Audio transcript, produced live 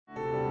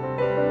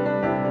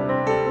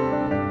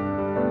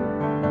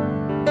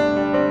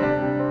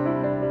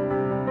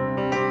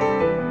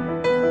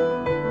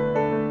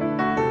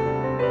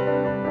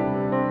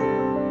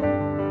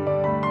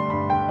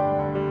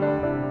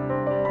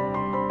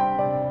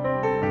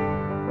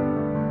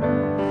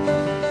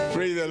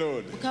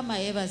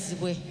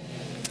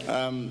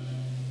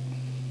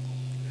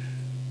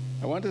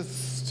I want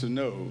us to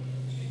know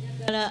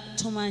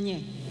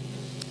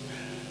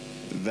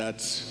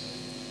that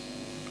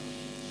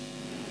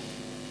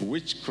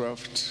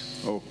witchcraft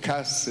or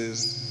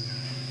curses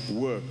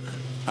work,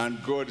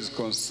 and God is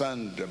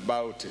concerned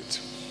about it.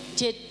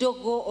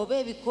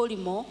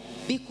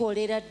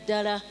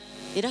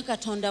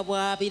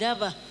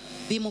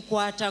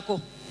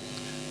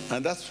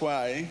 And that's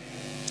why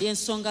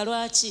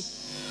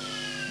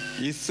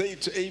he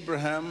said to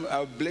Abraham,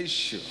 I'll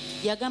bless you.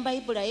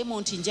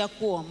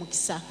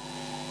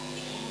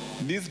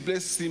 This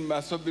blessing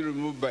must not be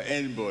removed by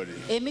anybody,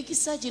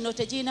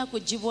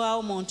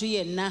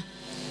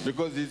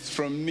 because it's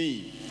from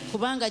me.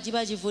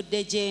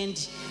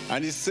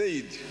 And he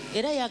said,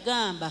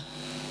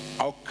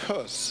 I'll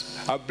curse,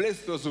 I'll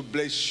bless those who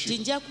bless you.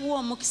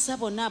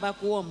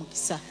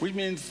 Which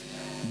means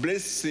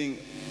blessing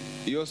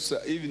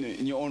yourself, even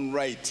in your own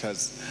right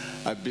as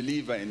a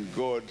believer in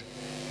God,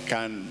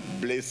 can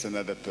bless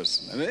another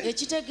person. Amen?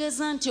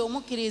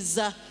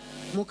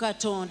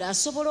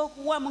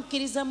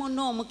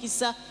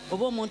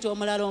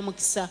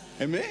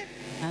 Amen?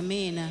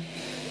 Amen.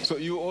 So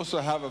you also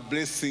have a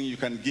blessing you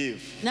can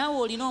give,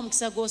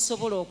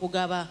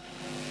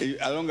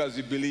 as long as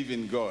you believe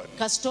in God.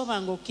 You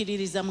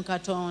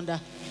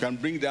can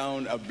bring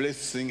down a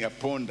blessing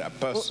upon a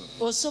person.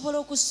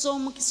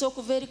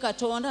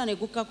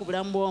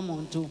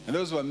 And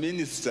those who are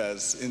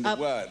ministers in the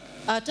word,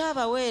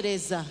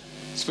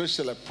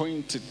 special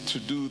appointed to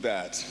do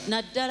that,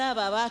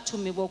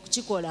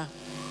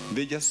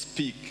 they just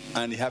speak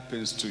and it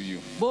happens to you.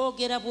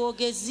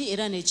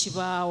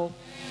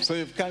 So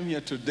you've come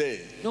here today,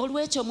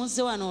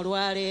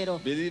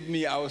 believe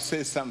me, I will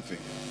say something,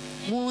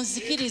 and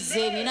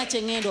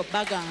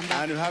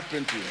it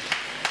happened to you.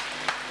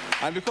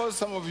 And because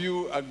some of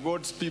you are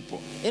God's people,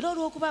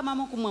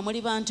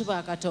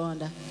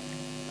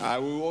 I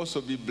will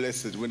also be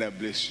blessed when I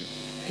bless you.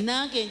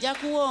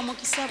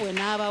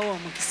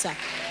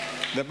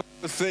 The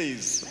Bible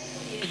says,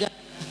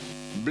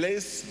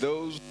 bless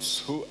those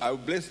who, I will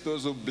bless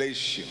those who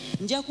bless you,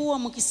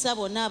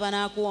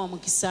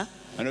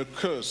 and I'll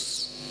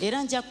curse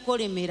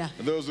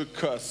those who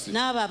curse you.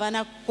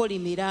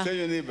 Tell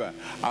your neighbor,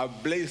 I'll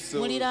bless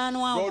those.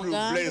 God will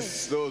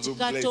bless those who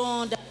bless.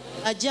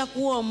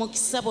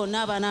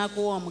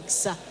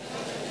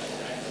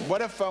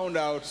 What I found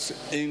out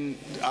in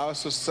our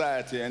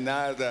society and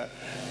other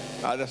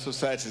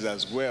societies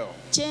as well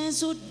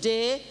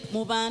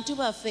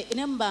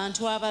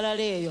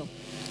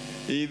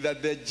is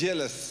that they're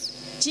jealous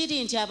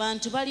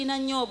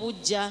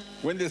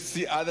when they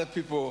see other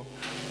people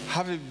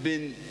having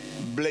been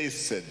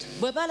blessed.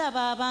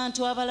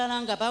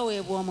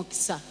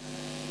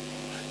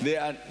 They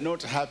are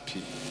not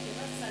happy.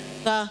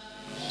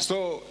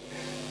 So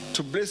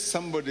to bless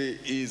somebody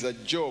is a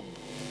job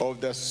of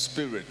the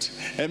Spirit.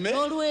 Amen?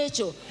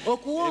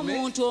 Amen?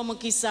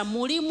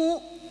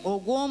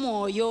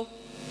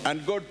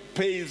 And God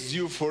pays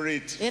you for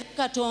it.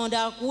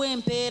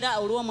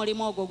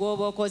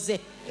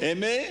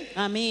 Amen?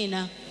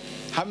 Amen.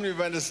 How many of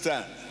you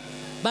understand?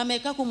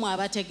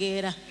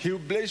 He will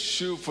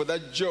bless you for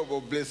that job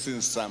of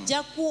blessing some.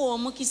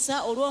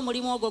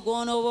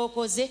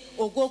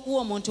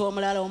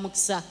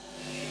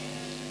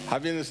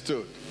 Have you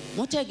understood?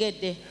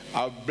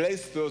 I'll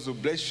bless those who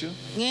bless you,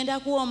 and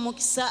I'll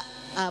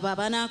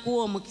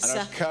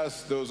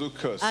curse those who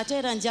curse.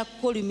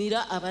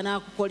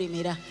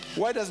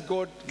 Why does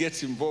God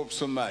get involved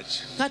so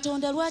much?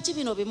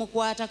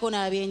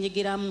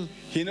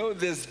 He knows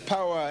there's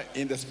power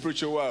in the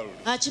spiritual world,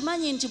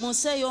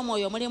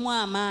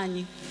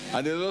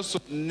 and there's also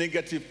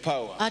negative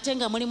power.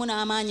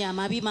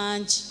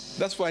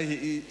 That's why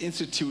he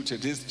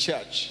instituted his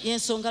church.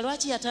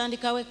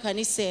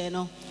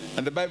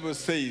 And the Bible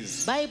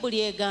says,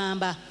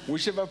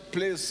 whichever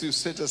place you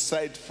set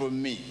aside for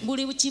me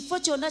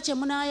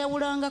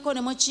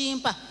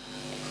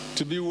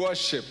to be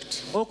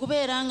worshipped,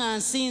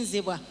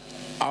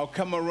 I'll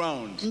come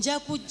around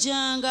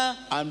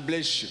and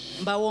bless you.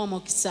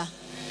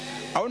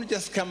 I won't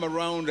just come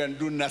around and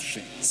do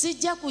nothing.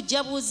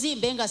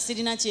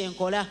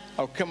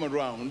 I'll come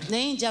around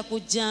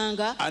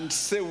and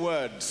say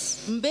words,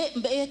 and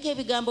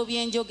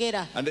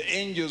the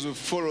angels will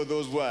follow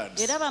those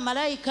words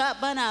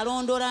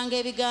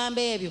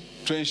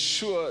to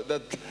ensure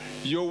that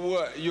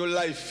your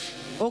life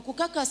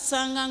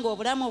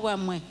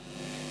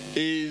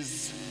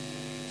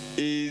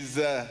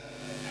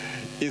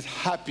is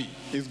happy,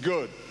 is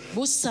good, is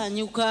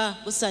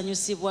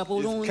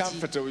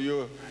comfortable,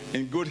 you're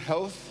in good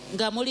health,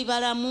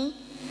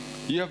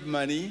 you have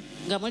money,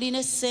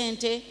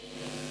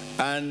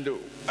 and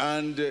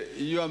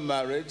you are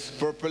married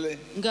properly,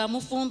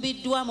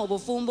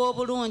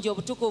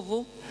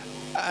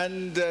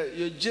 and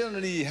you're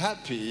generally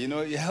happy,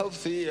 you're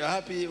healthy, you're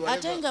happy,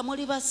 whatever.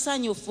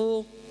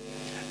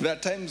 There are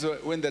times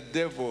when the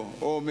devil,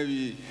 or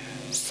maybe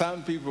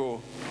some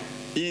people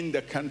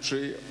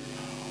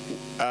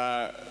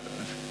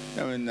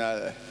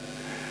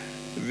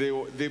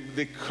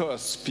they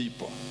curse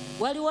people.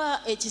 Waliwo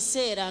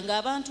ekiseera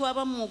ng'abantu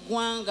abamu mu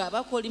ggwanga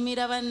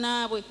bakolimira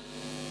bannaabwe.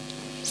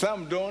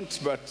 Some don't,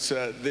 but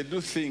they do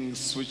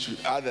things which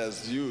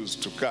others use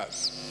to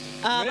curse.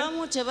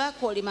 Abamu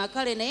tebakolima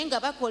kale naye nga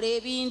bakola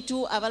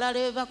ebintu abalala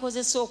bye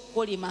bakozesa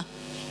okukolima.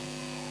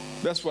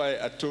 That's why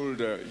I told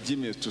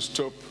Jimmy to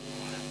stop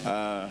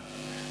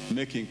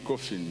making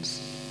coffins.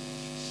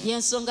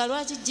 Yensonga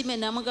lwaki Jimmy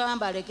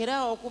namugamba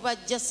alekerawo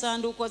okubajja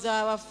sanduuko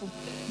z'abafu.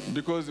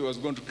 Because he was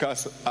going to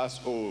curse us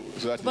all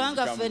so that he would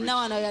kubanga become ffenna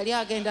wano rich. yali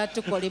agenda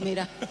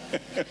tukolimira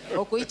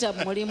okuyita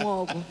mu mulimu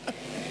ogwo.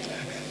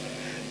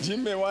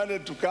 Jimmy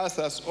wanted to curse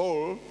us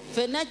all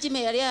Ffenna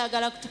Jimmy yali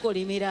ayagala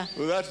kutukolimira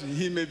so that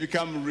he may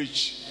become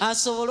rich.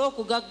 asobole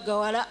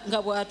okugaggawala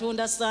nga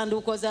bw'atunda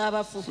sanduuko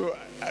z'abafu. So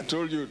I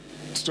told you,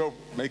 stop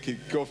making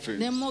coffins.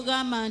 Ne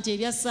mugamba nti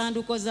ebya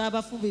sanduuko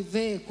z'abafu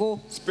biveeko.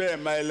 Spare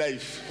my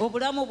life.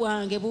 Obulamu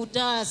bwange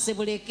butaase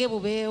buleke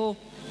bubeewo.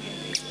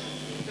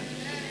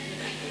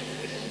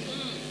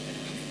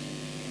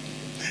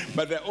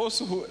 But there are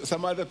also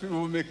some other people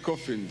who make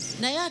coffins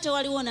Naye ate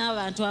waliwo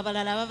n'abantu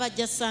abalala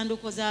ababajja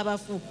sanduuko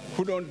z'abafu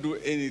who don't do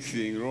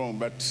anything wrong,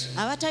 but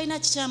abatalina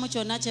kikyamu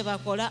kyonna kye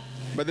bakola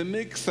they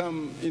make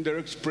some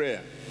indirect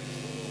prayer.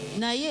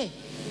 naye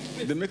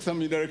They make some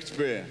indirect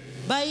prayer.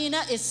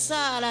 balina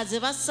essaala ze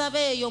basaba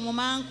eyo mu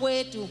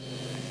mankwetu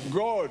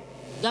God,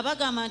 nga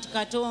bagamba nti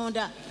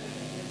Katonda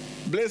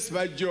bless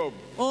my job.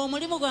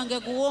 omulimu gwange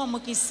guwe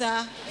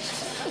omukisa.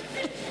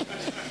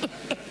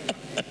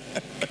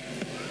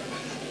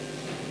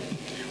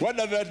 What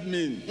does that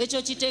mean?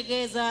 Ekyo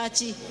kitegeeza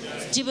ki?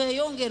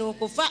 Tibeeyongera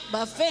okufa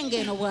baffe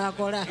ng'eno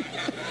bw'akola.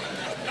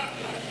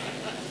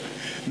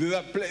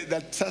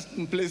 That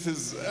certain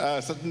places,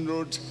 certain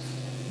road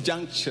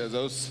junctures,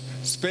 those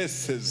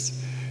spaces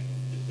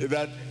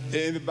that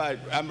in the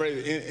Bible,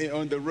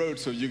 on the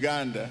roads of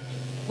Uganda,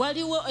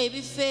 Waliwo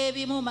ebifo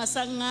ebimu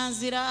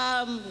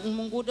masaŋŋanzira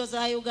mu nguudo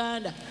za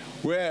Uganda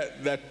where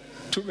there are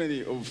too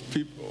many of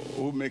people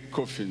who make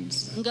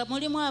coffins. nga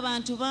mulimu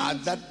abantu At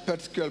bangi. that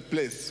particular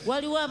place.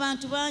 Waliwo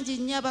abantu bangi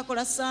nnyo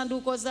abakola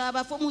sanduuko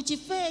z'abafu mu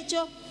kifo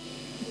ekyo.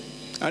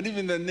 And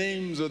even the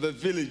names of the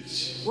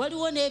village.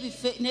 Waliwo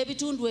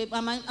n'ebitundu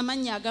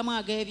amannya agamu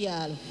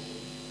ag'ebyalo.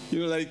 You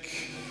know, like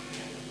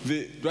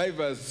the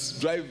drivers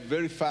drive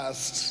very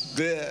fast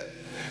there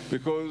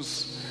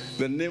because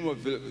the name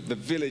of the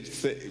village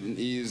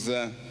is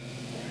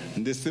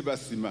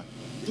Ndesebasima.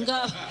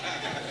 Nga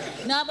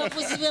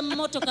n'abavuzi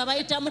b'emmotoka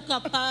bayitamu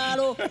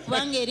Kapaalo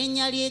kubanga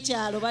erinnya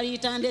ly'ekyalo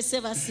baliyita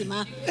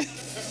Ndesebasima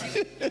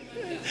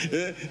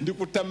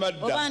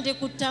oba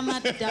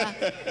Ndekutamadda.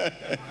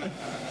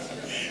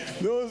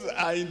 Those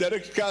are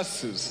indirect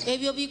curses.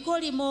 Ebyo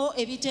bikolimo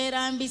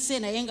ebiteerambise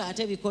naye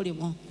ng'ate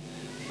bikolimo.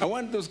 I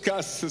want those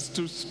curses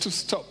to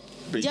stop.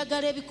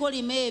 Njagala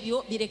ebikolimo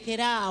ebyo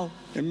birekeraawo.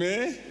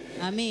 Amen.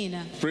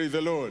 Amiina. Praise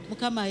the Lord.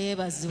 Mukama How many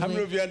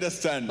yeebazibwe. of you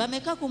understand?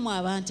 Bameka ku mmwe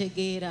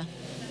abantegeera?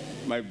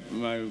 My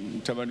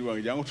mutabani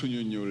wange jangu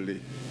tunyonnyole.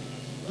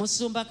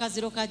 Musumba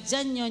Kaziro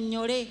kajja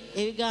nnyonnyole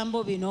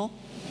ebigambo bino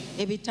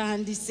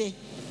ebitandise.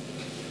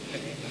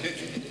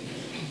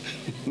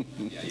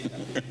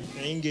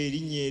 Naye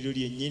ng'erinnya eryo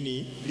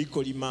lyennyini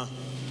likolima.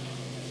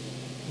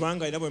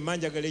 Kubanga era bwe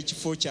manjagala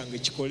ekifo kyange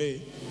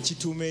kikole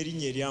kituuma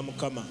erinnya erya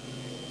Mukama.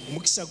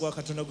 Omukisa gwa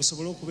Katonda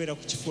gusobole okubeera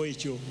ku kifo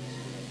ekyo.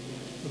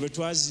 Bwe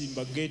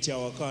twazimba geeti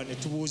awaka ne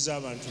tubuuza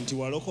abantu nti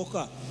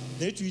walokoka,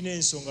 naye tulina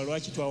ensonga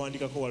lwaki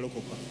twawandikako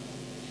walokoka.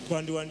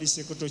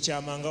 Twandiwandiseeko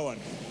tokyamanga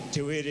wano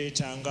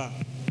teweereetanga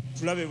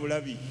tulabe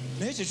bulabi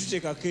naye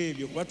tetuteekako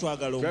ebyo kuba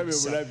twagala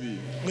omukisa.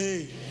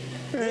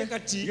 Naye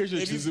kati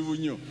ekyo kizibu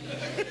nnyo.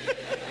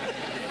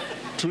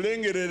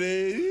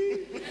 Tulengerere.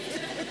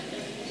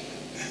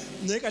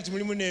 naye kati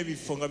mulimu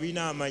n'ebifo nga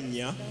birina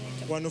amannya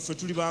wano ffe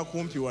tuli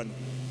bakumpi wano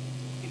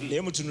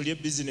naye mutunulye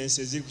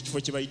bizinensi eziri ku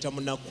kifo kye bayita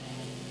Munaku.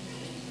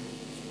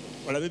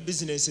 Olabe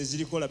bizinensi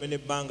eziriko olabe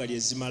n'ebbanga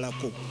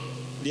lyezimalako.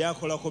 Buli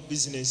akolako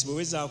bizinensi bwe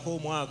wezaako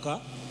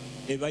omwaka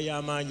eba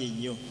y'amaanyi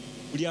nnyo.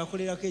 Buli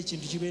akolerako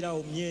ekintu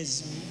kibeerawo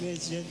myezi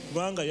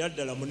kubanga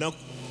yaddala Munaku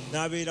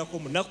n'abeerako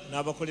Munaku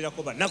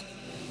n'abakolerako Banaku.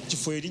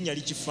 Kifo erinnya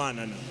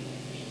likifaanana.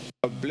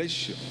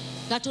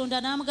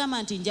 Katonda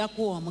n'amugamba nti nja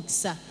kuwa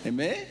omukisa.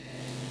 Amen.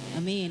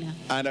 Amiina.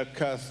 And I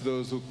curse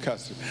those who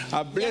curse you.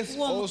 I bless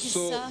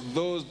also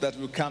those that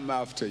will come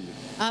after you.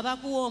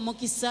 Abakuwa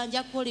omukisa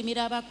nja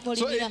kukolimira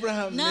abakukolimira. So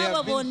Abraham may n'abo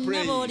have been bonna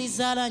praying.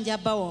 b'olizaala nja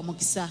bawa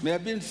omukisa. May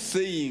have been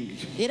saying.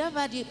 Era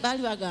baali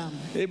bagamba.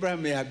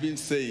 Abraham may have been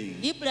saying.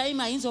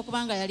 Ibulayimu ayinza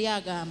okuba nga yali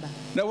agamba.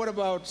 Now what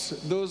about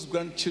those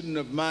grandchildren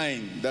of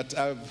mine that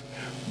I've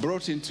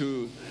brought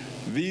into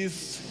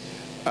these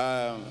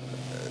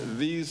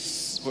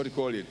what do you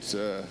call it,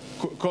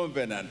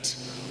 covenant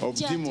of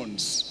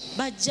demons?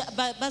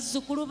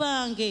 Bazzukulu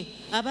bange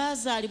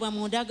abaazaalibwa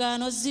mu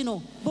ndagaano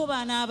zino bo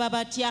banaaba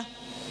batya.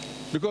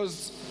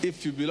 Because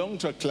if you belong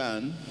to a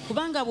clan,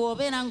 kubanga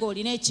bw'obeera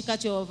ng'olina ekika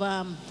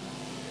ky'ovaamu,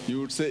 you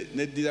would say,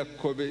 Nedira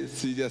Kobe,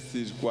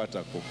 seriously,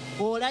 Kwatako.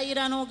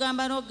 olayira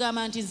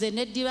n'ogamba nti nze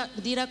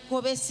neddira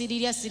kkobe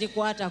sirirya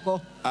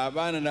sirikwatako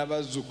Abaana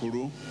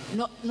n'abazzukulu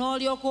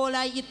n'olyoka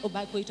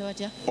olayira kuyita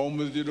batya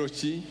omuziro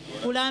ki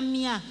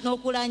kulamya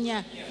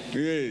n'okulanya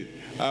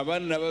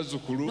abaana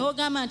n'abazzukulu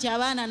n'ogamba nti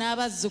abaana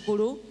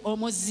n'abazzukulu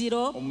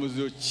omuziro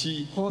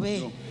ki kobe.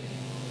 No.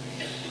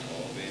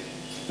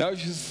 Now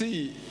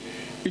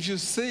if you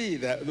say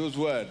those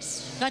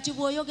words, kati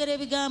bw'oyogera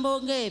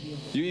ebigambo ng'ebyo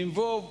you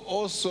involve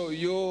also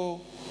your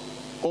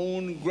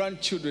own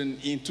grandchildren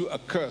into a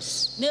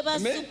curse. ne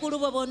bazzukulu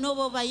bo bonna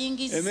oba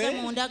obayingizza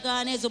mu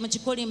ndagaano ezo mu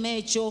kikolimo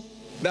ekyo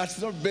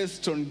That's not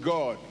based on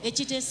God.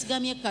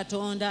 ekiteesigamye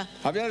katonda.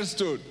 Have you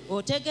understood?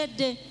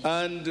 Otegedde?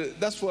 And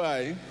that's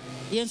why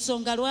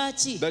y'ensonga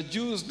lwaki the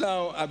Jews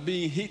now are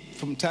being hit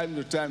from time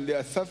to time. They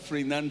are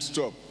suffering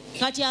non-stop.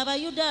 kati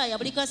abayudaaya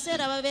buli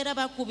kaseera babeera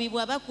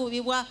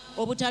bakubibwa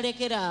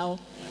obutalekeraawo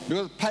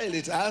Because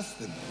Pilate asked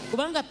them,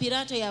 kubanga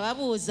Piraato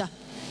yababuuza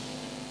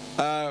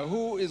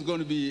who is going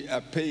to be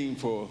paying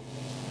for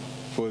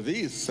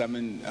this? I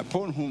mean,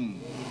 upon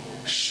whom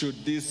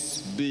should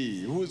this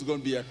be? Who is going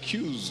to be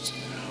accused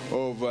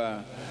of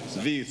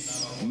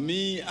this?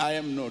 Me, I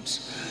am not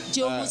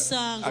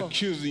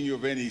accusing you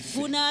of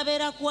anything.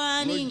 bunaabeera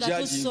kwani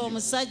nga tussa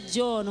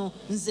omusajja ono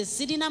nze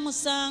sirina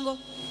musango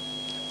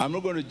I'm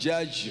not going to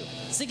judge you.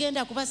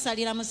 sigenda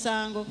kubasalira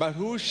musango But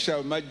who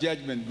shall my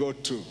judgment go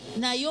to?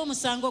 naye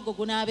omusango ogwo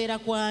gunaabeera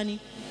kwani.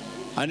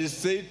 And he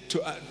said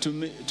to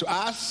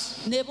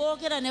us, ne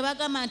boogera ne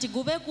bagamba nti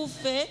gube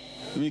kuffe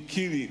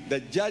the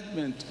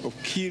judgment of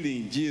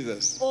killing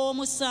Jesus.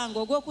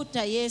 omusango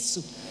ogw'okutta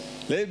Yesu.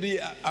 Let it be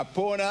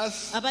upon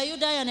us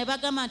Abayudaaya ne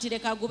bagamba nti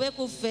leka gube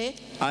kuffe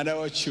and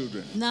our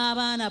children.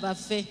 n'abaana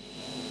baffe.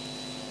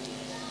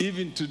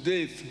 Even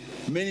today,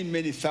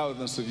 many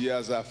thousands of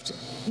years after.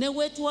 ne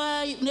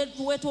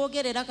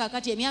wetwogerera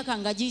kakati emyaka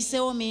nga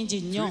giyiseewo mingi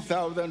nnyo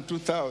 3,000,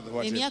 2,000,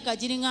 whatever. emyaka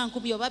giringa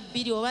 10 oba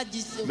 2 oba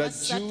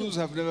The Jews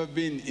have never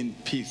been in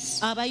peace.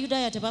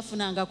 Abayudaaya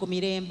tebafunanga ku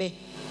mirembe.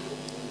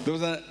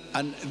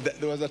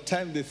 There was a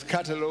time they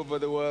scattered over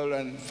the world,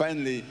 and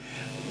finally,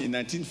 in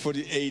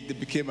 1948, they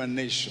became a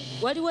nation.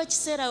 waliwo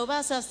ekiseera we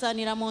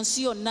baasaasaanira mu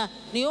nsi yonna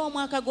naye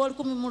omwaka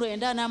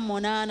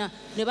gw'1948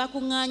 ne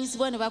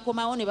bakuŋŋaanyizibwa ne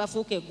bakomawo ne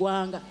bafuuka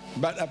eggwanga.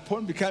 But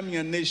upon becoming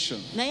a nation,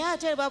 naye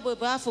ate bwe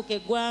baafuuka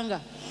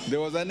eggwanga there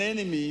was an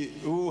enemy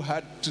who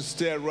had to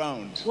stay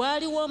around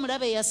waaliwo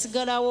omulabe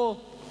eyasigalawo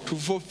to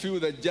fulfill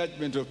the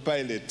judgment of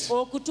Pilate.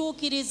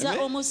 okutuukiriza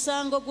Amen.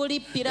 omusango guli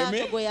Piraato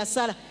Amen. gwe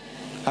yasala.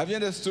 Have you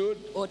understood?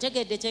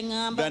 otegedde kye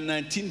ŋŋamba? The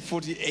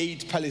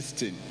 1948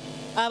 Palestine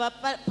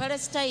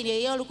Abapalesitayini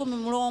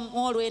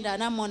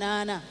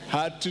ey'olukumi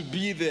had to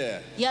be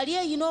there yali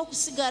eyina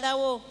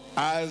okusigalawo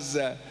as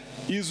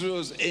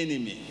Israel's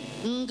enemy,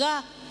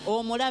 nga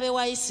omulabe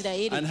wa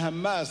Isirayiri and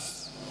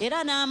Hamas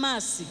era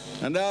n'Amaasi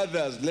and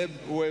others,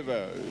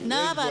 whoever,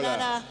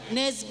 n'abalala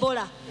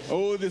n'Hezbollah.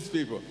 all these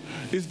people.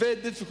 It's very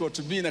difficult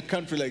to be in a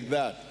country like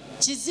that.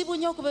 kizibu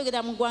nnyo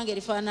okubeera mu ggwanga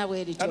erifaanana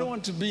bwe I don't lityo.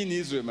 want to be in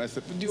Israel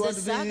myself. Do you want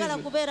nze to be in saagala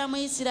Israel? kubeera mu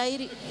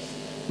Isirayiri.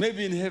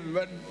 Maybe in heaven,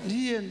 but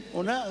here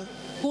on earth,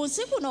 ku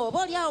nsi kuno oba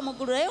oli awo mu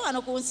ggulu naye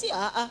wano ku nsi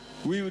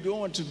we don't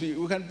want to be.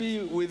 We can be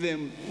with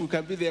them. We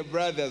can be their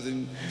brothers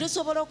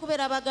tusobola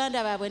okubeera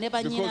baganda baabwe ne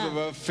because of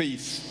bannyina our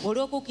faith.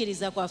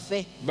 olw'okukkiriza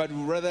kwaffe, But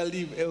we'd rather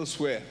live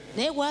elsewhere.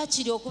 naye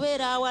waakiri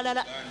okubeera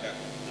awalala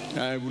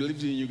We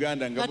lived in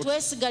Uganda. nga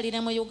twesigalire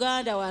mu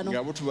Uganda wano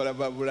Ngabo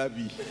tubalaba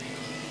bulabi.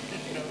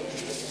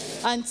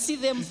 and see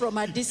them from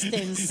a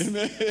distance.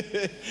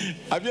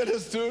 Have you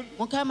understood?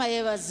 Mukama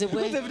Because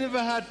yeebazibwe. they've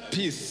never had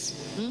peace.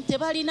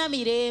 Tebalina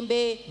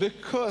mirembe, They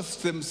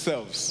cursed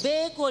themselves.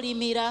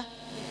 beekolimira.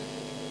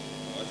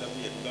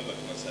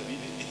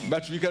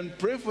 But we can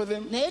pray for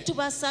them. Naye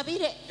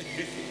tubasabire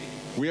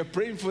We are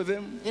praying for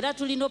them. era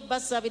tulina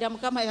obbasabira.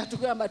 Mukama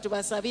yatugamba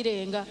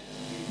tubasabirenga.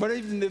 But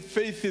even the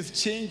faith is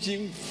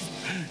changing.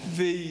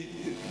 They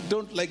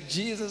don't like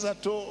Jesus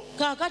at all.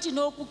 Kaakati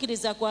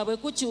n'okukkiriza kwabwe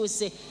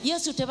kukyuse,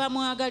 Yesu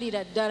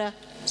tebamwagalira ddala.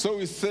 So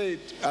we said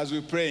as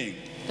we're praying,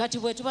 Kati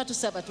bwe tuba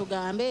tusaba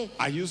tugambe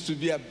I used to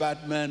be a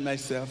bad man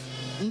myself.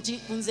 nti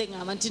nze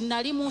ngamba nti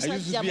nali musajja I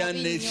used to be an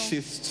mubi nnyo,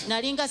 atheist.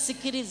 nali nga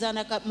sikkiriza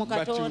mu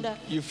But Katonda,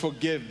 you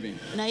forgave me.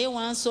 naye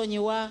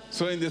wansonyiwa.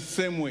 So in the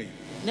same way,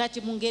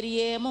 Nati mu ngeri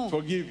y'emu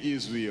forgive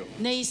Israel.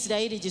 ne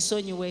Isirayiri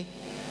gisonyiwe.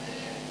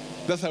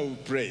 That's how we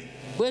pray.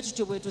 Bwe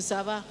tutyo bwe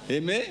tusaba.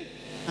 Amen?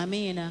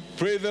 Amiina.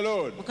 Praise the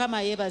Lord.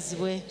 Mukama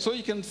yeebazibwe. So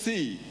you can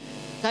see,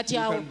 Kati you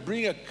awo can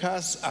bring a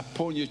curse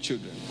upon your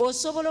children.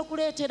 osobola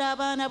okuleetera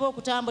abaana bo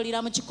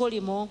okutambulira mu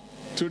kikolimo.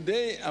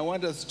 Today, I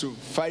want us to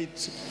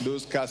fight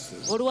those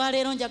curses.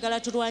 Olwaleero njagala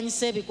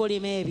tulwanyise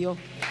ebikolimo ebyo.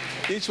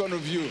 Each one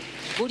of you,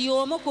 Buli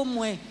omu ku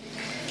mmwe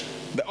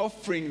the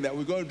offering that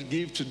we're going to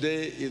give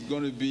today is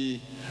going to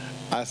be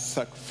a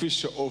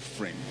sacrificial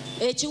offering.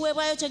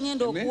 ekiweebwayo kye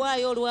ŋŋenda Amen.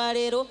 okuwaayo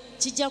olwaleero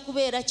kijja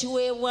kubeera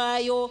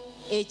kiweebwayo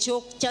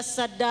ekyo kya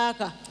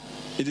ssaddaaka.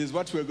 It is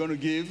what we're going to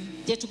give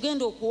gye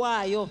tugenda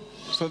okuwaayo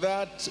so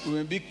that we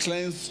may be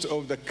cleansed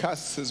of the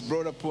curses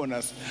brought upon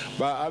us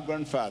by our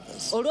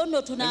grandfathers. olwo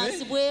nno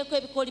tunaazibweko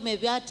ebikolimo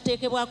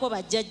ebyatuteekebwako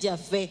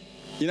bajjajjaffe.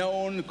 In our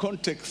own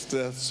context,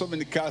 there are so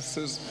many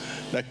curses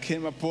that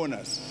came upon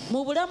us.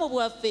 Mu bulamu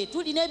bwaffe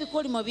tulina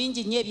ebikolimo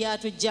bingi nnyo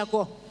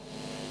ebyatuggyako.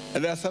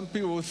 And there are some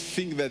people who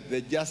think that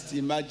they're just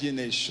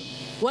imagination.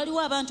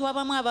 Waliwo abantu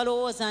abamu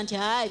abalowooza nti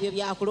ebyo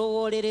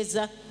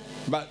byakulowoolereza.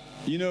 But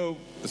you know,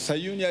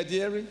 Sayuni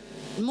Adieri,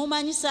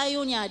 Mumanyi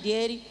Sayuni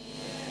Adieri,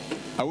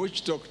 a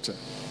witch doctor,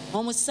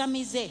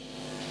 omusamize,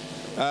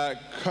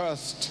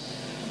 cursed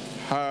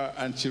her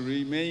and she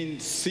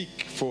remained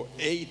sick for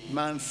 8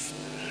 months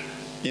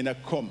in a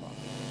coma.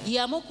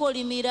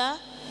 yamukolimira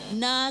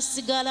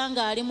n'asigala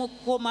ng'ali mu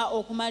kkoma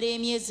okumala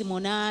emyezi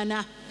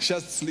 8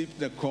 Just sleep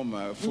in a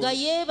coma for nga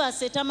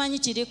yeebase tamanyi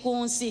kiri ku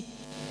nsi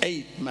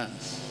 8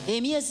 months.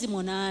 emyezi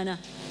 8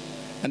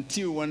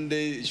 Until one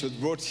day she was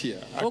brought here.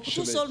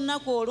 okutuusa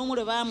olunaku olumu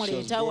lwe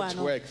baamuleeta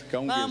wano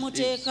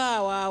baamuteeka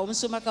awo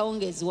omusumba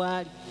kawungeezi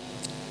waali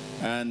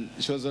and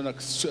she was on a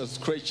nga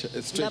stretcher.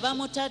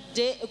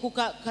 bamutadde ku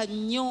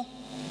kannyo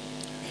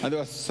And there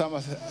were some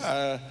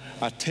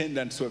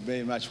attendants who were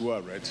very much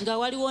worried. nga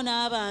waliwo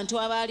n'abantu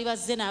abaali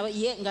bazze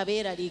naye nga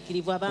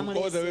beeraliikirivu All the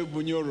abamuleese way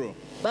Bunyoro.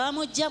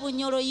 baamujja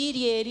Bunyoro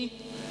yiiri eri.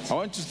 I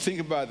want to think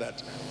about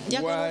that.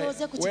 Njagala Why,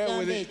 olowooze ku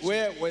kigambo ekyo.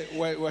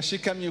 where was she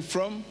coming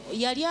from?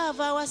 Yali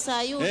ava wa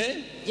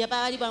Sayuni gye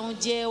baali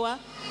bamugjeewa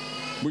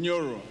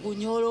Bunyoro.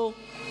 Bunyoro.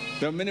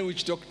 There are many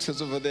witch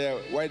doctors over there.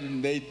 Why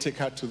didn't they take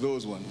her to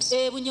those ones?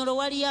 Bunyoro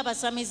waliyo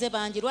abasamize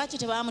bangi, lwaki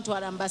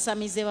tebaamutwala mu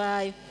basamize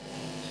baayo?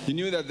 You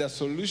knew that the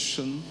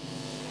solution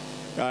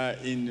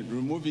in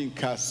removing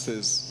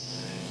curses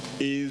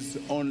is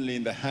only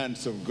in the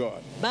hands of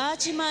God.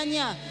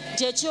 Baakimanya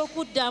nti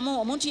ekyokuddamu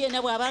omuntu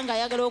yenna bw'aba nga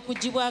ayagala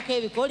okuggibwako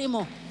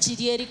ebikolimo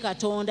kiri eri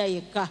Katonda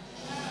yekka.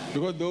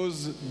 Because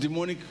those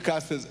demonic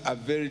curses are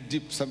very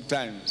deep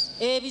sometimes.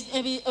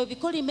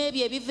 Ebikolimo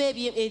ebyo ebiva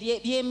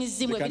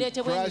eby'emizimu They can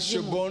ebireetebwa crush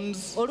your emizimu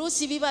bones.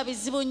 oluusi biba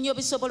bizibu nnyo,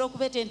 bisobola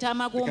okubetenta They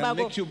amagumba can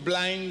go, make you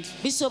blind.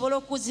 bisobola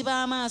okukuziba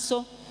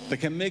amaaso, They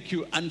can make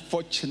you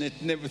unfortunate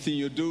in everything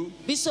you do.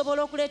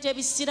 bisobola okuleeta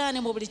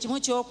ebisiraane mu buli kimu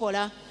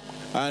ky'okola,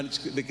 And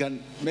they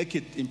can make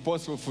it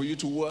impossible for you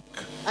to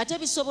work. ate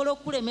bisobola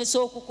okukulemesa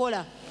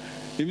okukola.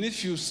 Even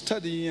if you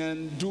study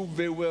and do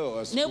very well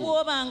at Ne school,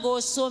 bw'oba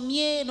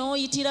ng'osomye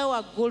n'oyitira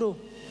waggulu,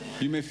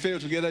 you may fail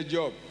to get a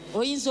job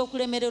oyinza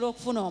okulemererwa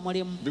okufuna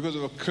omulimu because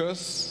of a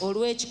curse.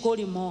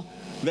 olw'ekikolimo.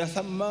 There are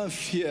some months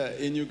here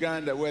in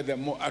Uganda where there are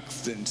more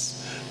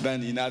accidents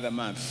than in other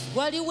months.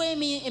 Waliwo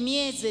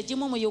emyezi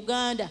egimu mu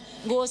Uganda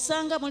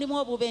ng'osanga mulimu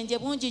obubenje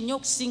bungi nnyo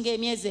okusinga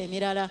emyezi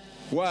emirala.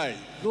 Why?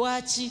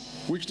 Lwaki?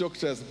 Witch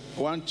doctors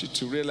want you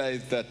to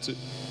realize that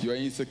you are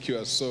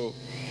insecure, so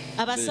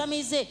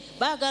Abasamize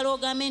baagala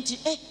ogambe nti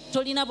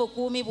tolina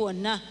bukuumi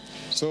bwonna,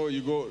 so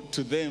you go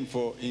to them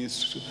for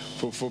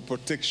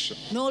protection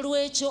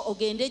n'olwekyo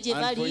ogende gye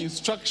and for bali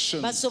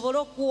instructions basobole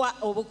okuwa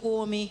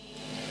obukuumi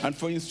and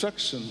for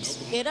instructions.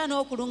 era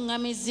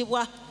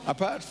n'okuluŋŋamizibwa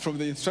Apart from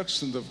the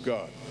instructions of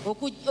God.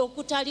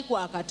 okutali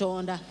kwa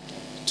Katonda.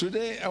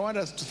 Today, I want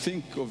us to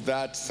think of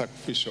that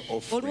sacrificial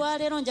offering.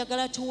 Olwaleero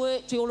njagala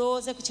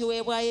tulowooze ku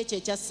kiweebwayo ekyo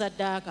ekya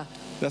ssaddaaka.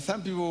 There are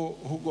some people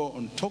who go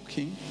on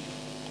talking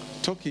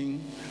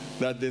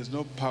that there's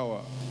no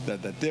power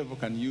that the devil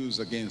can use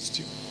against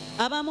you.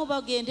 Abamu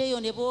bagenda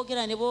eyo ne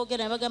boogera ne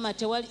bagamba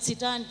tewali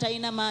sitaani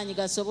talina maanyi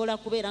gasobola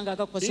kubeera nga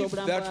gakosa If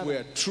obulamu that bwabwe.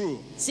 were true,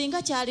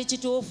 Singa kyali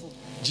kituufu,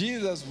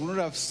 Jesus would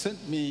not have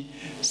sent me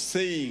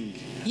saying,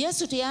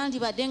 Yesu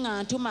teyandibadde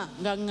nga ntuma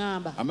nga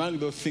ŋŋamba among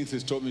those things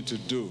he's told me to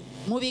do,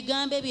 mu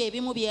bigambo ebyo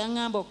ebimu bye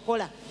yaŋŋamba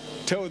okukola,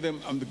 tell them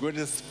I'm the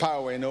greatest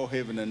power in all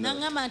heaven and earth.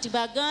 naŋŋamba nti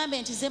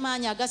bagambe nti ze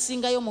maanyi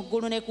agasingayo mu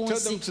ggulu ne ku Tell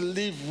nsi, them to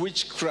leave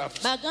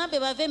witchcraft bagambe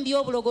bave mu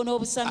by'obulogo and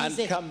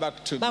n'obusamize come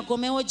back to me.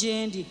 bakomewo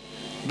gye ndi.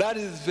 That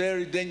is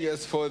very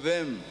dangerous for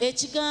them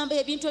Ekigambo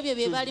ebintu ebyo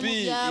bye to bali mu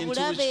be into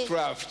byabulabe,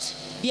 witchcraft.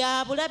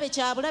 byabulabe,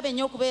 kyabulabe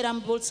nnyo okubeera mu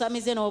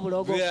busamize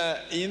n'obulogo. They are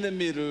in the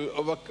middle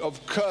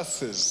of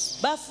curses.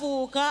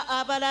 Bafuuka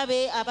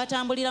abalabe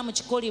abatambulira mu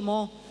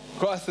kikolimo.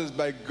 Curses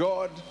by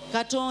God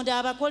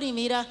Katonda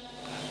abakolimira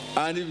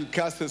and even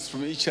curses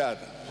from each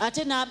other.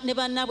 ate ne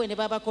bannaabwe ne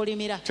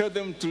babakolimira. Tell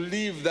them to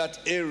leave that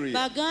area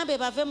Bagambe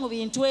bave mu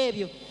bintu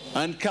ebyo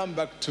and come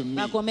back to me.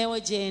 bakomewo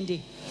gye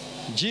ndi.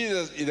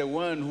 Jesus is the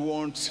one who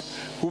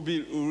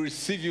will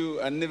receive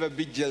you and never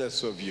be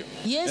jealous of you.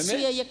 Yesu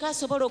Amen? ye yekka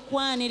asobola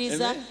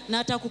okukwaniriza Amen.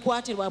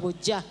 n'atakukwatirwa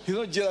bujja. He's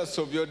not jealous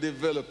of your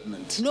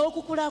development.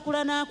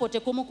 N'okukulaakulana kwo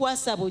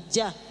tekumukwasa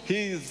bujja.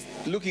 He's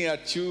looking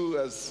at you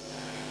as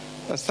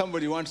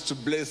somebody who wants to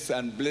bless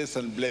and bless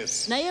and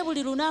bless. Naye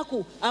buli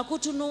lunaku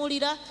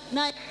akutunuulira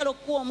n'ayagala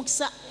okuwa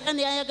omukisa era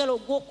n'ayagala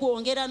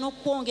okwongera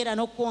n'okwongera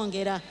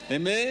n'okwongera.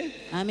 Amen?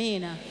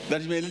 Amiina.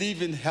 That you may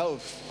live in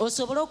health,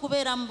 Osobole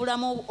okubeera mu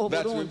bulamu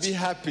that you may be obulungi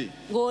happy.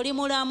 ng'oli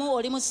mulamu,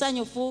 oli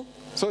musanyufu.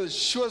 So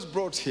she was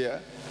brought here,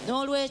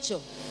 N'olwekyo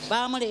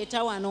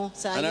baamuleeta wano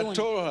and I Sayuuni.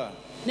 told her,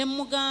 ne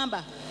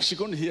mmugamba She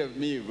couldn't hear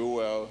me very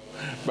well,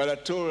 but I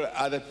told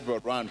other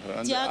people around her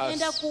and they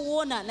tyagenda asked,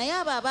 kuwona naye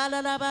abo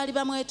abalala abaali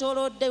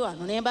bamwetoolodde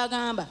wano ne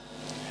mbagamba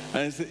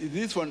and I said,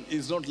 this one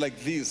is not like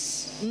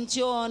this.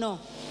 nti ono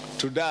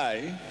To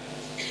die,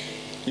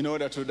 in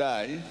order to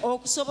die,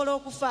 okusobola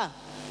okufa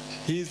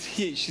he's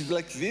here. She's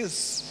like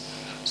this,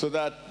 so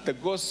that the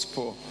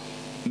gospel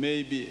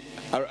may be,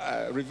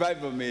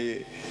 revival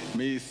may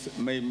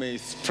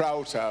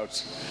sprout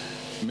out,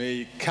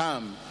 may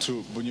come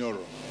to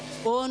Bunyoro.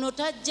 ono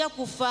tajja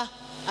kufa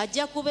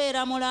ajja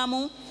kubeera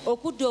mulamu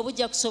okudda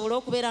obujja kusobola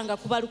okubeera nga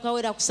kubalukawo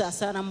era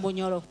kusaasaana mu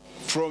Bunyoro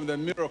From the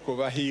miracle of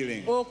her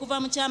healing. okuva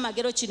mu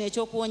kyamagero kino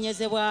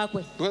eky'okuwonyezebwa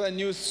kwe Because I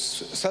knew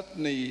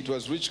certainly it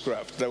was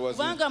witchcraft.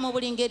 kubanga mu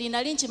buli ngeri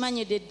nali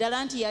nkimanyidde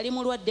ddala nti yali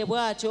mulwadde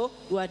bw'atyo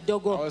lwa I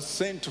ddogo was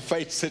sent to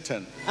fight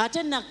Satan.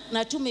 ate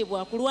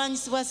natumibwa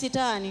kulwanyisibwa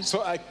sitaani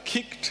So I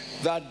kicked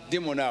that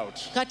demon out,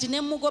 kati ne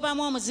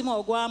mugobamu omuzimu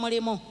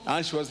ogwamulimu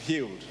and she was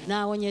healed.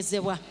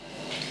 n'awonyezebwa.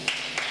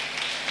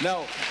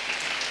 Now,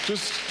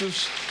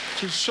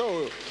 to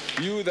show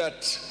you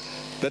that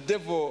the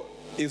devil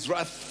is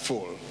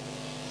wrathful,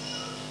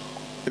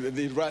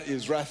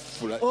 is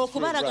wrathful.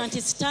 okubalaga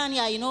nti sitaani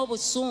alina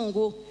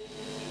obusungu.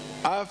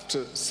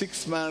 After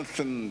 6 months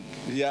and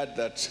he had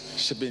that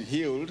she'd been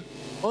healed,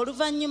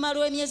 oluvannyuma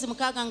lw'emyezi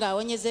 6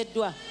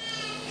 ng'awonyezeddwa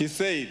he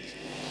said,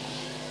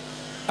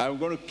 I'm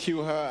going to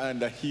kill her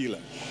and heal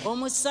her.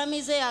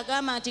 omusamize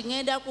yagamba nti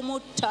ŋŋenda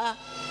kumutta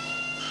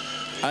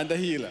And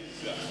heal her.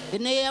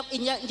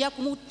 nja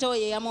kumutta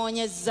oyo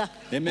eyamuwonyezza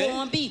Amen.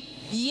 bombi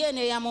ye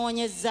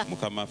neyamuwonyezza.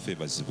 Mukama ffe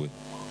bazibwe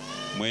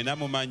mwena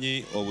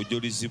mumanyi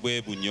obujulizi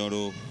bwe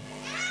Bunyoro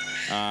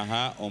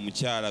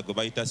omukyala gwe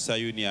bayita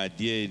Sayuni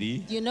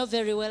Adyeri You know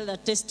very well the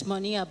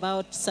testimony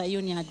about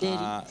Sayuni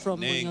Adyeri from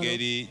Bunyoro.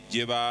 n'engeri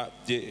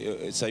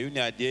Sayuni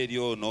Adyeri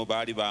ono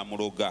baali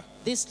bamuloga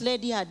This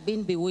lady had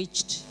been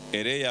bewitched.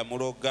 era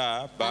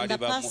eyamuloga And the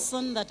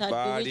person that had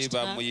bewitched her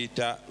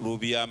bamuyita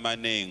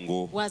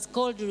Lubyamanengo. was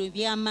called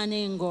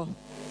Lubyamanengo.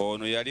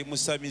 Ono yali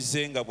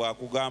musamize nga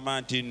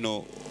bw'akugamba nti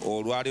nno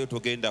olwaliro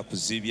togenda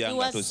kuzibya He nga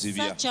was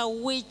tozibya. such a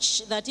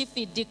witch that if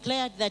he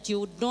declared that you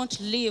would not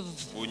live,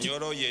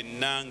 Bunyoro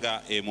yenna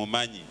nga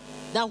emumanyi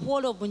the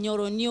whole of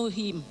Bunyoro knew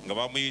him. nga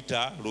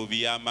bamuyita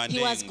He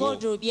was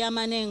called Lubyamanengo.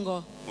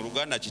 Lubyamanengo. Mu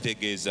Luganda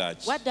kitegeeza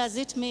ki? What does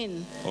it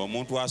mean?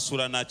 Omuntu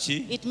asula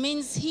naki? It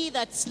means he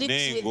that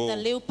sleeps with Nengo. the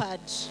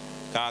leopard.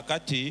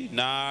 Kaakati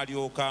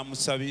n'alyoka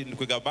amusabi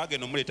kwega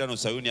bagenda omuleeta no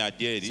Sayuni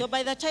Adyeri So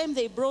by the time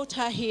they brought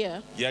her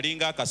here, yali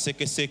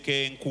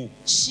ng'akasekeseke enku.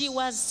 she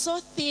was so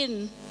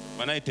thin.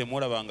 Banaye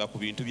temulabanga ku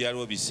bintu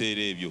byaliwo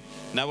biseera ebyo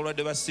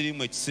n'abalwadde ba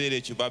siriimu ekiseera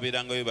ekyo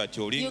babeerangayo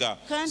batyo oli You nga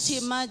can't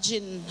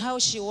imagine how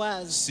she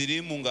was.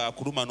 siriimu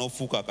ng'akuluma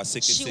n'ofuuka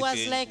She was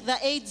akasekeseke like the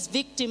AIDS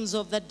victims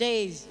of the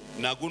days.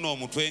 naguno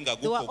omutwe nga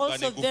They were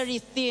also very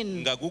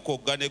thin.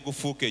 gukogga ne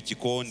gufuuka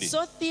ekikonde.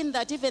 So thin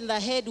that even the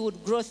head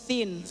would grow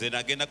thin. Nze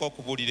nagendako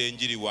okubuulira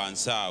enjiri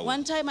wansi awo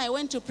One time I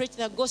went to preach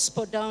the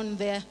gospel down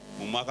there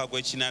mu mwaka in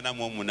gw'ekinaana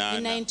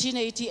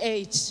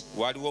 1988.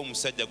 waliwo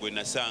omusajja gwe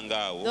nasanga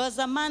awo There was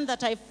a man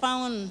that I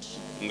found.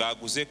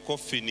 ng'aguze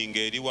koffini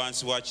ng'eri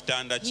wansi wa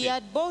kitanda He kye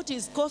had bought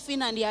his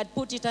coffin and he had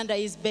put it under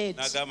his bed.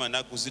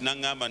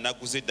 n'aŋŋamba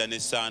naguze dda He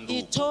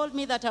n'essanduuku told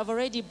me that I've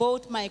already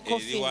bought my eri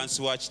coffin.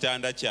 wansi wa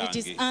kitanda It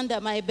is kyange. under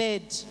my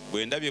bed.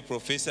 Bwe ndabye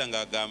profesa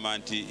ng'agamba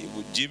nti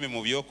Jimmy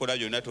mu byokola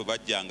byonna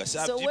tobajjanga.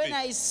 So when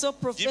I saw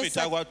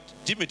Professor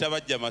Jimmy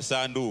tabajja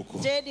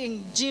masanduuku.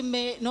 telling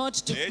Jimmy not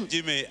Naye to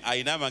Jimmy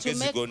alina amagezi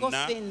make gonna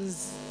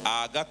coffins,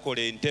 agakola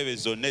entebe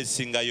zonna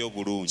ezisingayo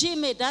obulungi.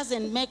 Jimmy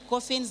doesn't make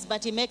coffins,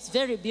 but he makes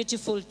very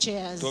beautiful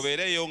chairs. So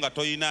Tobeereyo nga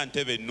toyina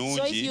ntebe if you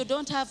nnungi.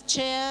 don't have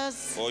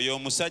chairs, Oyo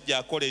omusajja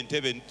akola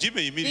entebe.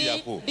 Jimmy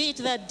yimirirako. be it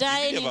the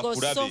dining or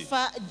bakulabe.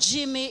 sofa,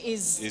 Jimmy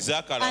is an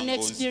Ezakalango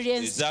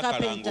experienced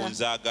carpenter.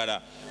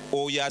 nzaagala.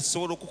 Oyo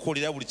asobola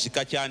okukolera buli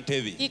kika kya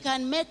ntebe. He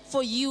can make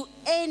for you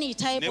any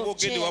type Ne of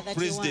bw'ogenda wa chair that you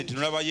president want.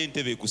 n'olabayo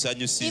entebe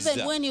ekusanyusizza.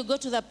 Even when you go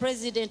to the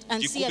president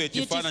and see a Gikube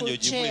ekifaananyi beautiful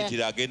chair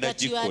ogimuleetera agenda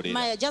that you gikolera.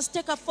 admire, just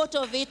take a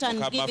photo of it and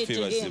Mukama give it ffe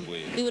to him.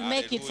 bazibwe. He will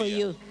make it for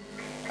you.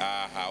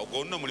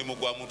 Ogwo nno mulimu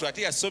gwa muntu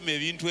ate yasoma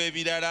ebintu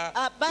ebirala.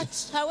 But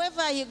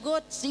however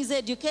he's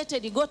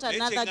educated, he got Naye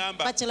another kye ŋŋamba,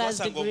 bachelor's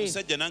twasanga degree.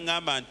 omusajja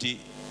n'aŋŋamba nti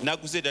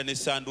naguze dda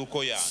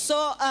n'essanduuko yange.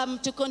 So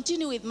to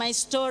continue with my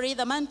story,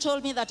 the man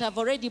told me that I've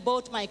already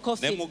bought my Ne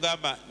coffin.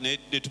 mugamba ne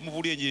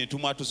tumubulya enjiri ne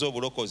tumwatuza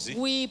obulokozi.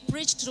 We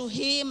preached to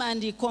him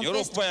and he Naye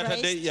confessed olw'okuba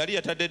Christ. yali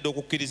yatadde dda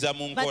okukkiriza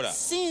mu nkola But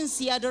since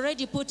he had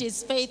already put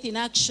his faith in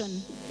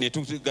action, nga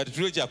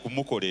tetulwe kya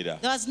kumukolera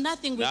there was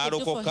nothing we could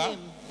do for N'alokoka. him.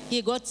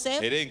 He got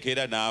saved, era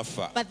enkeera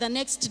n'afa. but the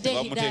next day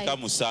he Bamuteeka died.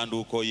 mu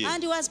ssanduuko ye.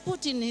 And he was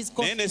put in his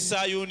Naye ne coffin.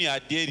 Sayuni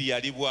Adyeri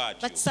yali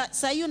bw'atyo. But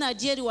Sayuni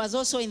Adyeri was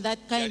also in that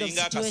kind of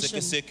Yalinga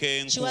akasekese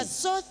situation. k'enku. She was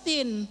so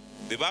thin.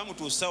 Bwe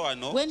baamutuusa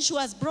wano When she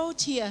was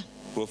brought here,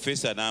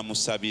 profesa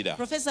n'amusabira.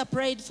 Professor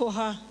prayed for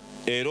her.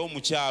 Era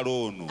omukyalo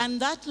ono And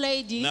that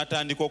lady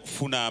n'atandika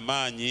okufuna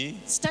amaanyi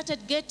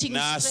started getting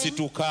strength.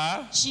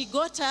 n'asituka. She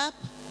got up.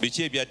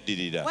 Biki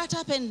ebyaddirira? What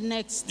happened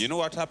next? You know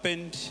what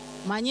happened?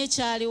 manye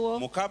kyaliwo.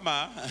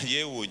 Mukama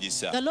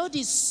yeewuunyisa. The Lord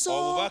is so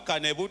Obubaka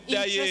ne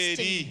buddayo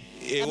interesting.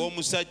 eri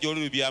ew'omusajja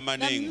oli The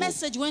Lubyamanengo.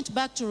 message went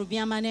back to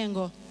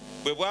Rubyamanengo.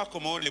 Bwe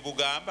bwakomawo ne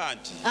bugamba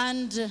nti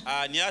And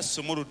ani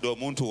asumuludde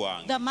omuntu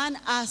wange? the man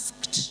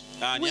asked,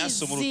 Ani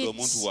asumuludde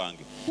omuntu wange?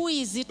 who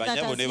is it that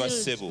Banyabo ne has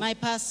bassebo. healed my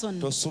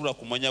person? Tosobola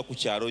kumanya ku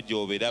kyalo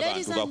gy'obeera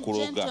Ladies abantu and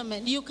bakuloga.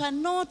 gentlemen, you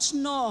cannot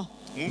know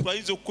Omuntu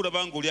ayinza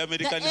okukulaba ng'oli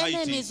American the Haiti.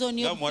 enemies on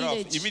your Nga muwala waffe,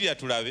 village. Emilia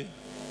tulabe.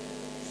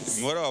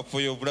 Muwala waffe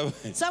oyo obulaba.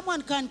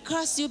 someone can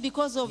curse you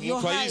because of your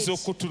Omuntu height. ayinza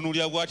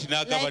okutunuulira bw'ati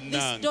n'agaba Like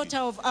this nange. daughter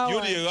of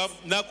Yuli ours.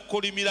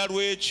 n'akukolimira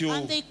lw'ekyo.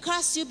 And they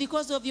curse you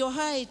because of your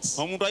height.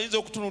 Omuntu ayinza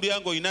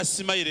okutunuulira ng'olina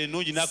simayiro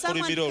ennungi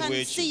Someone n'akukolimira can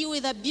olw'ekyo. see you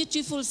with a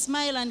beautiful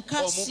smile and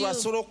curse Omuntu you.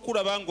 asobola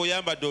okukulaba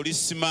ng'oyambadde oli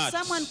smart.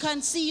 Someone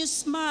can see you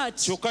smart.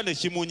 Kyokka ne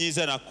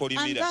kimunyiiza And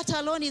n'akukolimira. that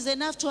alone is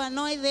enough to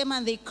annoy them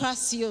and they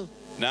curse you.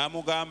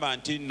 N'amugamba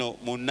nti nno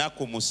mu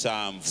nnaku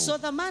 7. So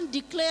the man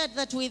declared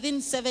that within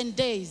 7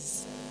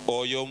 days,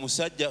 Oyo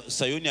omusajja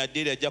Sayuni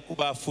Adyeri ajja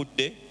kuba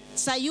afudde.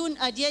 Sayun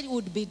Adyeri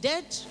would be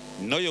dead.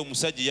 N'oyo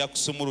omusajja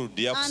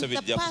yakusumuludde And yakusabye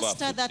the ajja kuba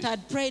pastor that afudde.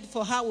 had prayed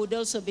for her would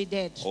also be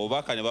dead.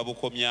 Obubaka ne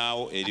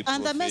babukomyawo eri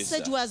And the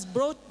message profesa. was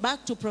brought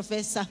back to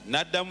Professor.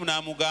 N'addamu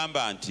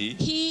n'amugamba nti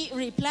He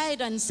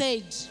replied and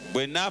said,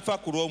 bwe naafa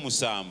ku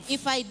lw'omusanvu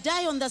if I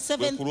die on the bwe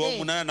 7th ku day,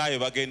 lw'omunaana naawe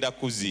bagenda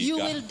you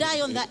will kuziika.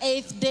 die on the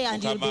 8th day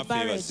and you'll be Mukama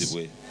buried.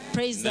 afeebazibwe.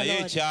 Praise the Naye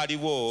Lord.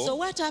 ekyaliwo So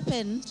what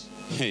happened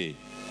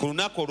ku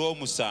lunaku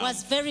olw'omusanvu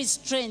was very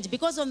strange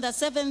because on the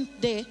 7th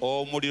day,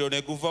 omuliro ne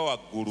guva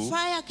waggulu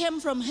fire came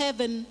from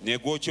heaven ne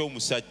gwokya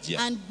omusajja.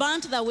 and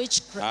burnt the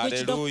witch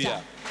Aleluya.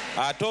 doctor.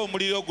 Ate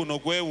omuliro guno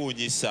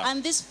gwewuunyisa.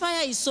 And this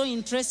fire is so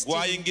interesting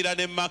Gwayingira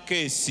ne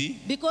makeesi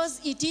because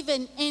it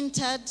even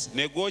entered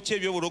ne gwokya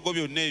ebyobulogo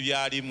byonna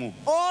ebyalimu.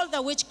 all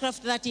the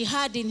witchcraft that he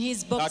had in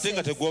his Ate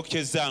nga boxes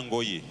tegwokyeza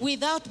ngoye.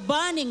 without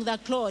burning the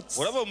clothes.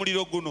 Olaba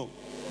omuliro guno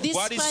This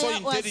gwali so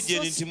fire was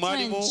intelligent so nti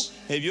mwalimu strange.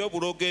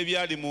 ebyobulogo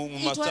ebyali mu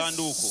It was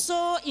masanduuko.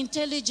 so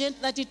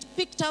intelligent that it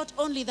picked out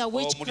only the Omuliro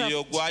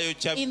witchcraft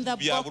gwayokya in the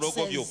bya bulogo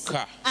boxes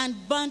byokka. and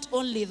burnt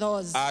only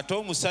those. Ate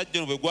omusajja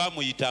ono bwe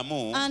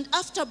gwamuyitamu And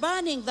after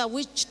burning the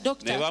witch ne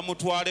doctor,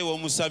 bamutwala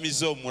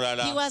ew'omusamize he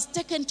omulala was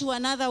taken to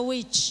another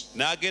witch.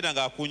 n'agenda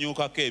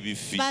ng'akunyuukako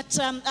ebifi. But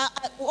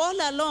all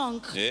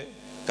along, Eh,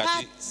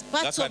 kati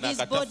parts of gakana his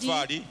body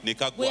akatafaali ne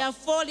were kagwa.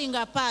 falling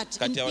apart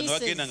in Kati abantu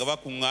bagenda nga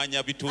pieces. bakuŋŋaanya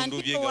And bitundu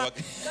bye people nga were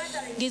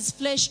gathering his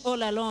flesh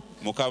all along.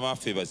 Mukama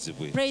waffe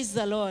bazibwe. Praise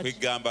the Lord.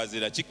 Kwegamba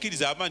zira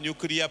kikkiriza ama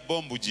nuclear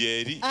bombu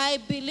gyeri. I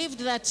believed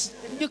that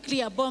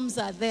nuclear bombs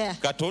are there.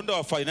 Katonda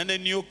waffe alina ne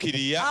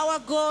nuclear. Our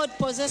God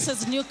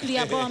possesses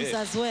nuclear bombs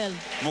as well.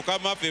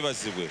 Mukama waffe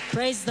bazibwe.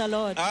 Praise the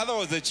Lord.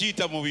 Otherwise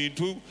ekiyita mu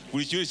bintu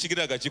buli kimu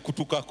ekigenda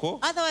kikutukako.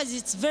 Otherwise,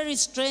 it's very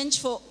strange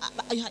for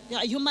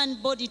a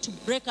human body to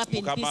break up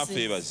in Mukama waffe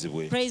pieces.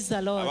 bazibwe. Praise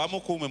the Lord.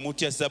 Abamu ku mmwe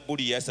mutya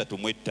Zabbuli ya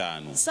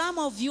 35. Some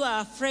of you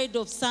are afraid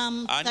of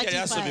Psalm Ani yali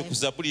asomye 35. ku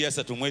Zabbuli ya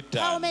How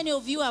 35? many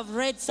of you have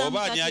read Psalm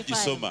Oba ani 35?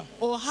 agisoma?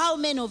 Or how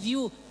many of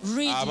you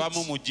read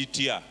Abamu it?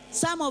 mugitya.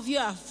 Some of you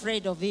are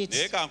afraid of Naye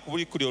it.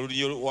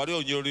 kankubulikulira wali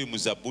olunyiro oluli mu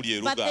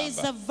Zabbuli But there is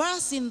a erugamba.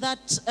 verse in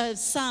that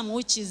psalm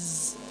which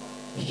is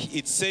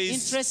It says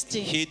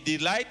Interesting. he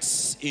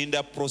delights in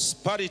the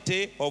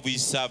prosperity of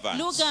his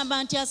servants.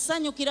 lugamba nti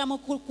asanyukira mu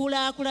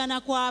kukulaakulana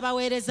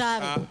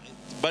kw'abaweereza be.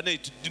 Bane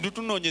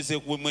tutunoonyeze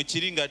mwe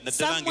kiri nga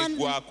naddala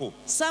ng'eggwako.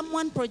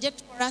 Someone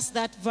project for us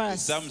that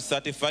verse. Psalm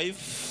 35.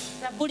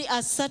 Zabuli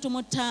asatu mu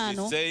It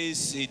ttaano.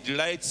 says he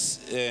delights.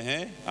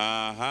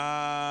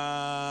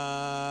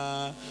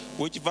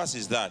 Which verse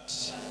is that?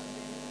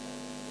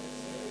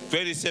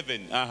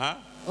 27.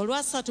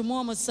 olwasatu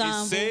mu It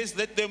omusanvu. says,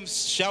 let them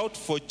shout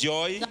for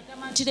joy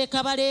Gamba nti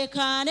leka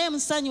baleekaane mu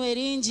ssanyu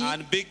eringi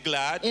and be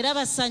glad era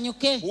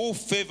basanyuke. who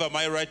favor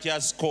my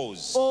righteous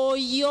cause.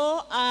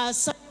 Oyo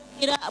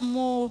asanyukira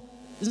mu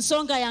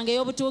nsonga yange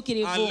And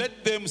ey'obutuukirivu.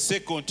 let them say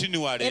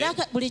continually, Era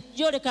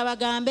bulijjo leka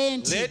bagambe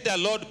nti let the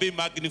Lord be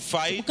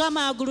magnified,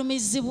 Mukama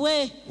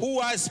agulumizibwe,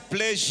 who has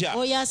pleasure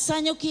oyo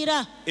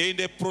asanyukira in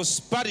the mu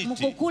prosperity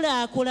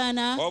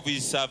kukulaakulana of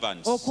his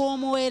servants.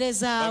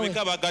 okw'omuweereza we.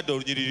 Bameka bagadde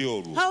olunyiriri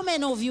olwo? How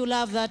many of you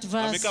love that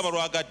verse? Bameka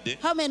balwagadde?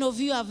 How many of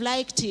you have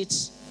liked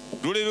it?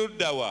 Luli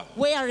ludda wa?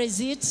 Where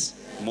is it?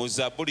 Mu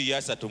Zabbuli ya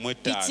It's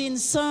 35. in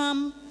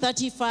Psalm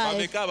 35,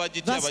 Bameka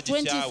abagitya verse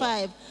abagikyawa?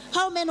 25.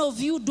 How many of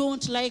you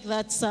don't like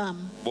that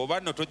psalm? Bw'oba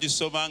nno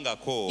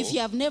togisomangako, If you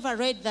have never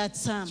read that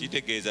psalm,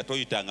 kitegeeza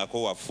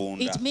toyitangako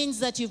wafunda. it means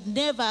that you've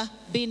never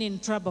been in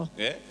trouble.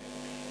 Eh?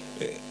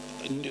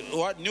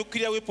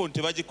 Nuclear weapon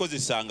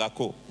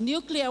tebagikozesangako.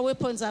 Nuclear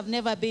weapons have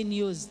never been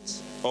used,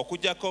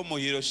 Okuggyako mu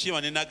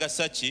Hiroshima ne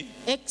Nagasaki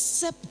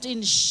except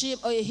in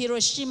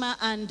Hiroshima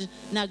and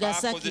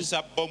Nagasaki,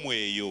 bakozesa bomu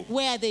eyo.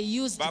 where they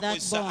used that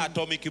Bakozesa bomb.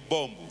 atomic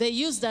bomb. They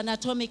used an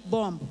atomic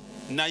bomb.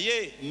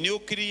 Naye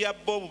nuclear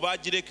bomb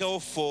bagirekewo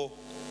for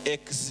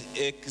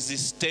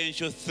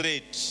existential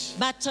threat.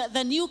 But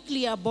the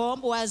nuclear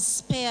bomb was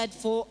spared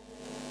for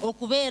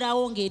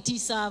okubeerawo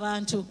ng'etiisa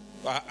abantu.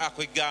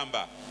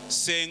 Kwegamba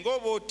senga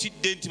oba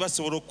otidde nti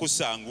basobola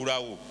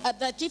okukusangulawo.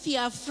 That if you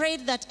are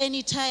afraid that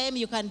any time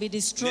you can be Ne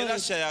destroyed.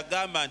 Russia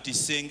yagamba nti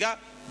senga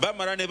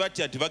bamala ne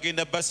batya nti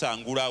bagenda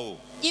basangulawo.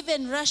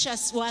 Even Russia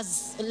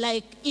was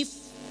like, if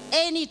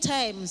any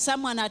time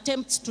someone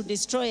attempts to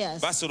destroy us,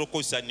 Basobola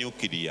okukozesa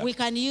nuclear. we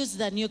can use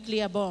the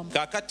nuclear bomb.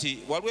 Kaakati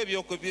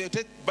waliwo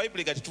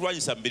Bayibuli kati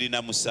tulwanyisa mubiri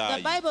na The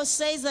musaayi. Bible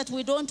says that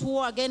we don't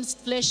war against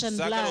flesh and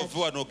Saagala blood, ova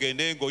wano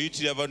ogende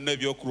ng'oyitirira banno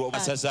ebyokulwa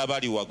amasaza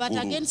abali but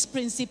waggulu. against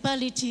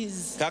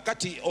principalities.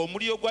 Kaakati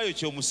omuliro gwayo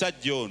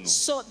ky'omusajja ono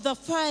So the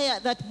fire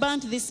that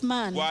burnt this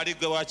man gwali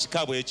gwa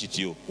kika bwe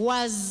kityo.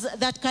 was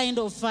that kind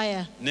of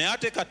fire. Naye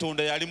ate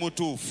Katonda yali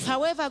mutuufu.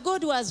 However,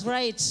 God was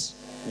right.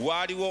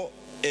 Waaliwo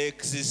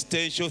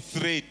existential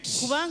threat.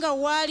 Kubanga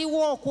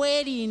waliwo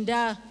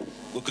okwerinda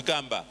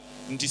Okugamba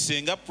nti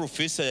senga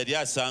profesa yali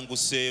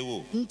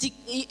asanguseewo. nti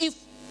if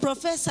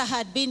professor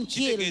had been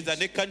killed, Kitegeeza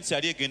n'ekkanisa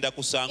yali egenda it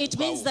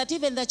means kusangukawo. that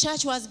even the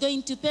church was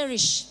going to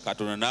perish.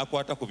 Katonda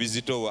n'akwata ku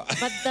bizitowa.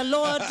 But the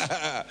Lord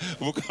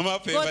Mukama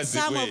waffe got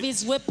some of yeebazibwe.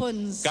 his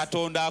weapons.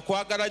 Katonda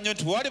akwagala nnyo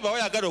nti waliba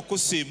wayagala God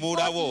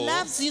okusiimuulawo.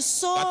 loves you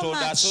so Katonda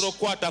much asobola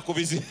okukwata ku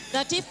bizi.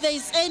 that if there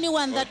is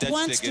anyone that Oh,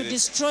 wants to that's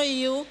destroy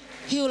you,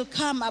 he will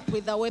come up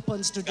with the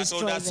weapons to destroy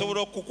Katonda them.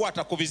 asobola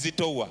okukwata ku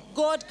bizitowa.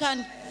 God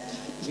can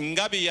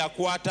Nga bye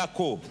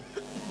yakwatako.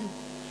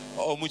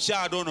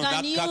 Omukyala ono use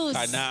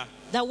n'akkakkana.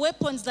 the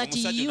weapons that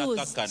he Omusajja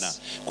used n'akkakkana.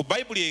 Ku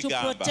Bayibuli to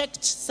egamba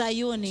protect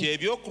Sayuni. nti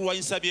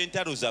ebyokulwanyisa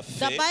by'entalo The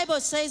zaffe Bible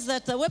says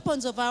that the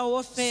weapons of our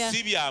warfare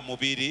si bya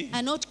mubiri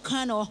are not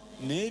carnal,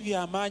 naye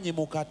by'amaanyi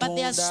mu but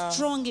they are Katonda.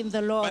 strong in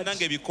the Lord.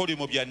 Bannange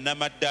ebikolimo bya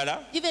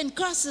nnamaddala Even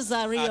curses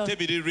are real. ate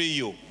biri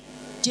real.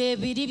 Gye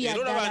biri bya Era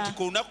olaba nti ddala.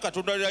 ku lunaku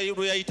Katonda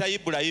lwe yayita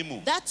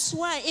Ibulayimu That's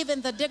why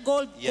even the day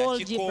God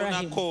called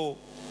Ibrahim, yakikoonako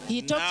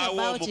he talked n'awa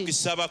about it.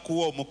 omukisa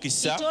bakuwa He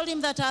omukisa told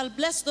him that I'll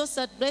bless those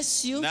that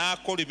bless you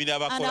n'akolimira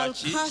and abakola I'll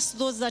ki curse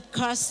those that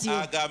curse you.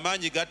 ago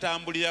amaanyi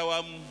gatambulira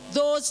wamu.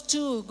 Those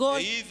two, God,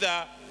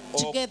 either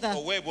together.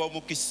 oweebwa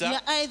omukisa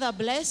you're either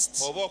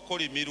blessed oba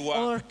okolimirwa.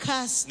 or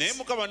cursed. Naye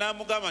Mukama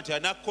n'amugamba nti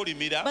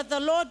anakkolimira But the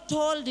Lord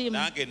told him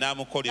nange that I'll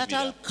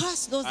n'amukolimira.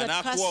 curse those that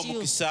Anaakuwa curse you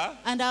omukisa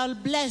and I'll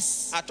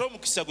bless. ate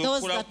omukisa gwe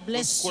those that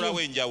bless gukolawo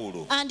you.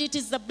 enjawulo. And it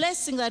is the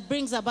blessing that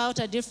brings about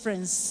a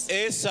difference.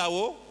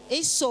 Esawo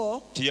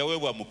Esau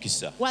teyaweebwa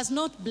mukisa. was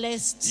not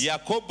blessed.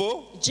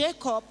 Yakobo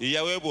Jacob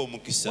yaweebwa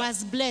omukisa.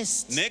 was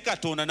blessed. Naye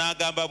Katonda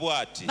n'agamba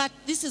bw'ati, But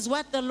this is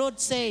what the Lord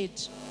said.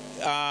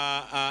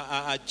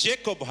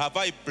 Jacob have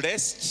I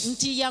blessed,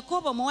 Nti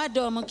Yakobo muwadde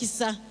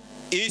omukisa,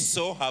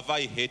 Esau have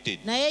I hated.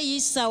 naye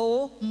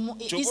Isawo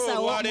Kyokka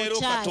olwaleero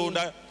mukyayi.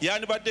 Katonda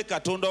yandibadde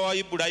Katonda wa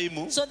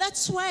Ibulayimu, So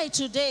that's why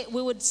today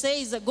we would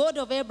say is the God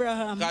of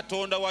Abraham,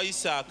 Katonda wa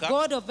Isaaka,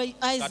 God of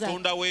Isaac,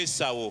 Katonda wa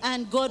Esawo.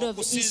 and God of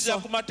Okusinziira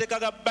Esau. ku mateeka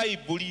ga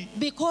Bayibuli,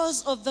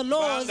 Because of the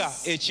laws kubanga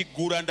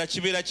ekiggulanda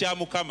kibeera kya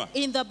Mukama.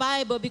 in the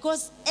Bible,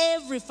 because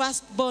every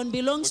firstborn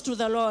belongs to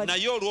the Lord.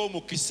 Naye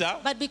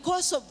olw'omukisa, But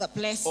because of the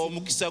blessing,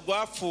 omukisa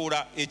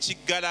gwafuula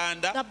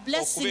ekiggalanda the okubeera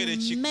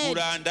blessing made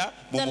ekiggulanda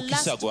mu the mukisa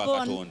last gwa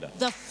born Katonda.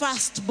 the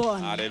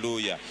firstborn.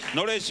 Haleluya.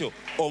 N'olwekyo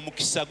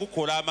omukisa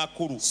gukola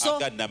amakulu So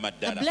aga the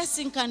nnamaddala.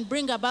 blessing can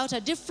bring about a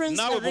difference,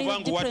 Naawe a real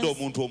bw'oba nguwadde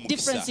omuntu omukisa.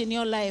 difference in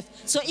your life.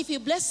 So if you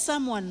bless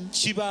someone,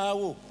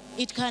 Kibaawo.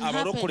 it can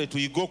Abalokole happen.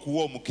 tuyige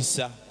okuwa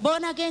omukisa.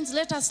 Born again,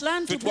 let us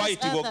learn to Ffe bless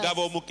twayitibwa okugaba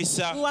others.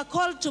 omukisa. We were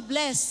called to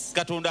bless.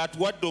 Katonda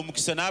atuwadde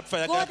omukisa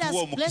n'afa God yagala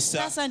tuwa has blessed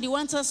omukisa. us and He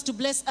wants us to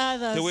bless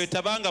others.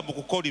 Teweetabanga mu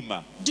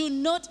kukolima. Do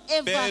not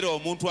Beera ever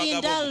omuntu agaba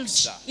indulge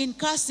omukisa. in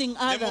cursing Ne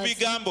mu others,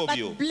 bigambo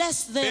byo. but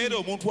bless Beera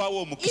them. omuntu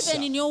awa omukisa.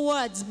 Even in your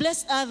words,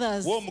 bless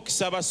others. Wa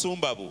omukisa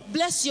abasumba bo.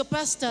 Bless your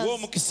pastors. Wa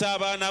omukisa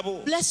abaana bo.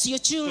 Bless your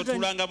children.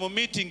 Totulanga mu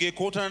miitingi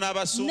ekootana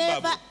n'abasumba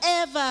Never bo.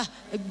 ever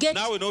get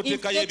Naawe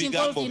n'oteekayo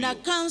involved ebigambo in a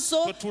byo. council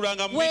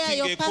Totulanga mu where miitingi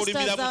your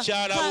ekolimira pastors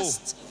are mukyala wo.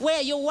 cursed,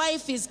 where your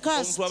wife is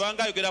cursed. Omuntu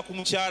abanga ayogera ku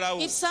mukyala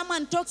wo If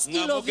someone talks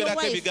ill of your ng'amwogerako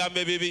wife, ebigambo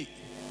ebibi,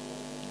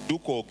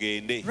 dduka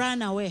ogende.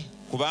 run away.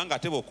 Kubanga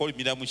ate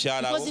bw'okolimira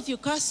mukyala wo Because if you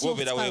curse your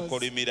wobeera spouse,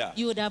 weekolimira.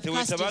 you would have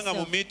cursed Teweetabanga mu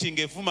yourself.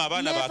 miitingi efuma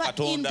abaana ba Never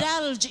Katonda.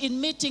 indulge in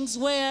meetings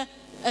where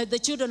the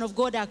children of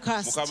God are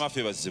cursed. Mukama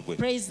waffe bazibwe.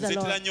 Praise the Nze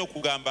Lord. ntera nnyo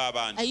okugamba I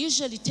abantu.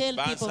 usually tell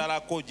people,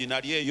 Bansalako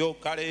ginali eyo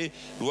kale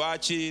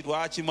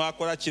lwaki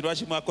mwakola ki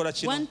lwaki mwakola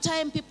kino. one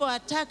time people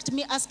attacked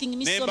me asking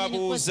me Ne so many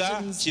mbabuuza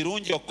questions.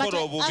 kirungi But okukola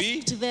I obubi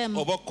asked them,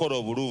 oba okukola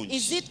obulungi.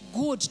 is it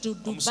good to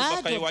do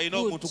Omusumba bad Kayiwa or alina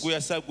omuntu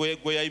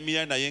good? gwe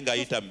yayimira naye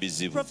ng'ayita mu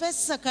bizibu.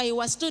 Professor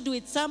Kayiwa stood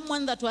with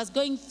someone that was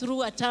going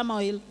through a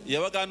turmoil.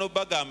 Yabagaana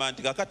obbagamba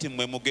nti kakati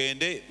mmwe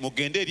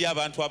mugende eri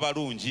abantu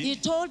abalungi, He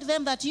told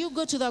them that you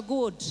go to the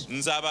good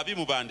nze ababi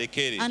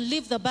mubandekere. and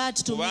leave the bad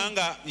to me.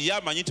 Kubanga ye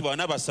amanyi nti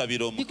bw'ana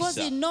basabira Because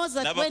omukisa he knows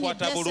that when he n'abakwata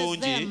blesses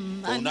bulungi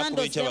them and olunaku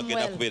handles lw'enkya them bagenda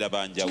well, kubeera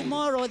banjawulo.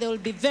 tomorrow they will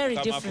be very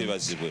Mukama waffe different.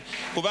 bazibwe.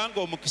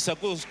 Kubanga omukisa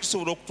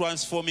gusobola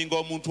okutransforminga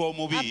omuntu A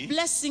omubi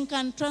blessing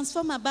can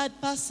transform a bad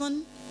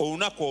person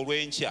olunaku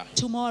olw'enkya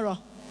tomorrow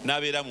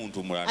n'abeera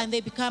muntu mulala. and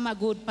they become a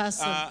good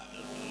person.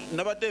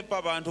 nabadde mpa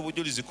abantu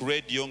obujulizi ku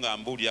radio nga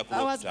mbuulira ku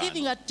I was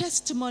giving a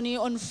testimony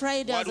on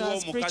Friday as I waliwo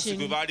was omukazi gwe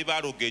preaching. baali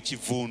baloga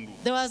ekivundu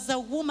There was a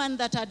woman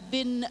that had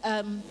been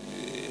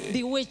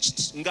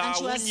bewitched, and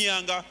she was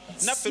ng'awunyanga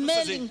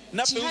smelling.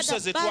 She had napperusa a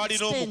ze bad twalina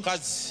stench.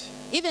 omukazi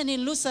Even in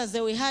Lusas,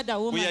 we had a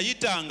bwe woman.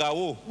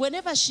 yayitangawo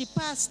Whenever she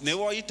passed, ne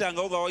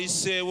wayitangawo nga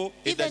wayiseewo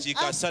even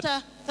eddakiika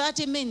after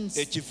 30 minutes,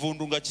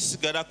 ekivundu nga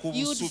kisigala ku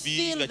you'd busubi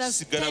feel nga the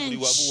kisigala buli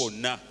wamu stench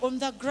wonna on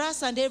the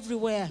grass and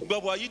everywhere. nga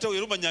bw'ayitawo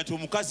era omanya nti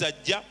omukazi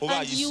ajja oba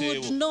And you would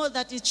ayiseewo know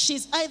that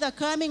she's either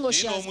coming or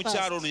she naye has n'omukyalo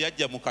passed. ono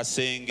yajja mu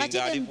kasenge But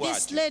ng'ali even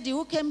this bw'atyo lady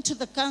who came to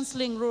the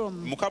counseling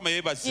room, mukama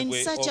yeebazibwe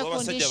in such a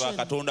olw'abasajja condition,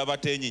 ba katonda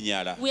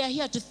bateenyinyala we are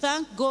here to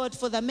thank God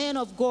for the men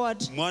of God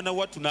mwana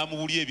wattu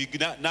n'amubulya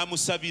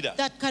n'amusabira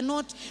that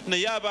cannot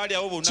naye abaali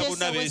awo bonna chase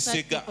bonna away such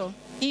beesega people.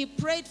 He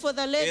prayed for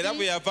the era bwe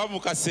lady, yava mu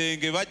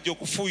kasenge bajja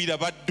okufuuyira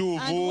badduubu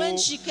and when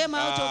she came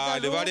out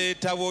of the ne room,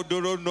 baleetawo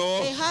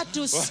dolono they had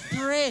to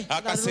spray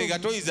akasenge the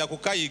room toyinza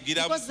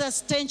kukayigiramu because the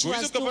stench was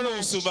oyinza too okubala much.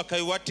 omusumba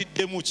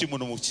kayiwatiddemu ki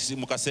muno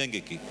mu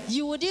kasenge ke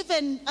You would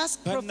even ask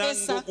bannanga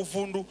Professor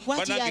okufundu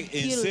what he bannange had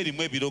ensi killed.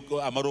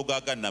 erimu amarogo I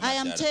am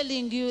agannamaddala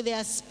telling you, there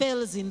are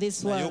spells in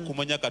this naye world.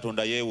 okumanya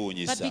katonda But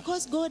yeewuunyisa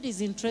because God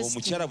is interested,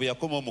 omukyala bwe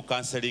yakomawo mu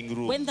counseling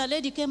room when the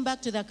lady came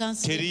back to the teri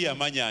counseling,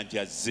 yamanya nti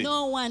azze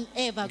no one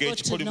ever got to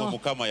ng'ekikolimo know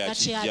Mukama that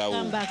she had yakijjawo.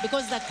 come back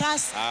because the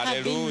curse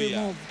had been Hallelujah.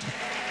 removed.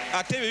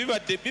 ate ebyo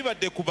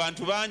bibadde ku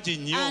bantu bangi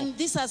nnyo And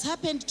this has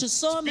happened to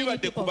so many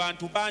bibadde ku people.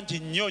 bantu bangi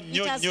nnyo It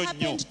nnyo has nnyo nnyo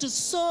happened to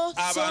so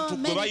abantu gwe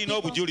many balina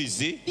people.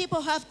 obujulizi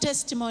People have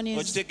testimonies.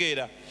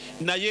 okitegeera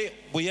naye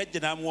bwe yajja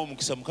n'amuwa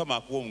omukisa mukama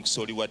akuwa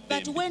omukisa oli wa But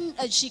ddembe when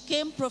she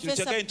came,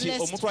 Professor kitegee nti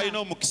blessed omuntu alina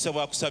her. omukisa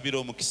bw'akusabira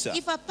omukisa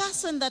If a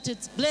person that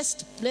is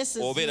blessed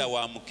blesses obeera you,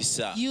 wa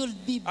mukisa you'll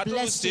be ate oluusi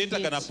blessed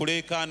teyeetagana indeed.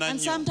 kuleekaana And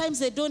nnyo sometimes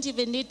they don't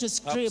even need to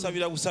scream.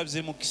 akusabira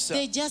busabize mukisa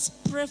They just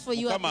pray for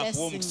your mukama akuwa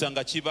blessing. omukisa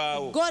nga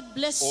kibaawo God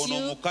bless ono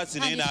you, omukazi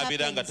and naye it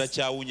n'abeera nga happens.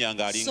 takyawunya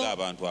ng'alinga So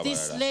abantu this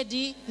abalala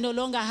lady no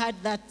longer had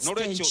that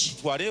n'olwekyo stench.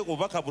 tutwale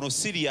obubaka buno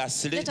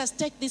siriyasire Let us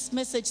take this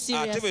message ate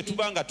bwe seriously.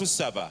 tuba nga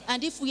tusaba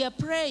And if we are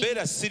praying,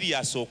 beera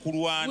siriyasi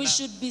okulwana we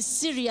should be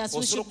serious. We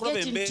osobola should okulaba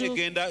get embeera into,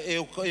 egenda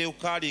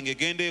eukalinga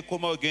egenda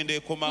ekomawo egenda we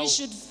ekomawo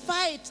should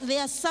fight. There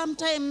are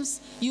sometimes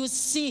you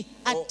see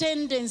a Oh.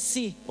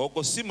 tendency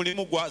ogwo si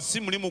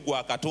mulimu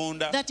gwa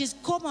katonda that is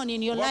common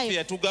in your waffe life.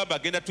 yatugamba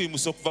agenda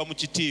tuyimusa okuva mu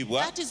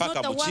kitiibwa That is not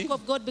paka the muki work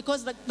of God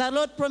because the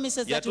Lord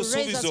promises that He will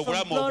raise us Yatusuubiza from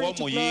obulamu glory to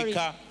glory.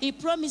 obw'omuyiika. He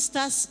promised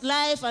us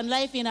life and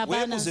life in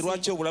abundance. weebuuze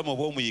lwaki obulamu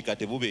obw'omuyiika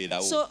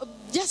tebubeerawo So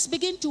just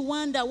begin to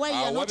wonder why you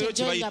are awo not wabeero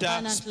kye enjoying bayita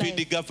abundant speed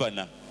life.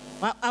 governor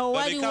Awo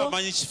baleka waliwo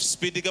amanyi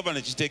speed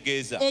governor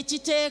kitegeeza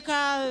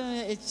ekiteeka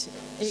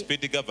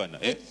speed governor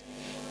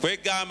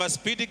kwegamba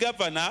speed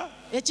governor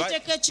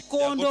ekiteeka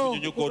ekikondo ku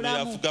tunyonyogondera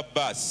bulamu. avuga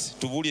baasi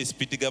tubuulire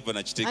speed governor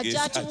Ajja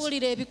kitegeeza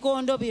atubuulira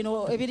ebikondo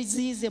bino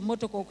ebiziyiza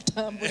emmotoka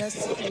okutambula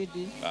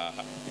sipiidi.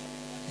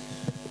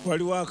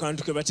 waliwo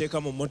akantu ke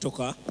bateeka mu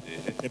mmotoka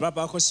ne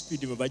babaako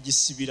sipiidi mwe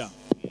bagisibira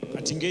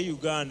kati ng'e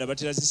uganda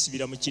batera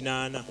zisibira mu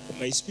 80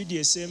 nga sipiidi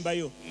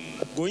esembayo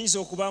ng'oyinza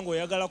okuba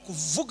ng'oyagala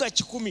kuvuga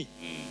 100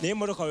 naye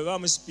emmotoka bwe baa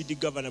mu sipiidi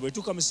gavana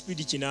bwetuuka mu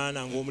sipiidi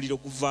 80 ng'omuliro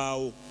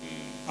guvaawo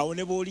awo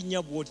ne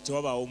bw'olinnya bwoti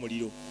tewabaawo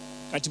omuliro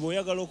kati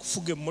bw'oyagala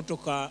okufuga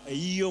emmotoka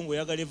eyiyo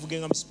ng'oyagala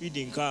evugenga mu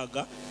sipiidi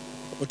 6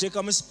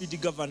 oteeka mu sipiidi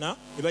gavana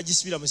ne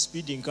bagisibira mu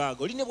sipiidi 6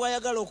 oli ne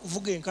bw'ayagala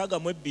okuvuga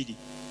 62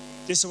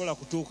 tesobola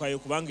kutuukayo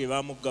kubanga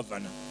ebaamu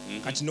gavana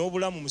kati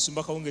n'obulamu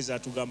musumba kawungezi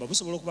atugamba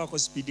busobola okubaako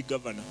sipiidi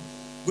gavana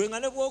gwe nga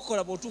ne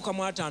bw'okola bw'otuuka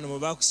mu 5 mwe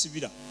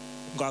baakusibira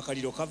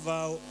ng'akaliro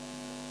kavaawo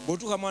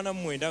bw'otuuka mu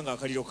 49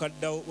 ng'akaliro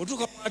kaddawo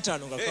bw'otuuka mu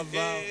 5 nga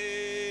kavaawo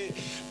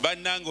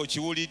bannange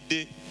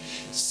okiwulidde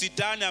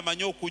sitaani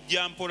amanyi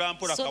okujja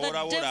mpolampola So the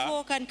kawolawola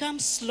devil can come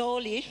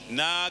slowly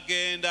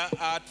n'agenda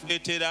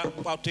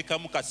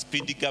atuteekamu ka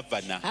speed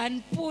governor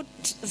and put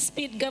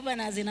speed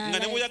governors in our nga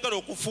ne lives. bweyagala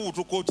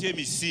okufuutuka otya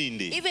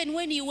emisinde Even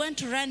when you want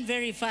to run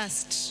very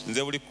fast,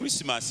 nze buli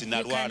krismasi you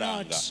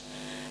nalwalanga cannot.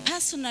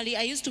 Personally,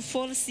 I used to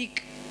fall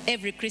sick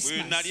every buli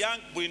Christmas.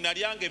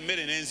 nalyanga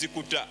emmere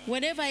n'enzikuta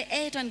Whenever I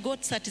ate and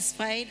got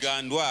satisfied,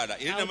 nga ndwala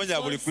era I would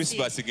namanya buli fall sick.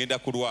 krismasi ngenda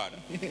kulwala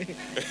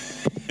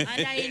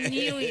and I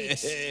knew it.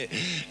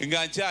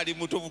 nga nkyali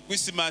muto bu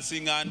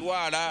krismasi nga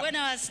ndwala When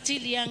I was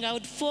still young, I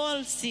would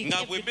fall sick nga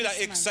every bwe mbeera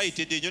Christmas.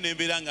 excited ennyo ne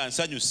mbeera nga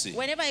nsanyuse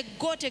Whenever I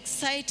got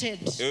excited,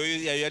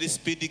 eyo yali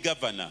speed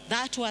governor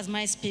that was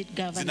my speed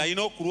governor.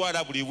 zinalina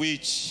okulwala buli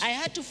wiiki I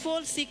had to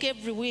fall sick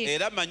every week,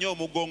 era manyi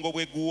omugongo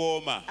bwe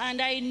guwooma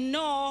and I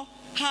know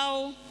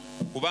how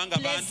kubanga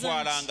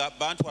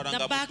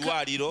bantwalanga mu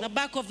ddwaliro the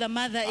back of the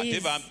mother ate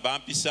is.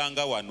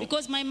 bampisanga wano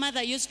Because my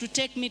mother used to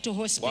take me to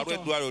waliwo hospital.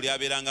 eddwaliro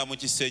lyabeeranga mu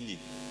kisenyi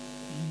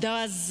There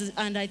was,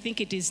 and I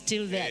think it is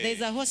still there.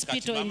 There's a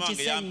hospital in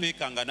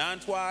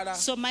Tisani.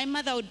 So my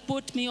mother would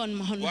put me on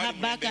her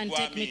back and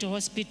take me to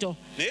hospital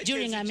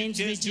during a men's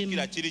regime.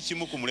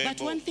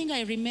 But one thing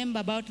I remember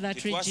about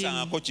that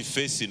regime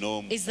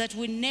is that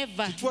we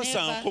never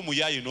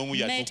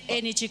met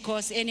any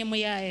chikos, any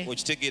muyaye.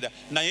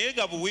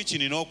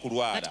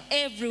 But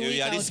every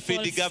week I was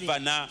falling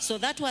sick. So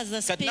that was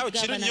the speed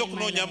governor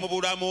in my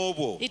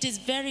life. It is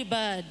very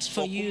bad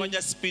for you.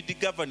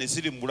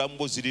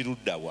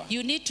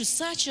 You need to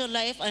search your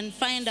life and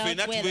find out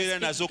where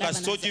the speed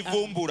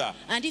governors are.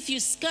 And if you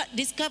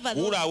discover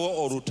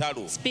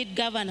those speed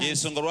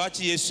governors,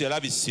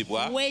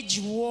 wage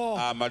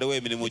war.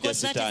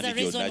 Because that is the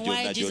reason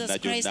why Jesus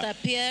Christ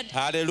appeared.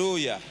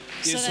 Hallelujah.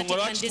 So that he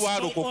can destroy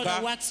all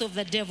the works of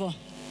the devil.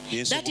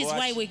 That is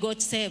why we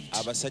got saved.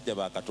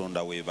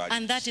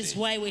 And that is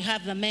why we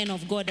have the men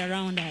of God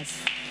around us.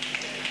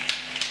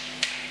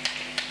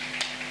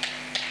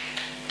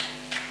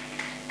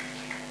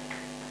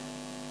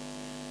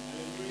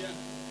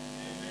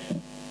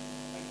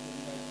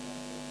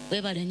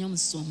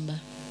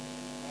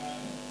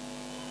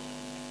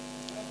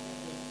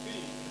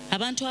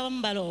 Abantu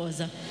abamu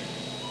balowooza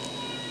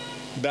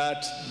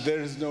that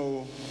there is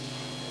no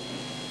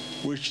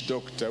witch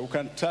doctor who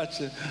can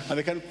touch it, and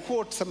they can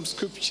quote some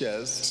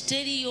scriptures.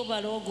 teriyo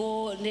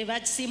balogo ne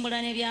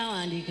bakisimbula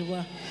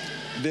n'ebyawandiikibwa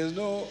There's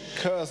no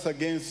curse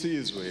against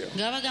Israel.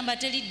 nga bagamba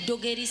teri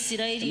ddogo eri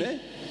Isirayiri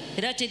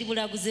era teri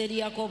bulaguzi eri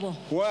Yakobo.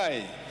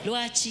 Why?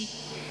 Lwaki?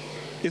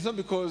 It's not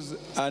because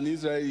an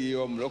Israeli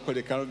or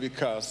locally cannot be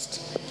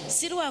cursed,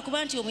 si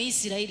lwakuba nti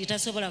Omuyisirayiri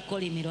tasobola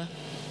kukolimirwa,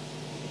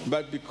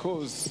 but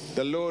because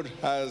the Lord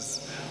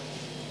has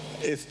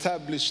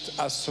established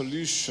a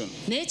solution.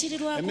 naye kiri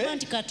lwakuba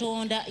nti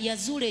Katonda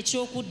yazuula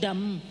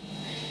ekyokuddamu.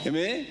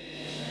 Amen?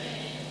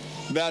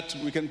 That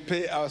we can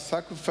pay our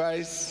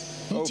sacrificial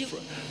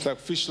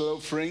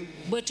offering.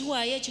 bwe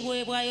tuwaayo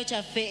ekiweebwayo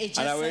kyaffe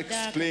And I will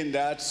ekyasaddaaka. explain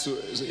that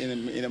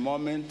in a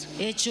moment.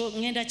 Ekyo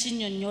ngenda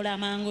kinnyonnyola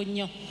amangu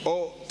nnyo.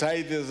 Or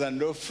tithes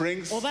and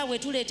offerings. Oba bwe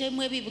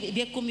tuleetemu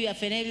eby'ekkumi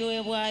byaffe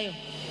n'ebiweebwayo.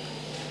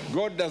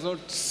 God does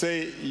not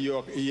say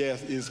He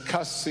is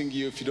cursing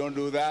you if you don't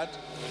do that,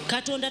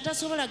 Katonda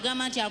tasobola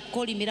kugamba nti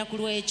akukolimira ku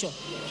lw'ekyo.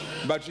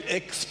 but you're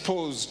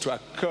exposed to a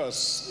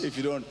curse if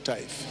you don't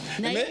tithe.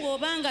 naye Amen?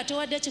 bw'obanga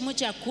towadde kimu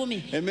kya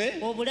kkumi,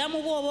 Amen?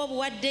 obulamu bwo oba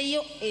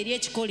obuwaddeyo eri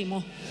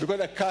ekikolimo. Because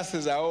the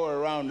curses are all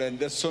around and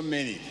there's so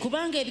many.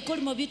 Kubanga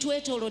ebikolimo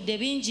bitwetoolodde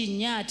bingi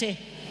nnyo ate.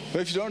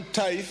 But if you don't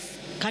tithe,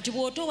 Kati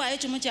bw'otowaayo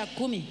kimu kya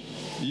kkumi,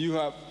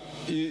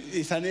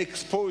 it's an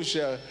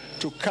exposure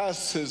to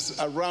curses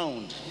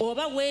around.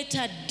 oba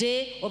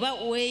weetadde oba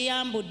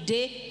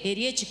weeyambudde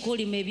eri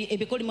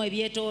ebikolimo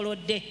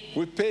ebyetoolodde.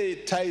 We pay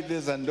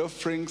tithes and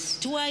offerings,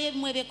 Tuwaayo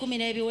ebimu eby'ekkumi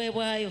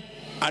n'ebiweebwayo.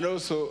 and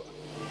also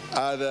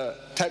other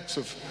types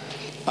of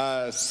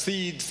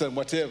seeds and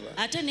whatever,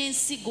 Ate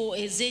n'ensigo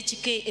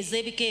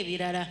ez'ebika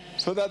ebirala.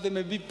 so that there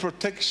may be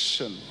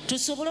protection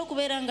Tusobole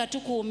okubeera nga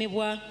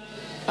tukuumibwa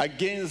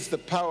against the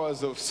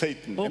powers of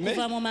Satan.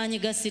 okuva Amen? mu maanyi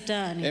ga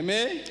Sitaani.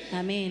 Amen?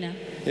 Amiina.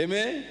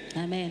 Amen?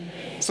 Amen.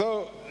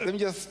 So let me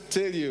just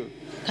tell you,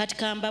 Kati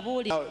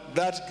kambabuuli. now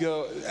that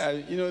girl,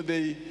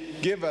 they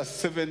gave us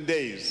 7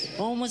 days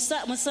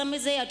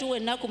Musamize yatuwa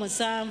ennaku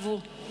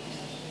 7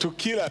 to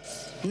kill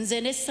us.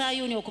 nze ne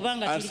Sayuni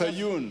okubanga And tuli.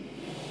 Sayun,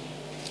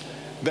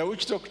 the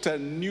witch doctor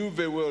knew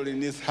very well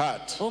in his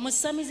heart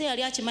Omusamize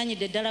yali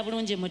akimanyidde ddala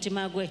bulungi mu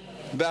mutima gwe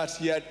that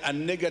he had a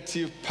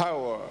negative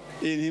power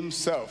in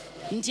himself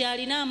nti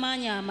alina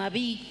amaanyi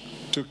amabi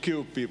to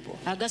kill people.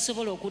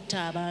 agasobola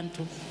okutta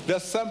abantu.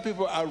 There's some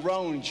people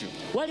around you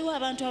Waliwo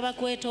abantu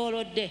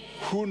abakwetoolodde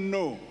who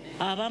know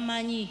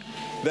abamanyi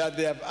that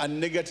they have a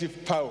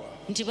negative power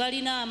nti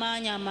balina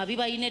amaanyi amabi,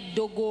 balina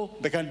eddogo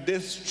that can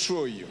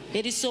destroy you.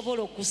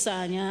 erisobola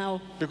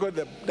okusaanyaawo. Because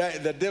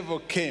the devil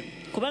came,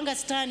 Kubanga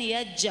Sitaani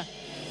yajja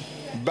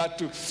but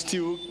to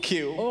steal,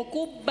 kill,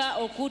 okubba,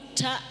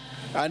 okutta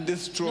and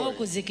destroy.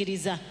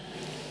 n'okuzikiriza.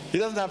 He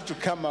doesn't have to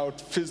come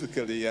out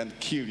physically and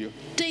kill you,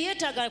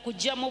 Teyeetaaga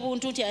kujja mu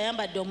buntu nti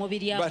ayambadde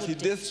omubiri but he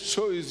akutte,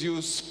 destroys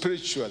you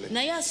spiritually.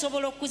 naye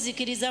asobola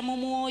okukuzikiriza mu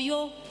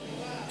mwoyo.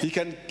 He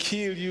can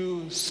kill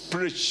you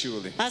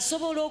spiritually,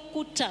 Asobola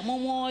okutta mu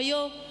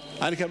mwoyo,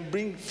 and he can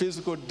bring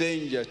physical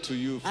danger to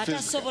you ate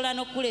physically. asobola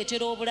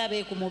n'okukuleetera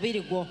obulabe ku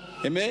mubiri gwo.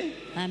 Amen?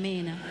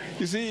 Amiina.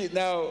 You see,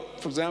 now,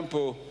 for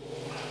example,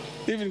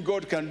 even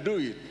God can do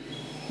it.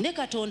 Ne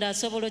Katonda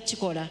asobola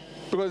okukikola.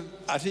 Because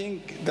I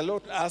think the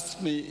Lord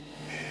asked me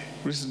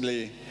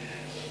recently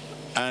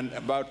and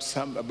about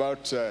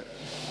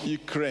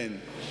Ukraine.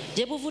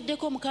 Gye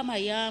buvuddeko Mukama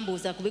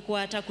yambuuza ku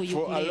bikwata ku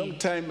For a long Ukraine.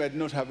 time, I did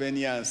not have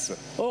any answer.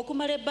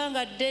 Okumala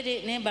ebbanga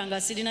ddere ne mba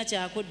nga sirina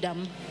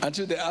kyakuddamu.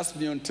 Until they asked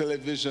me on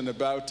television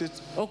about it.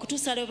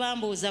 Okutuusa lwe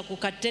bambuuza ku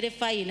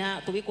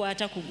katerefayina ku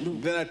bikwata ku.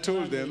 Then I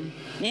told them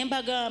Ne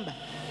mbagamba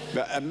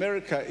that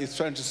America is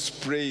trying to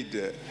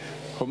spread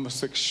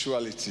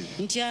homosexuality.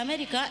 Nti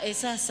America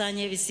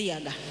esaasanya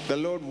ebisiyaga. The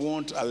Lord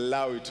won't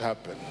allow it to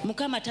happen.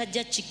 Mukama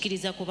tajja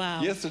kikkiriza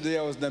kubaawo. Yesterday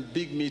I was in a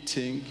big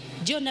meeting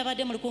Jjo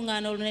nabadde mu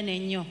lukuŋŋaana olunene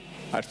ennyo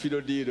at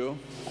Fidodido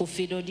ku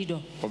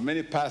Fidodido. of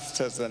many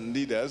pastors and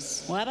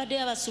leaders, Wabadde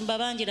abasumba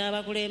bangi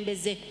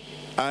n'abakulembeze.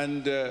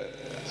 and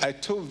I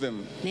told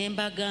them Ne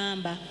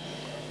mbagamba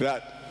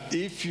that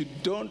if you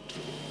don't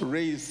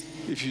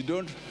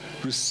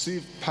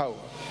receive power,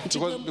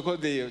 because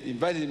they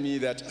invited me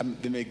that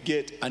they may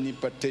get an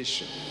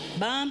impartation.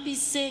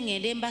 bampise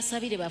ngende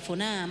mbasabire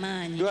bafune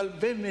amaanyi. There are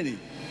very many.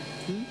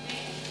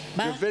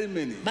 There are very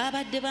many.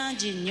 Babadde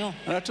bangi nnyo.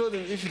 And I told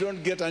them, if you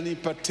don't get an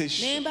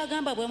impartation, Ne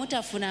mbagamba bwe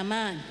mutafuna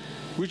maanyi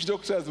witch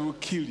doctors will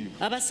kill you.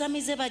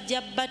 abasamize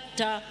bajja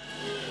batta.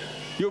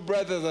 Your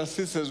brothers and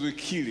sisters will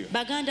kill you.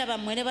 Baganda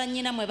bammwe ne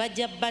bannyina mwe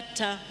bajja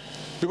batta.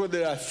 Because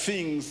there are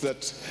things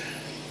that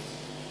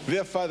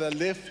their father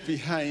left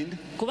behind.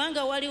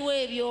 Kubanga waliwo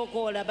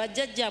ebyokoola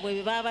bajjajjaabwe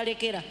bye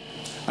baabalekera.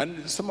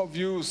 And some of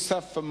you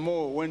suffer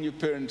more when your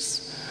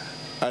parents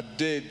are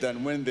dead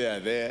than when they are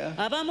there.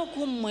 Abamu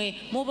ku mmwe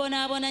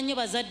mubonaabona nnyo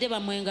bazadde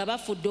bammwe nga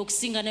bafudde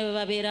okusinga ne bwe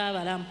babeera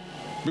abalamu.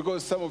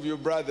 Because some of your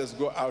brothers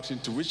go out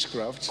into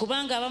witchcraft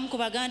Kubanga abamu ku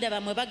baganda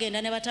bammwe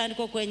bagenda ne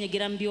batandika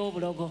okwenyigira mu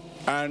by'obulogo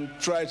and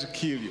try to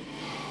kill you.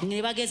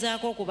 ne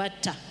bagezaako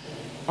okubatta.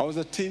 I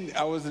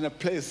was in a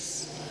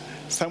place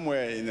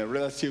somewhere in a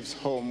relative's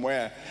home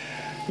where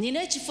Nina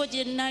ekifo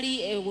gye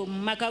nnali mu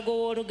maka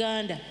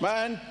g'owooluganda. my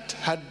aunt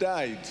had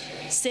died.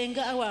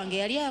 Senga wange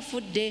yali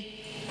afudde.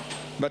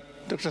 But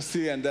Dr.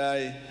 C and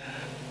I,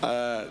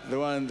 the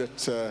one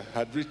that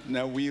had written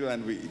a will,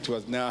 and it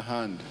was in our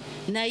hand.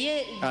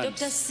 Naye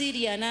Dr.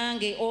 Syria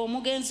nange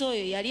omugenzi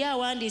oyo yali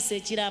awandiisa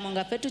ekiraamo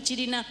nga ffe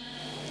tukirina.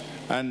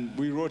 And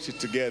we wrote it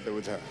together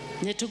with her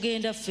Ne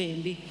tugenda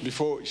fembi.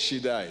 before she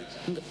died.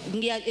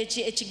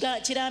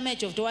 Ekiraamo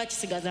ekyo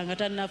tewakisigaza nga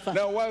tannafa.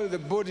 Now, while the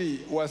body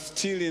was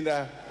still in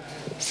the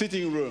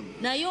sitting room,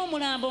 Naye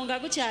omulambo nga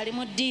gukyali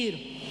mu ddiiro.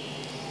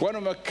 one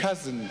of my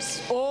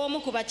cousins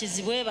Omu ku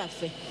bakizibwe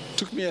baffe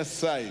took me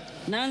aside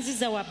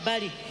n'anziza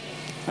wabbali.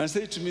 and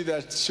said to me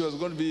that she was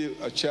going to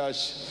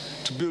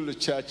build a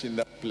church in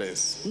that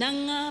place.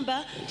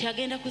 N'aŋŋamba nti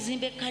agenda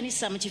kuzimba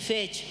ekkanisa mu kifo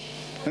ekyo.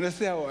 And I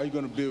said, how are you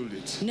going to build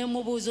it? Ne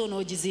mubuuza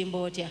onoogizimba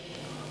otya?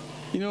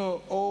 You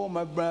know, all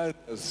my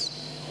brothers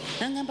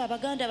N'aŋŋamba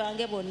abaganda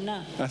bange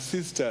bonna and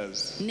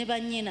sisters ne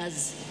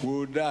bannyinaze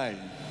will die,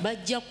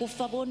 bajja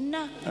kufa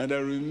bonna. and I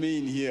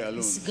remain here alone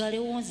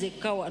Nsigalewo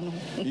nzekka wano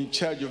in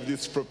charge of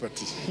this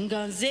property.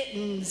 nga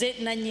nze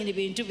nannyini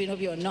bintu bino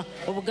byonna,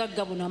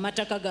 obugagga buno,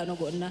 amataka gano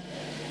gonna.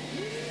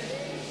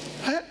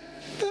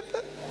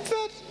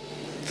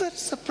 That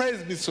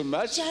surprised me so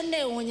much.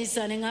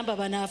 Kyanneewuunyisa ne ŋŋamba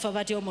banaafa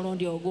batya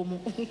omulundi ogumu.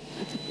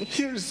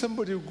 Here is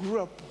somebody who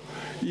grew up,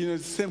 the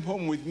same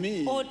home with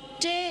me.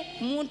 Otte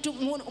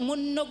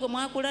munno gwe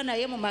mwakula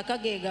naye mu maka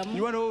ge gamu.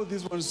 You want all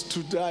these ones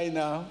to die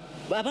now?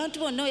 Abantu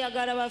bonna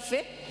oyagala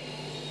bafe.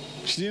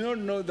 She did not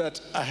know that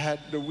I had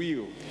the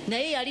will.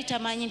 Naye yali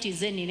tamanyi nti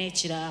nze nnina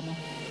ekiraamo.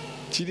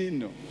 She didn't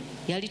know.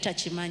 Yali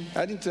takimanyi.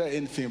 I didn't tell her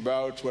anything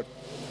about what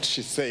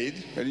she said.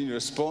 I didn't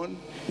respond.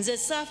 Nze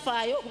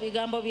saafaayo ku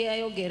bigambo bye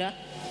yayogera.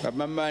 But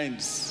my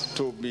mind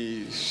told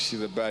me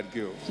she's a bad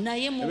girl.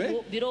 Naye mu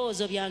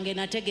birowoozo byange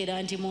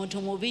nategeera nti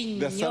muntu mubi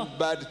There's nnyo. some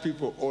bad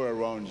people all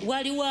around you.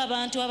 Waliwo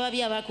abantu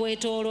ababi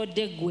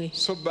abakwetoolodde ggwe.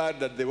 So bad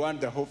that they want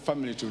the whole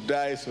family to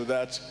die so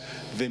that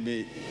they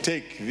may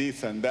take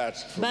this and that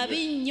from Babi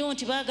them. nnyo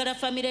nti baagala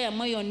famire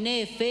yammwe yonna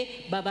efe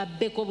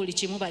bababbeko buli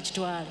kimu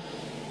bakitwale.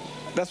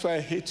 That's why I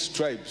hate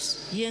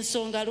tribes.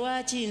 Y'ensonga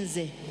lwaki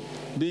nze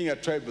Being a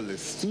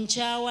tribalist.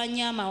 nkyawa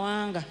nnyo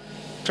amawanga.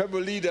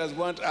 Tribal leaders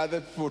want other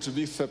people to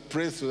be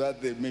suppressed so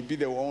that they may be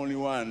the only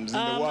ones in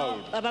the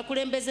world.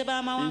 Abakulembeze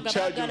b'amawanga In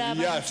charge baagala of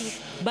abantu yes.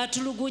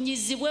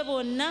 batulugunyizibwe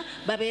bonna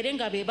babeere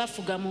nga be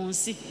bafuga mu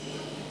nsi.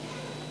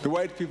 The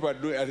white people are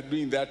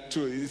doing that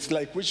too. It's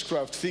like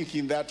witchcraft,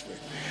 thinking that way,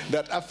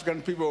 that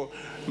African people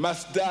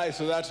must die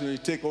so that we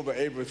take over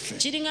everything.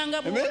 Kiringa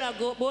nga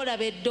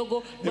bw'olaba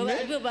eddogo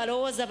bwe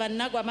balowooza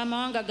bannagwa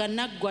amawanga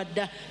gannaggwa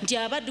dda nti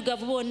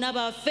abaddugavu bonna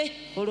bafe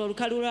olwo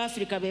olukalu lwa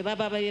Afirika be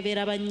baba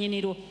bebeera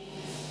bannyinirwo.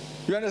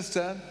 You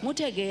understand?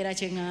 Mutegeera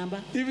kye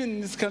ŋŋamba? Even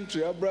in this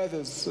country, our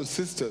brothers and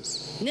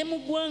sisters, Ne mu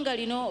ggwanga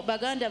lino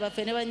baganda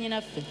baffe ne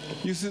bannyinaffe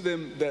you see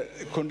them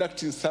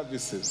conducting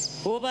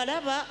services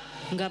obalaba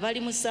nga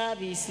bali mu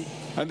saabiisi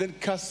and then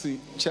cursing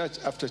church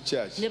after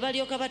church. ne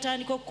balyoka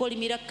batandika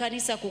okukolimira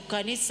kkanisa ku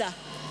kkanisa.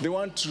 They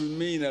want to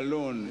remain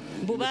alone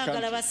in the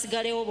Bubaagala country.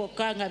 basigalewo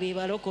bokka nga be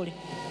balokole.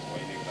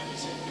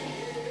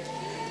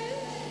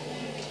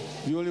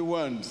 The only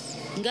ones.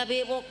 Nga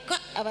be bokka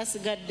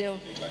abasigaddewo.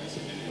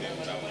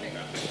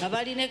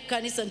 Abalina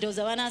ekkanisa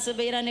ndowooza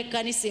banaasobeera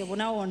n'ekkanisa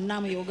ebuna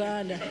wonna mu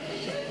Uganda.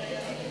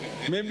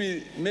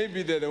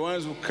 Maybe they're the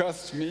ones who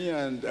cursed me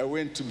and I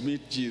went to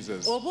meet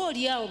Jesus. Oba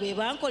oli awo be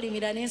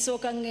bankolimira ne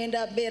nsooka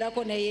ngenda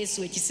beerako ne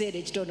Yesu ekiseera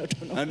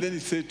ekitonotono. And then he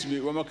said to me,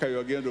 Wamakayi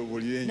wagenda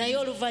obuulire Naye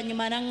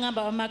oluvannyuma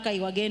n'aŋŋamba Wamakayi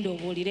wagenda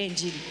obuulire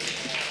enjiri.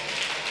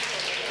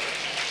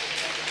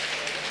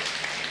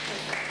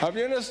 Have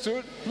you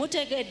understood?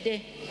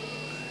 Mutegedde.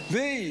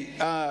 They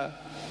are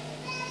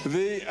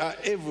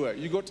everywhere.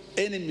 You got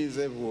enemies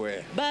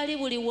everywhere. Bali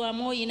buli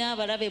wamu oyina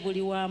abalabe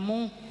buli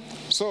wamu.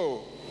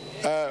 So,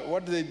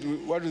 what do they do?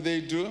 What do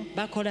they do?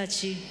 Bakola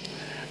ki?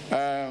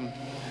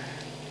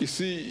 You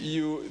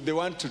see, they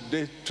want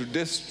to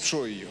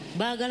destroy you.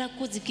 Baagala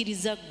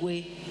kuzikiriza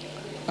gwe.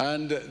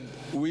 And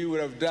we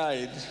would have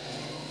died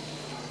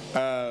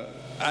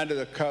under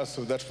the curse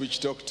of that witch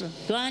doctor.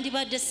 Can you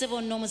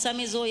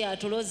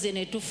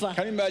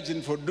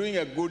imagine, for doing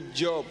a good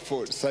job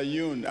for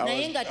Sayun, I was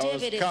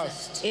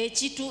cursed.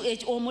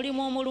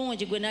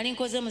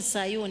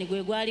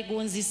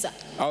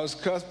 I was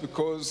cursed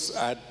because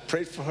I had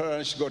prayed for her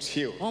and she got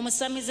healed.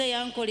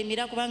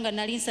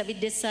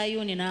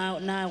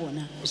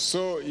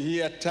 So he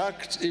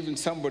attacked even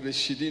somebody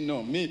she didn't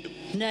know, me.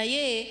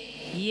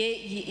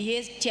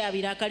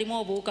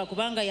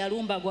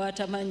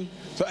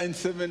 So in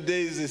 7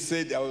 days he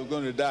said I was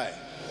going to die.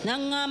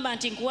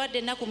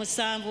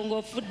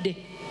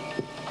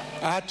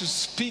 I had to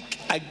speak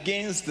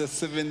against the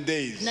 7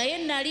 days.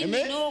 Amen?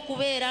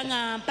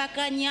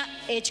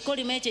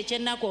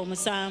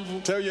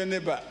 Tell your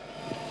neighbor,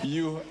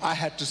 I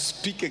had to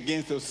speak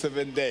against those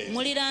 7 days.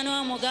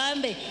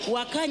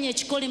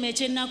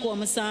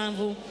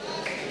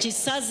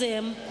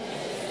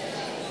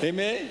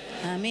 Amen?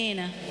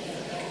 Amen.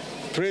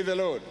 Praise the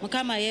Lord. I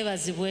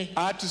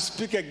had to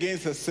speak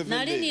against the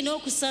 7 days.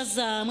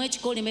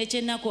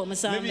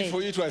 Maybe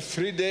for you it was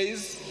 3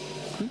 days.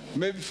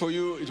 Maybe for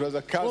you it was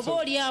a curse. In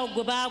 1 year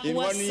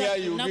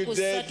you will be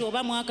dead.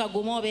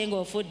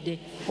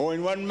 Or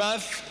in 1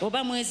 month.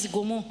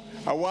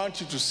 I want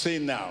you to say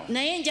now,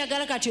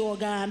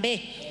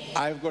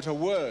 I've got a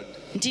word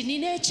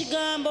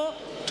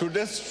to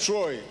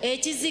destroy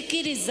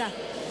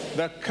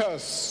the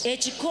curse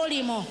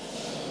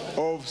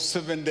of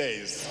 7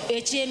 days.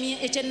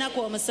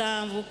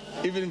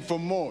 Even for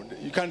more,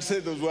 you can't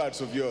say those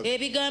words of yours. Your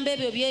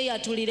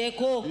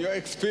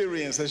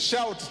experience, a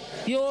shout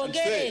and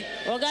say,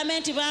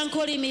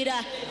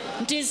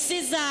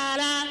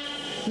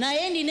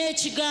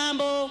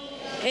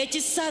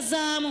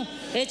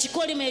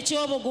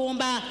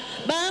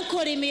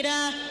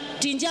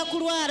 tinja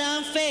kulwala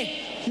nfe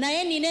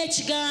naye nina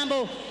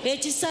ekigambo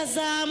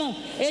ekisazaamu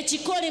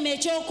ekikolimo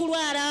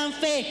ekyokulwala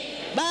nfe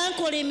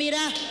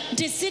bankolimira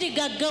nti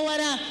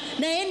sirigaggawala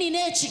naye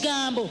nina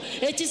ekigambo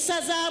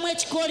ekisazaamu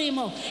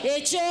ekikolimo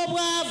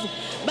ekyobwavu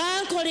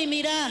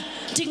bankolimira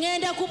nti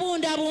ŋŋenda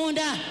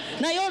kubundabunda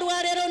naye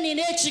olwaleero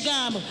nina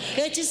ekigambo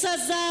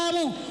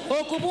ekisazaamu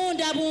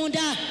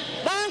okubundabunda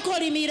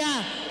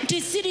bankolimira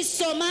nti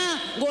sirisoma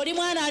ng'oli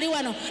mwana ali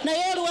wano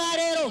naye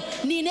olwaleero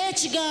nina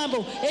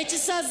ekigambo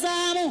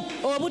ekisazaamu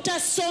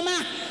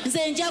obutasoma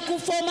nze nja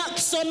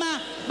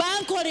kusoma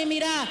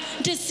bankolimira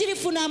nti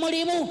sirifuna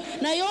mulimu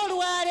naye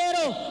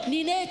olwaleero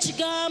nina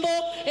ekigambo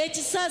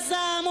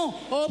ekisazaamu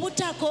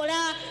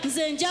obutakola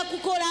nze nja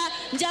kukola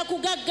nja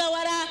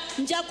kugaggawala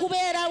nja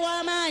kubeera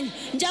w'amaanyi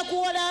nja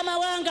kuwola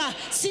amawanga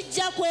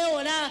sijja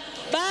kwewola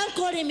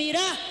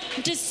bankolimira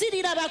nti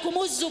siriraba ku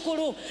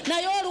muzzukulu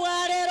naye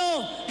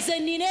olwaleero nze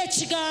nina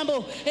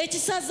ekigambo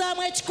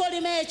ekisazaamu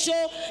ekikolimo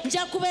ekyo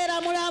nja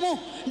kubeera mulamu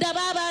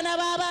ndaba abaana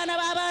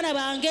b'abaana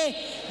bange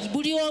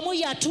buli omu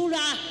yatula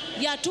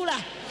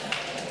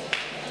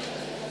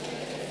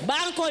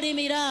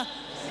bankolimira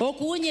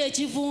okuwunya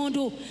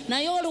ekivundu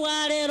naye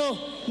olwaleero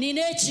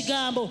nina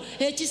ekigambo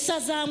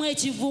ekisazaamu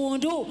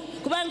ekivundu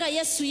kubanga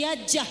Yesu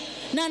yajja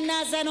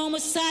n'annaaza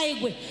n'omusaayi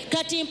gwe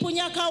kati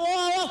mpunya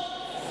kawoowo.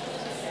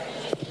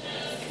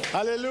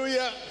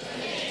 Hallelujah.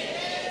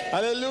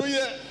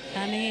 Hallelujah.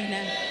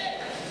 Amen.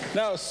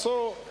 Now,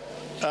 so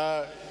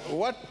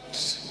what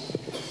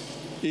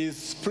is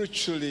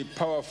spiritually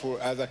powerful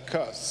as a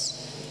curse?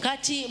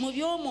 Kati mu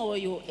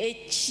by'omwoyo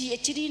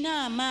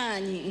ekirina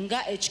amaanyi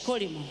nga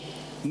ekikolimo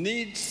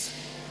needs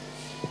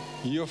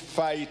your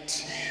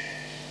fight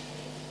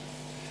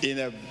in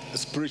a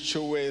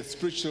spiritual way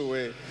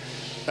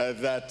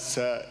that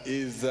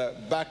is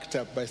backed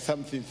up by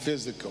something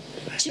physical.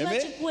 Kiba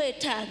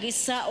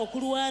kikwetaagisa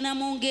okulwana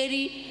mu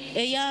ngeri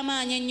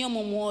ey'amaanyi ennyo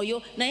mu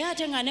mwoyo naye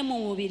ate nga ne mu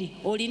mubiri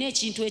olina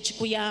ekintu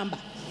ekikuyamba.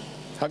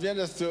 Have you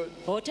understood?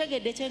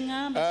 Otegedde kye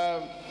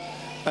ŋŋamba?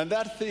 And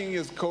that thing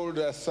is called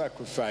a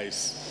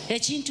sacrifice.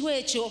 Ekintu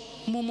ekyo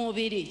mu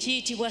mubiri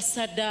kiyitibwa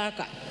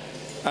ssaddaaka.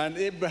 And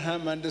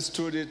Abraham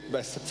understood it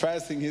by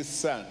sacrificing his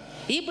son.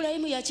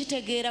 Ibulayimu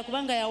yakitegeera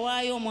kubanga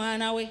yawaayo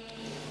omwana we.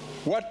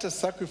 What a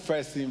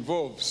sacrifice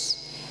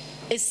involves,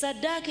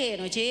 essaddaaka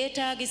eno kye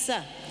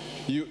yeetaagisa,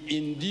 you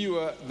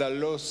endure the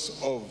loss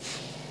of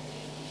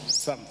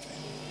something.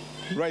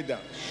 Write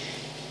down.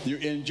 You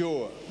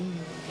endure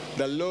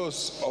the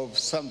loss of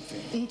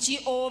something. Nti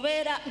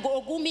obeera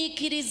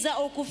ng'ogumiikiriza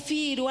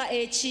okufiirwa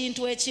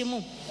ekintu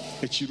ekimu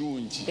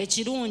ekirungi.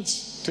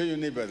 Tell your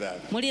neighbor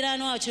that.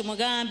 Muliraanwa kye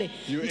mugambe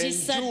nti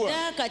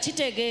ssaddaaka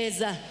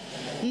kitegeeza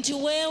nti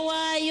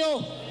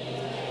weewaayo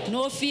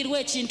n'ofiirwa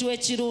ekintu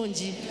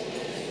ekirungi.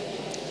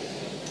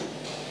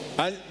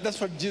 And that's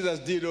what Jesus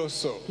did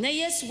also. Ne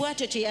Yesu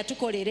bw'atyo kye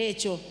yatukolera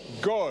ekyo.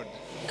 God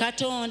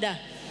Katonda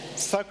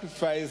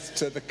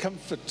sacrificed the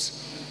comfort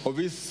of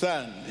his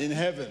son in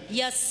heaven.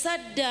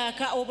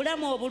 Yasaddaaka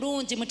obulamu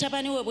obulungi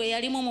mutabani we bwe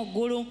yalimu mu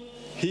ggulu.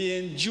 He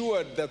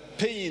endured the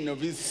pain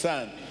of his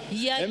son.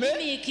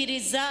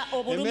 Yagumiikiriza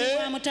obulumi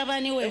bwa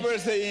mutabani we. Everybody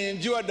say he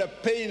endured the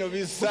pain of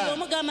his son.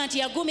 Omugamba nti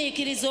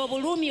yagumiikiriza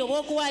obulumi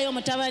obw'okuwaayo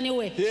mutabani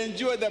we. He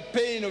endured the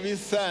pain of his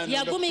son.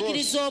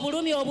 Yagumiikiriza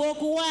obulumi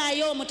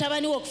obw'okuwaayo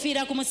mutabani we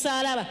okufiira ku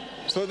musaalaba.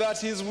 So that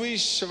his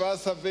wish of our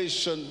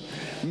salvation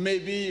may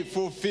be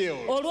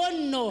fulfilled. Olwo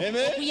nno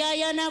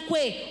okuyaayana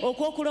kwe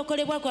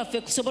okw'okulokolebwa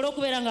kwaffe kusobole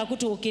okubeera nga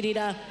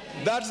kutuukirira.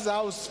 That is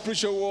how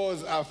spiritual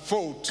wars are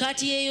fought.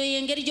 Kati eyo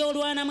y'engeri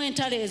gy'olwanamu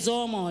entalo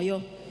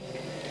ez'omwoyo.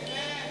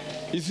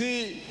 You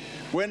see,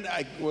 when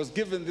I was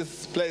given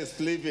this place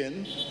to live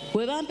in,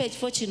 bwe bampa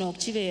ekifo kino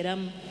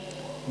okukibeeramu,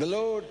 the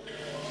Lord,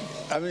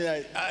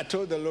 I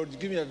told the Lord,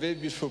 give me a very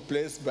beautiful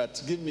place,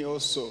 but give me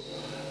also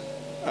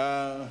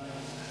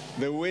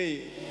the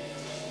way,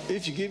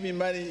 if you give me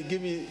money,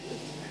 give me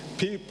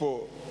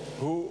people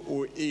who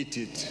will eat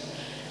it.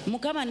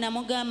 Mukama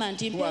namugamba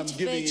nti mpa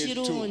ekifo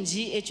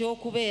ekirungi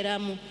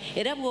eky'okubeeramu,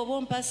 era bw'oba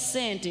ompa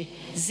ssente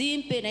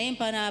zimpe naye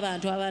mpa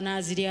n'abantu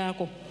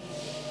abanaaziryako.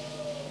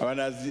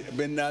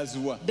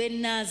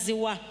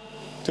 Bennaziwa.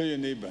 Tell your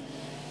neighbor.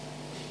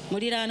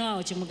 Muliraano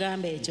awo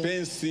kimugamba ekyo.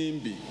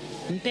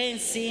 Mpe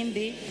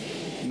ensimbi.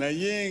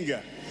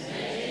 Nayenga.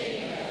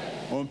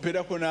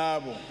 Omperako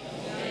n'abo.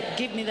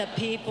 Give me the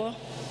people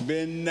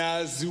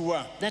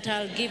bennaziwa that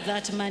I'll give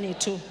that money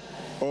to.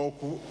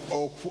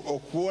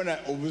 Okuwona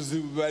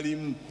obuzibu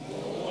balimu.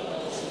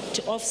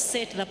 To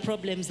offset the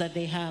problems that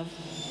they have.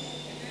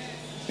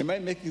 Am I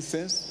making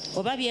sense?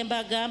 Oba bye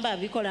mbagamba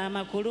bikola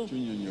amakulu.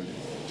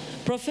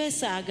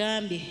 Professor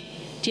agambye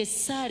nti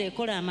essaala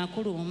ekola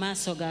amakulu mu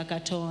maaso ga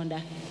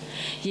Katonda.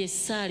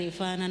 Yessaala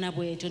efaanana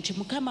bwetyo nti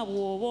Mukama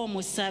bw'oba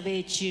omusaba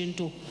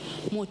ekintu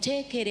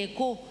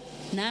muteekereko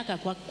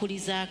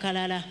n'akakwakuliza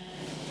akalala.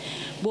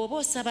 Bw'oba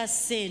osaba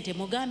ssente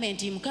mugambe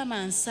nti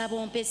Mukama nsaba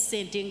ompe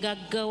ssente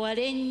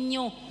ngaggawale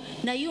ennyo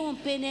naye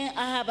ompe ne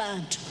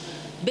abantu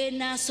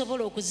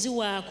benaasobola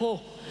okuziwaako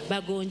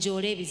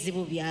bagonjoole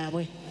ebizibu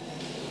byabwe.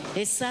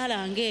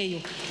 Essaala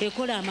ng'eyo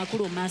ekola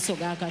amakulu mu maaso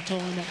ga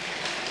Katonda.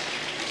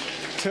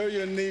 Tell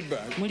your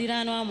neighbor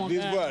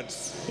these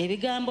words.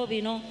 Ebigambo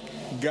bino.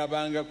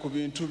 Gabanga ku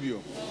bintu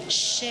byo.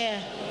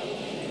 Share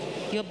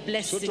your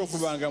blessings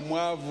with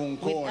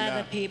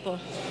other people.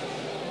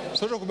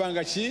 Soto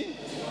kubanga ki?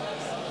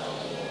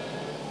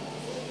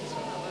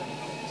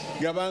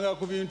 Gabanga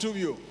ku bintu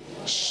byo.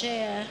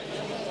 Share.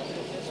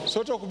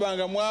 Soto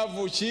kubanga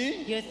mwavu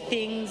ki? Your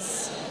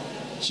things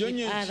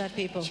with other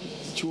people.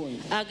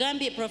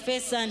 Agambye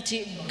Professor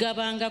nti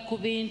gabanga ku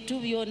bintu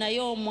byo naye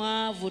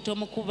omwavu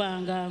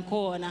tomukubanga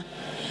nkoona.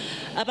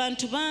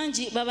 Abantu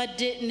bangi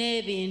babadde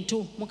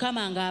n'ebintu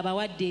Mukama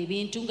ng'abawadde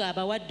ebintu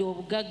ng'abawadde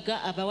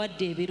obugagga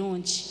abawadde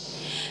ebirungi.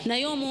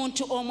 Naye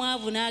omuntu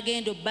omwavu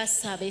n'agenda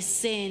basaba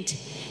essente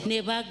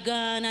ne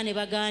bagaana ne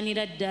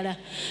bagaanira ddala.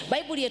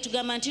 Bayibuli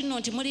etugamba nti nno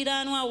nti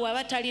muliraanwa wo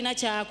aba talina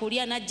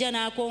kyakulya n'ajja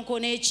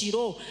n'akonkona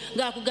ekiro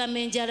ng'akugamba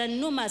enjala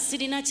nnuma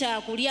sirina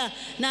kyakulya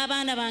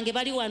n'abaana bange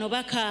bali wano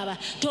bakaaba.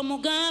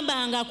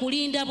 Tomugamba nga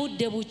kulinda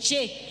budde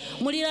buke.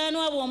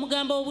 Muliraanwa wo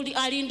omugamba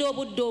alinda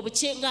obudde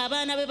obuke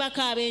ng'abaana be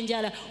bakaaba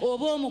enjala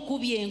oba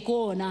omukubye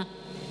enkoona.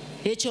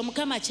 Ekyo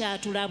Mukama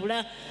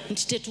kyatulabula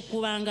nti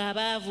tetukubanga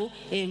abaavu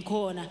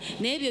enkoona.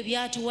 N'ebyo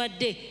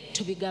byatuwadde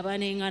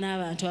tubigabanenga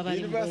n'abantu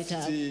abali mu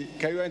bwetaavu.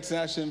 Kayiwa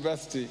International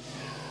University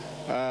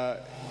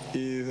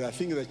is, I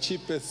think, the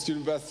cheapest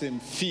university in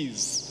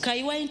fees.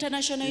 Kayiwa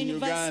International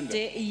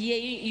University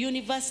ye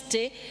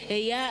university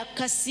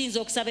eyakasinze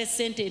okusaba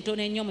essente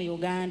entono ennyo mu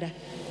Uganda.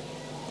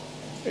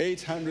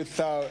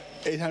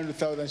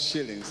 800,000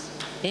 shillings.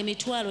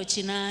 Emitwalo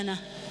 800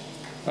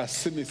 a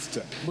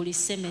semester. Buli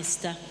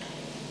semester.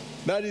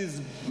 That is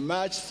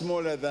much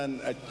smaller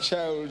than a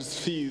child's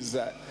fees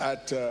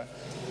at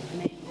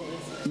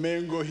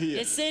Mengo here.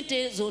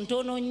 Esente ezo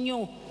ntono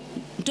nnyo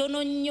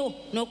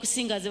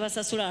n'okusinga ze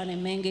basasula wano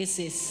Mengo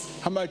SS.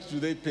 How much do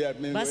they pay at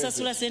Mengo SS?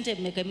 Basasula sente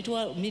mmeka?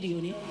 Emitwalo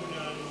miliyoni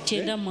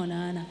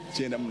 98.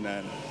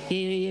 98.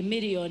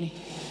 Miliyoni.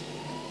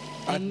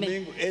 At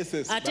Mengo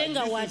SS. Ate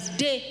nga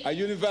wadde a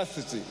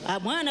university.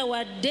 Mwana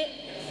wadde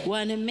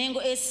wano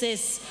Mengo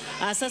SS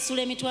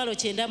asasula emitwalo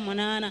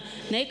 98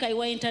 naye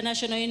Kayiwa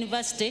International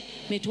University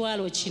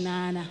mitwalo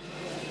 800.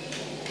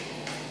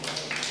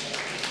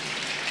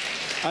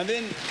 And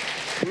then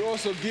we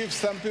also give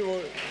some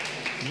people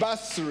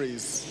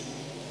bursaries.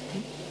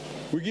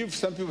 We give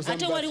some people some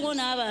bursaries. Ate waliwo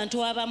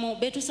n'abantu abamu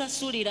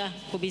betusasulira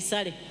ku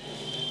bisale.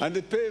 And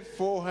they pay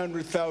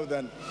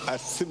 400,000 a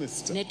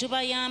semester. Ne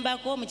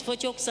tubayambako mu kifo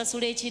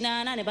ky'okusasula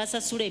 800 ne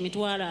basasula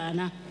emitwalo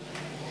 4.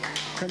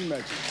 Can you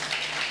imagine?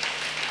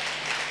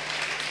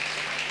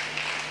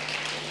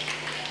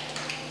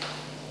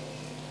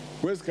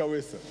 Where's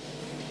Kawesa?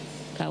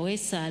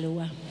 Kawesa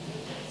aliwa.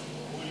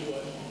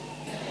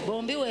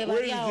 Bombi we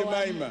Where is bali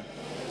awo. Jemima?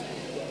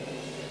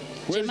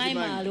 Where is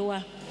Jemima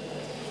aliwa.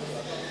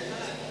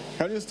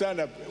 Can you stand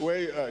up?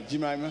 Where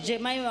Jemima?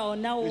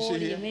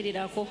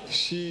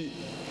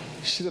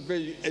 She's a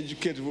very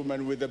educated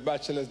woman with a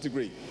bachelor's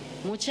degree.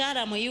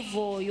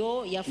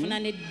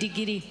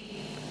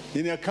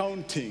 In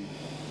accounting.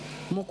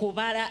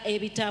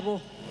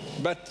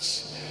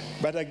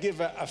 But I gave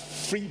her a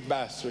free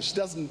bursary. She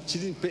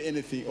didn't pay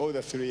anything all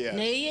the 3 years.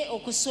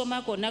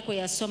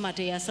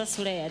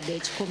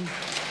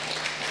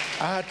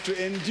 I had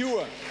to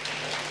endure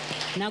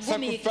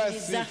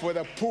sacrificing for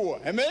the poor.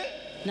 Amen?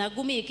 Now,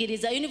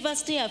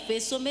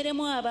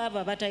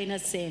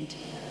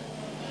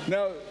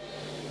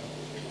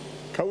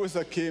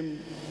 Kawesa came,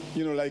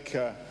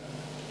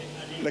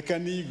 like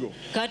an eagle.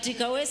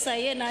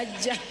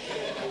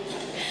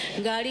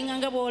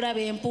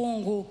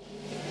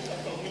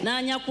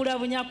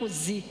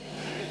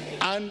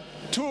 And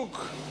took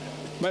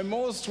my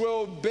most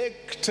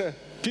well-baked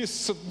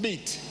piece of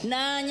meat.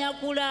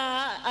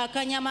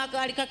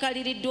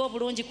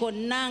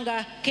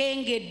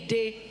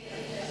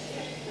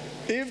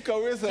 If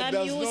Kawesa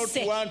does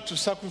not want to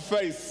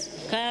sacrifice,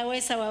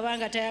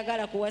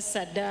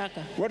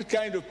 what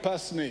kind of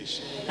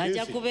personage is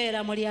he?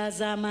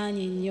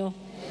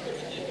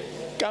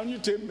 Can you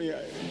tell me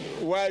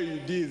why you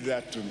did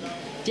that to me?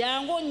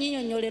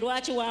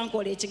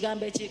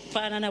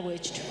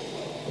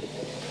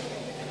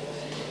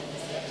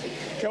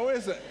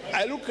 Kawesa,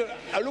 I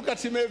look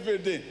at him every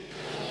day.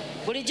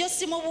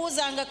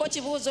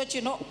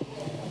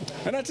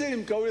 And I tell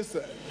him,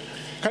 Kawesa,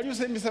 can you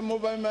send me some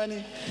mobile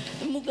money?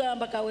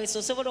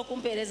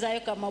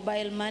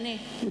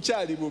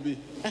 Mchali bubi.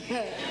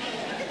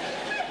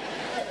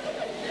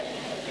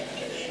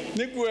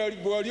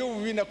 Nigwali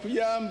obubina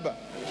kuyamba.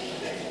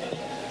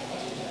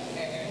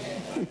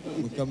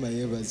 Mukama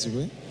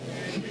yebazibwe.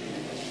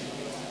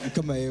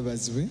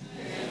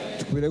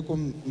 Tukubireko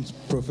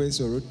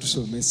professor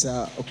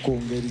otusomesa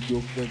okongeri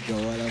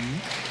gy'okugaggawalamu.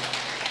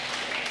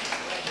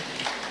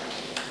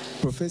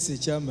 Professor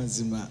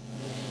ekyamazima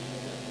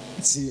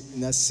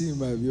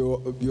nasiima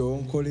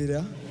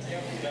byonkolera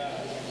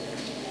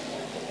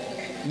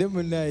ne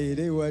munaye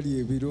era ewali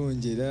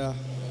ebirungi era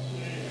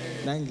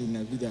nange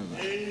nabiraba.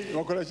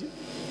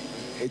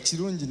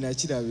 Ekirungi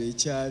nakiraba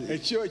ekyali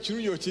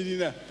ekirungi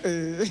okirina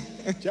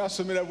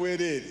kyasomera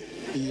bwereere.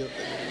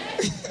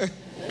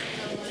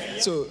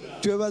 So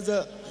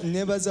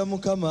nebaza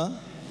Mukama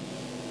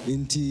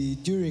nti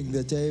during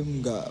the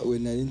time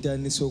when I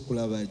ntandise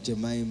okulaba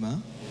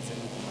Jemima,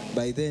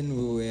 by then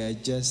we were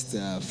just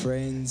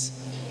friends,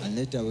 and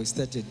later we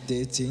started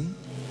dating.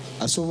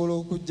 Asobola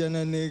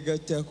okujjana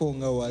negattako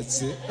nga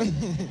watse.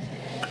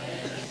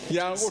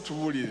 Yango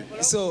tubulire.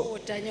 So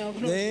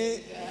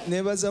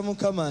nebaza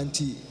Mukama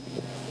nti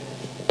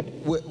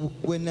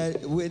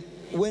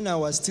when I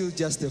was still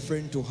just a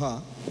friend to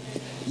her,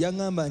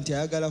 yangamba nti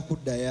ayagala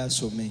kuddayo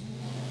asome.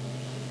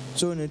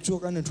 So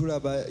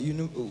netulaba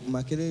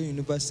Makerere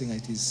University nga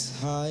it is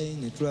high,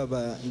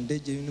 netulaba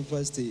Ndeje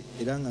University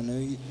era nga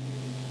nayo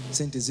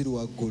sente ziri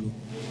waggulu.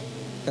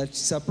 That's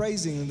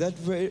surprising. In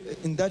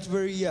that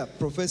very year,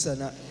 Professor,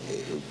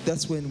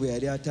 that's when we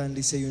are at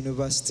Andise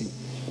University.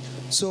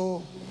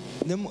 So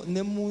nemu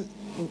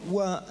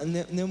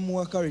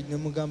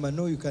nemugamba,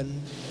 no, you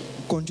can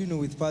continue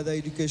with further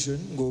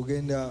education. Go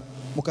genda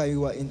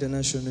Kayiwa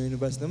International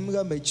University.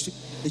 Nemugamba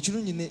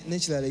ekirungi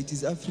nekirala, it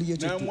is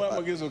affiliated to.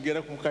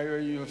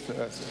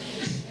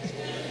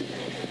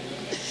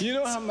 You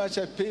know how much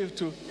I pay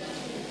to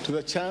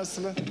the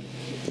Chancellor?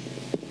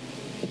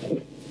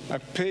 I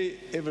pay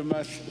every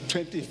month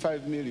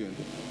 25 million.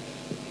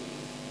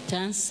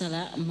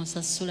 Chancellor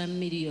musasula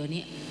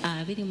milioni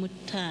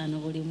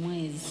 25 buli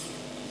mwezi.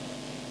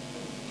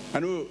 I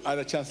know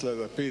other chancellors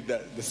are paid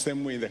the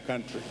same way in the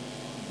country.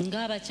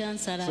 Ngaba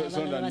chancellor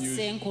abalala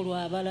basenkulu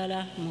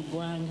abalala mu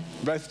ggwanga.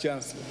 Vice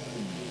chancellor.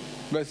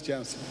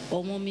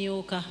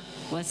 Omumyuka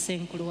wa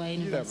senkulu wa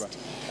university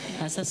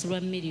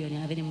asasulwa milioni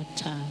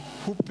 25.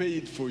 Who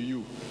paid for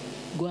you?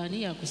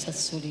 Gwani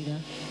yakusasulira.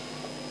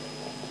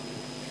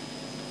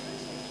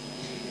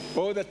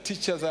 All the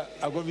teachers are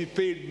going to be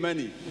paid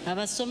money.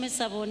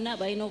 Abasomesa bonna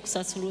balina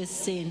okusasulwa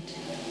essente.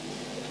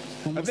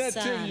 And then I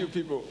tell you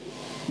people,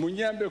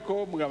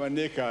 munyambeko mugamba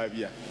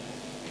nekaabya.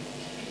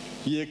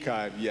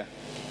 Yekaabya.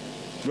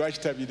 Lwaki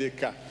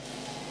tabireka?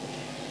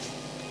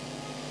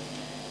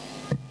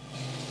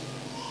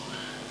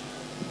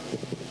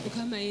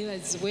 Mukama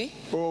yebazibwe.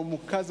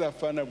 Omukazi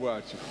afaana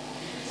bw'atyo.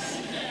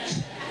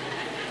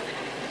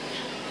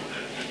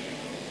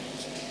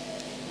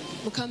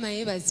 Mukama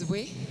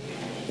yebazibwe.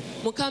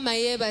 Mukama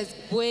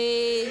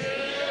yebazibwe.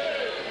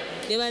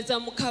 Nebaza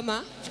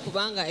Mukama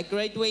kubanga I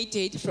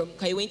graduated from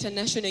Kayiwa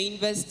International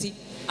University.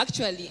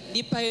 Actually,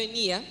 the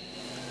pioneer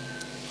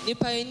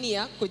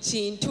ku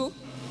kintu.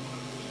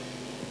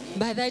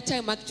 By that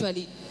time,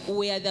 actually,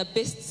 we are the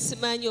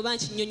best man oba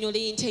nkinyonyola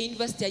Inter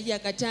University yali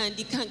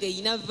yakatandika nga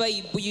erina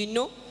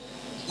vibe,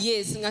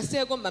 Yes, nga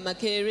seegomba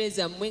Makerere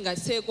zammwe, nga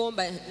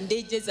seegomba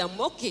Ndeje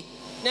zammwe. Okay.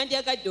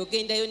 Nandyagadde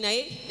ogendayo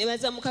naye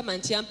nebaza Mukama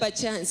nti yampa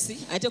chance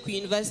ate ku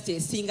university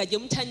esinga gye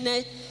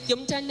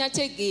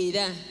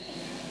mutannategeera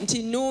nti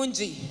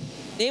nnungi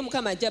naye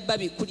mukama ajja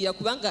babikulira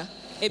kubanga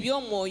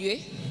ebyomwoyo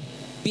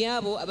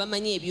byabo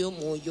abamanyi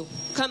ebyomwoyo.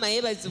 Mukama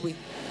yeebazibwe.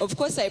 Of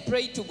course I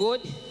prayed to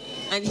God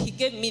and he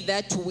gave me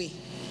that way.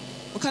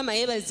 Mukama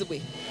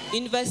yeebazibwe.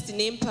 University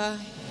nempa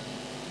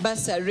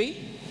bursary.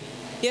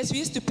 Yes, we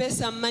used to pay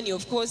some money,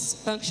 of course,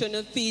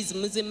 functional fees,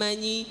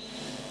 muzimanyi,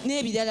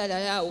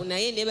 nebirala awo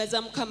naye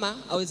nebaza mukama.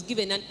 I was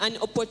given an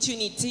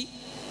opportunity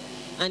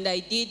and I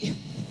did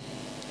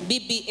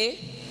BBA,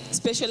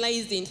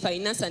 specialized in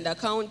finance and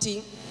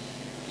accounting.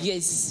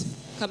 Yes,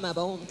 kama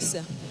abawo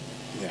omukisa.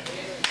 Yeah.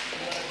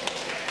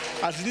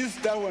 At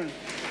least that one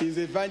is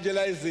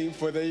evangelizing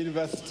for the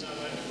university.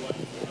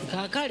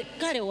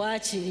 Kale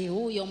waakiri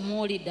huyo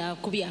muwulidde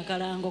akubye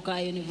akalango ka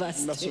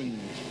university.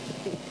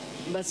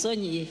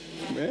 Basonyiye.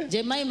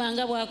 Gye Maima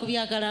nga bw'akubye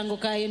akalango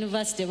ka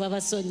university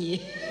babasonyiye.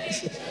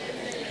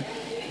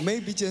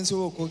 Maybe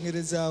kyensobola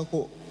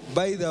okwongerezaako,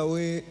 by the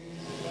way,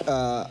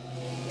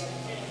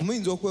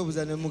 muyinza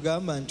okwebuuza ne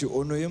mugamba nti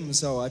ono ye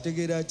musawo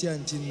ategeera atya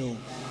nti nno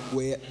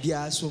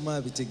byasoma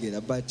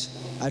abitegeera, but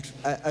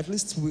at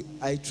least we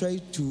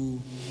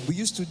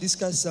used to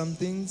discuss some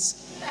things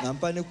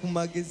nampa ne ku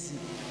magezi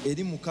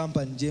eri mu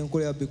company gye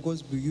nkolera,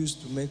 because we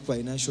used to make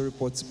financial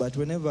reports, but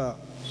whenever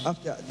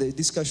after the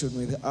discussion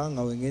with her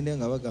nga wengende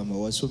nga bagamba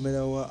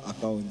wasomerawa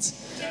accounts,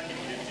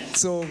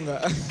 so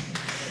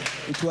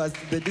it was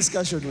the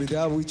discussion with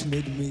her which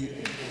made me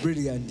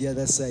really on the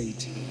other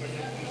side.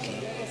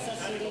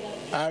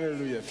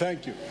 Hallelujah.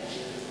 Thank you.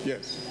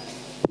 Yes.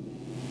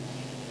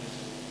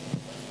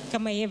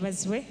 Kama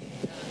yebazibwe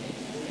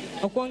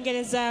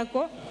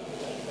okwongerezaako,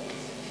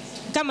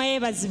 kama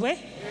yebazibwe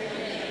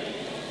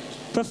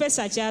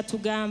Professor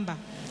kyatugamba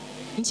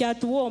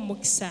nkyatuwa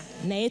omukisa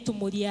naye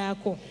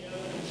tumulyako.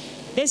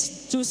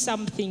 Let's do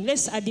something.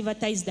 Let's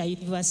advertise the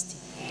university.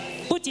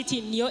 Put it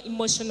in your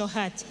emotional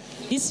heart.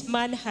 This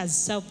man has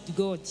served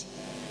God.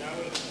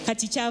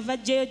 Kati kyava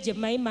jjeyo gye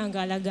Maima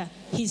ng'alaga,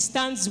 he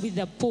stands with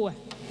the poor,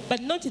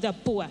 but not the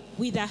poor,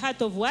 with a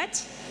heart of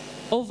what?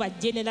 Of a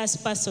generous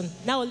person.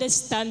 Now let's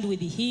stand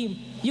with him.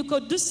 You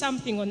could do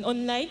something on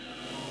online,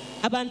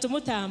 abantu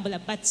mutambula,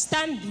 but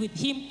stand with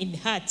him in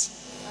heart.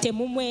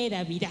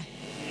 Temumwerabira.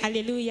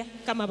 Hallelujah.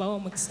 Kama bawo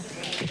omukisa.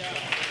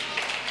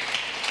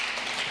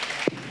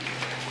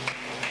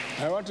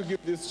 I want to give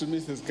this to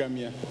Mrs.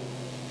 Kamia.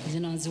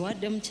 Zino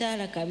nziwadde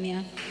mukyala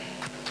Kamya.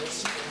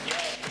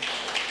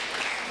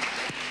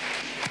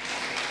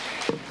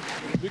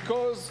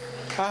 Because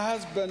her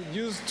husband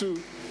used to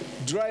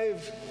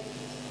drive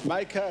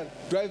my car,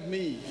 drive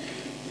me,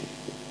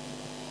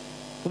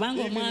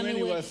 even when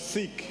he was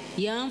sick.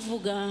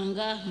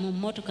 Yanvuganga mu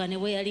mmotoka ne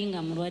bwe yali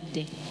nga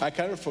mulwadde. I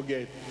cannot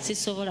forget.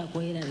 Sisobola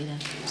kwerabira.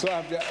 So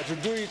I have to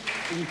do it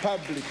in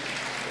public.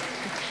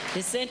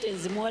 Esente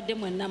nzimuwadde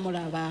mwenna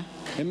mulaba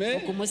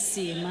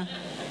okumusiima.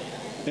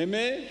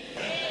 Amen.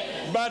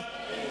 But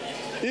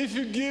if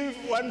you give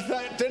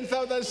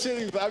 10,000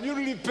 shillings, have you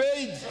really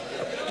paid?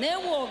 Naye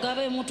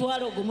bw'ogaba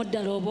emitwalo gumu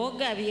ddala oba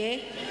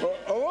ogabye.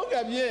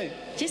 Ogabye.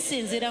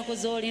 Kisinziira ku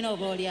z'olina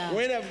oba oli awo.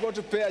 When I've got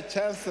to pay a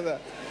chancellor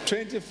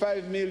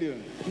 25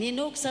 million.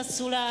 Nina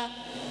okusasula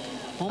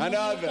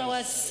omumyuka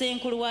wa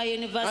ssenkulu wa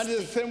university.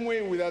 And the same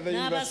way with other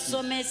universities.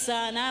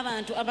 N'abasomesa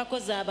n'abantu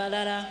abakozi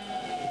abalala.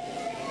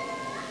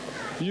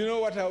 You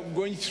know what I'm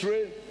going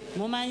through?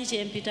 Mumanyi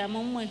kye mpita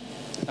mu mmwe.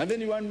 And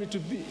then you want me to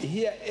be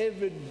here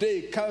every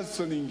day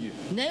counseling you.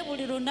 Naye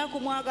buli lunaku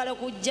mwagala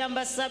kujja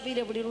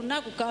mbasabire, buli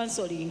lunaku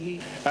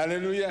counseling.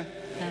 Hallelujah.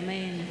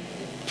 Amen.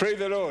 Praise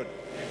the Lord.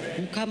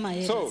 Mukama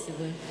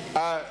yeebazibwe.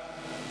 So,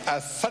 a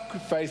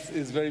sacrifice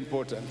is very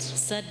important.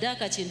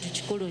 Saddaaka kintu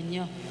kikulu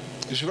nnyo.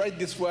 You should write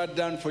this word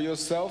down for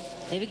yourself.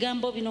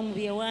 Ebigambo bino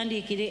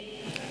mubyewandiikire.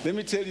 Let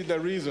me tell you the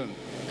reason.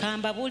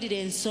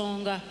 Kambabuulire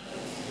ensonga.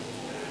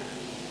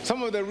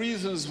 Some of the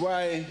reasons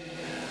why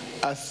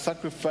I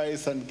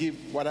sacrifice and give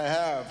what I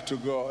have to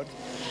God.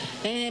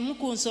 Emu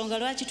ku nsonga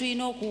lwaki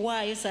tulina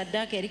okuwaayo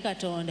saddaaka eri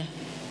Katonda.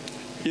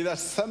 Either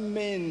some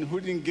men who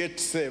didn't get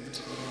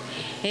saved.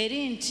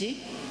 Eri nti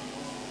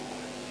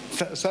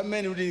some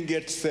men who didn't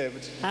get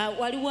saved.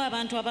 Waliwo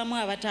abantu abamu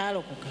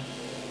abataalokoka.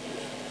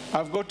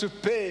 I've got to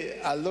pay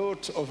a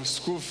lot of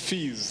school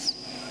fees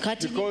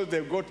because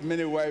they've got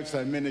many wives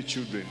and many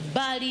children.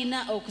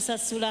 Balina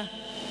okusasula.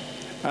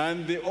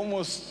 And they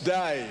almost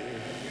die.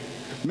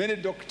 Many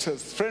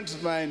doctors, friends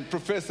of mine,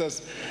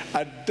 professors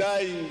are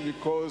dying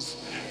because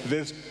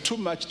there's too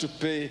much to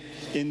pay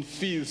in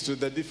fees to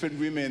the different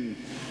women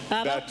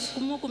that they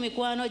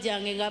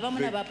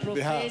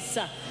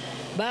have.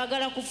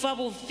 Baagala kufa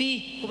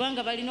bufi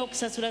kubanga balina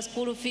okusasula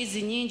school fees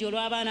nyingi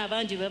olw'abaana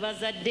abangi be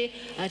bazadde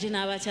ate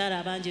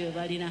n'abakyala abangi be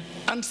balina.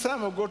 And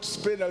some have got to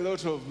spend a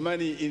lot of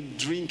money in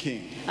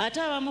drinking. Ate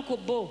abamu ku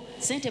bo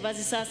sente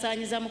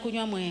bazisaasaanyiza mu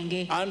kunywa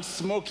mwenge. And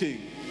smoking.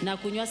 Na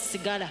kunywa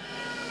sigala.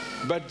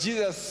 But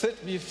Jesus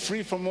set me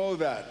free from all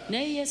that.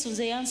 Naye Yesu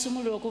nze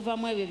yansumulula okuva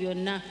mu ebyo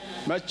byonna.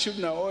 My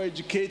children are all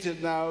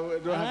educated now.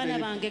 Abaana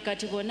bange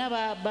kati bonna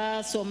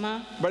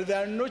basoma. But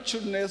there are no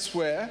children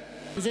elsewhere.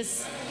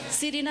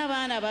 Sirina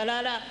baana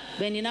balala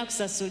be nina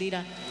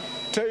kusasulira.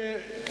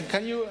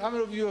 How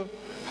many of you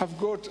have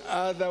got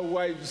other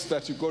wives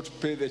that you got to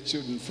pay the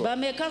children for?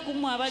 Bameka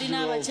kumwe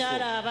abalina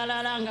abakyala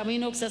abalala nga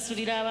mulina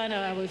okusasulira abaana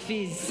baabwe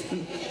fees.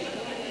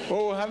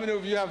 Oh, how many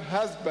of you have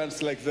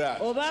husbands like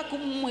that? Oba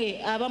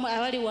kumwe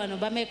abali wano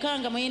bameka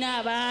nga mulina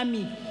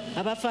abaami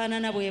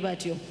abafaanana bwe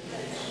batyo.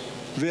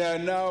 They are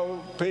now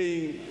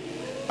paying,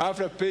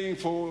 after paying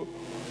for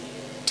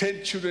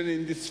 10 children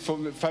in this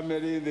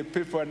family, they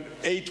pay for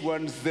 8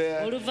 ones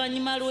there.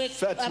 Oluvannyuma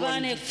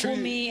lw'abaana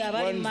 10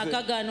 abali mu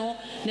maka gano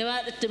ne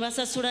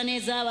basasula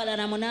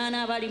n'ez'abalala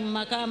 8 abali mu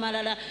maka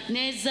amalala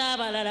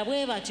n'ez'abalala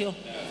bwe batyo.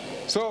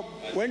 So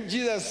when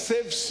Jesus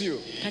saves you,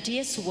 kati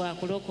Yesu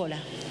bw'akulokola,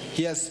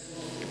 he has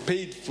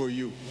paid for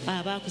you.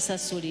 Aba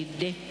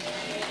akusasulidde.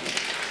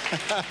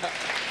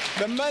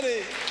 The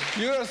money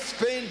you have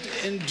spent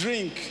in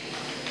drink,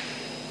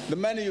 the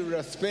money you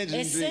have spent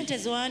in drink esente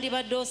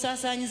zewandibadde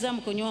osaasaanyiza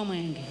mu kunywa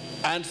omwenge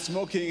and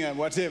smoking and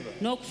whatever,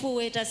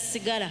 n'okufuuweeta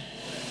sigala,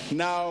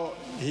 now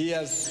he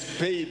has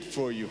paid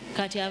for you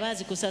kati aba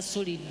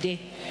azikusasulidde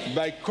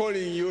by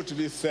calling you to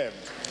be saved.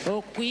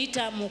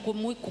 okuyita mu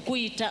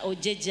kukuyita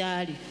ojje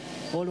gy'ali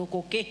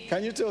olokoke.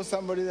 Can you tell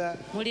somebody that?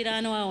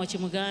 Muliraano wawo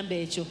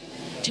kimugambe ekyo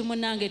ti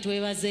munnange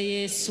twebaze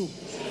Yesu.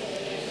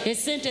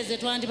 Esente ze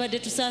twandibadde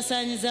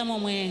tusaasaanyiza mu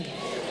mwenge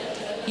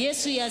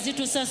Yesu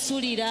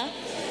yazitusasulira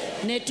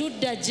ne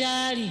tudda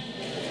gy'ali,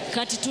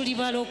 kati tuli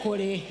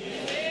balokole.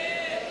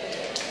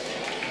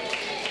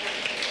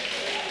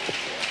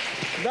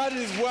 That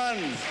is one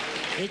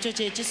Ekyo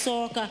kye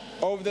kisooka,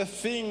 of the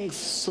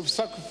things of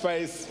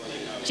sacrifice.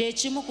 kye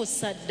kimu ku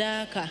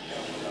ssaddaaka.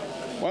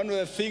 One of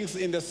the things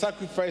in the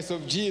sacrifice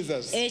of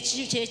Jesus.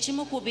 Ekyo kye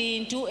kimu ku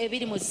bintu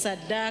ebiri mu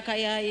ssaddaaka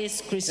ya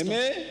Yesu Kristo.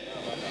 Amen.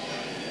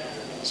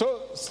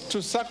 So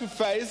to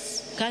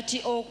sacrifice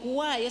Kati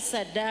okuwaayo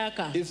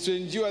ssaddaaka is to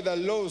endure the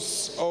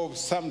loss of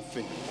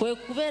something. kwe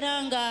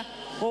kubeera nga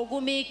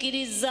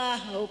ogumiikiriza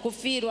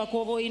okufiirwa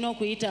kw'oba olina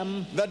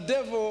okuyitamu. The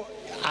devil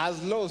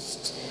has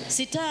lost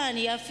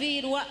Sitaani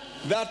yafiirwa.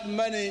 that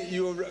money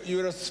you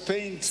have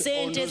spent on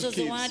Sente ezo those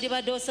ze kids.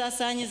 wandibadde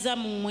osaasaanyiza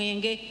mu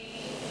mwenge.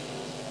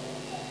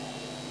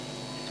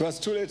 It was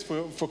too late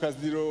for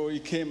Kaziro. He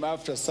came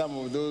after some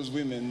of those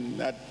women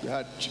that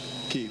had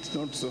kids,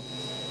 not so.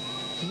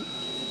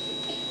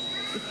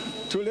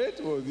 Too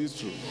late, or is this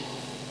true?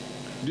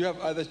 Do you have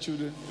other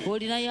children?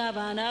 Olinayo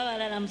abaana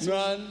abalala mu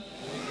None.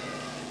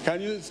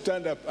 Can you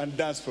stand up and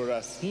dance for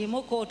us?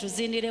 yimuka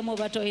otuzindiremu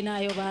oba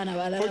tolinayo baana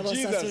balala For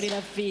Jesus,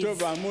 bosasulira fees.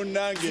 toba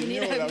munange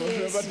nnyo, Zinira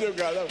Yesu.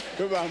 olaba,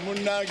 toba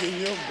munange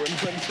nnyo,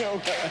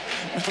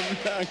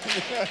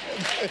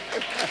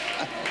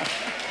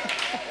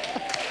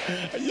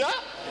 yeah?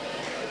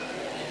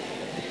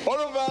 All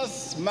of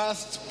us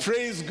must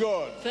praise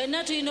God,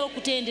 Ffenna tulina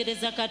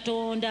okutendereza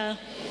Katonda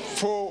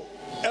for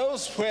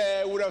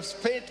elsewhere would have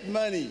spent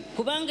money,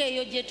 kubanga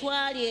eyo gye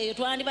twali eyo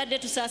twandibadde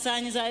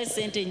tusaasaanyizaayo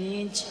sente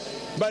nnyingi.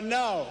 but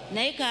now,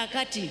 Naye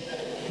kaakati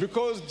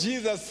because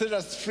Jesus set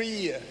us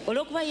free,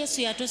 olw'okuba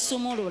Yesu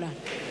yatusumulula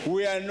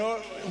we are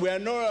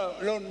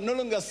no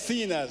longer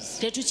sinners.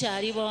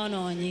 tetukyali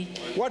boonoonyi.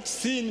 What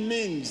sin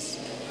means,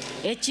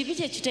 Ekibi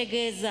kye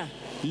kitegeeza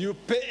you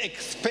pay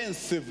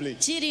expensively.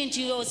 kiri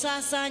nti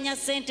osaasaanya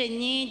sente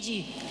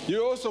nnyingi,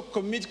 You also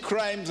commit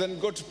crimes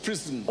and go to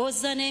prison.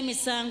 ozza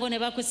n'emisango ne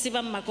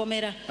bakusiba mu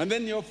makomera. And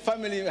then your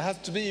family has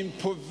to be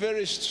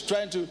impoverished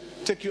trying to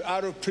take you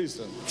out of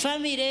prison.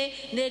 Famire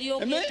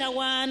n'eryoka Amen.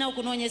 etawaana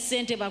okunoonya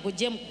sente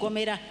bakugye mu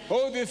kukomera.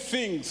 All these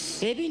things.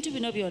 Ebintu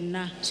bino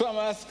byonna. So I'm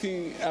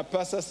asking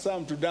Pastor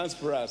Sam to dance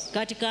for us.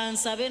 Kati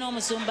kansabe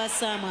n'omusumba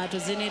Saamu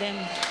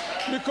atuziniremu.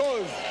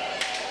 Because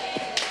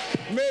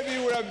maybe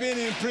you would have been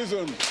in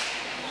prison.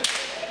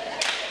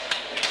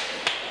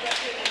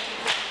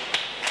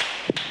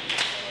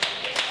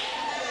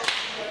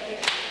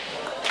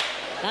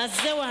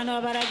 Azze wano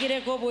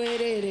abalagireko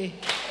bwereere.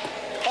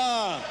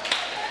 Yeah.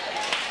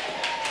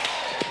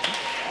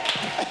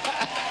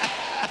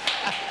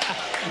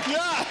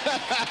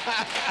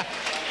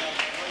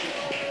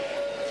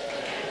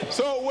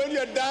 So when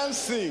you're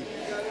dancing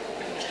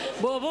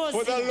for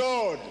the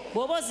Lord,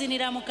 bw'oba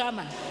ozinira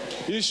Mukama,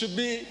 you should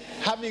be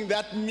having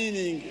that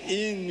meaning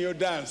in your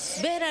dance.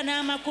 beera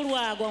n'amakulu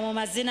ago mu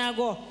mazina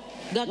go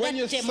When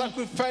you're gagattemu.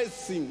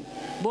 sacrificing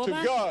to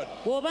God,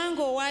 bw'oba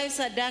ng'owaayo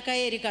saddaaka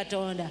ye eri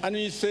Katonda, and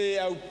you say,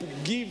 I'll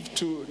give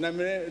to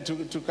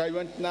Namirembe, to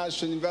Kayiwa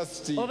National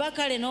University oba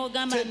kale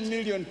n'ogamba 10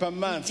 million per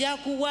month. nja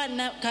kuwa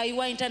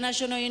Kayiwa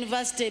International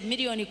University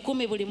miliyoni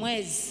 10 buli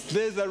mwezi,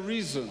 There's a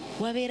reason.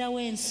 wabeerawo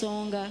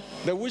ensonga.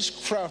 The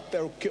witchcraft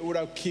that would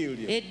have killed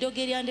you. Eddogo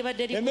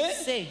eryandibadde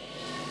likusse,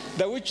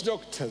 The witch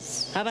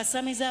doctors.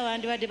 abasamize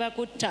abandibadde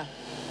bakutta.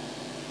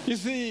 You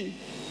see,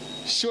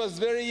 she was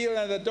very ill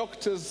and the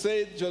doctors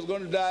said she was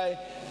going to die.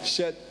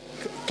 She had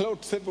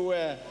clots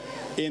everywhere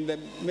in the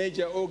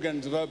major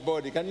organs of her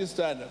body. Can you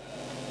stand up?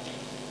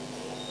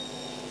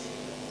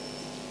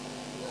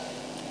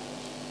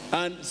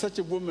 And such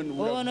a woman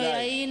would have Ono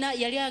died.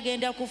 yali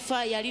agenda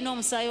kufa, yalina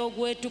omusaayi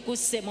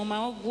ogwetukuse mu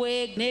mawo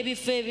gwe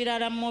n'ebifo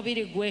ebirala mu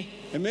mubiri gwe.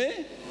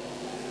 Amen?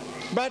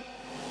 But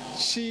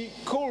She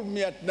called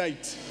me at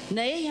night.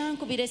 naye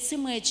yankubira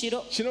essimu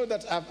ekiro She knows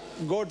that I have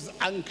God's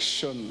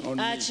unction on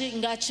me.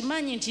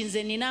 ng'akimanyi nti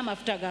nze nina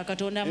amafuta ga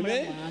Katonda mu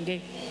mulamu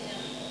wange.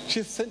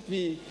 She sent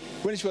me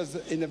when she was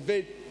in a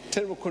very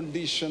terrible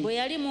condition. Bwe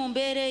yali mu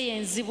mbeera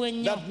enzibu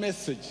ennyo, That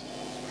message.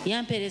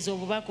 yampeereza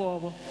obubaka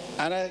obwo.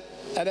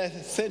 And I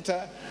sent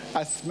her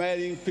a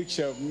smiling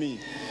picture of me.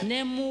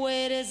 Ne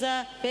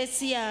muweereza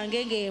peesi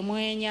yange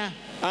ng'emwenya.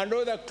 And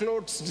all the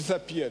clothes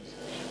disappeared.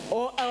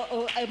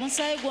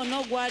 Omusaayi gwonna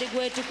ogwali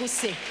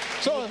gwetukuse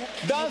So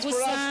that's for us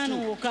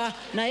gusaanuuka,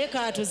 naye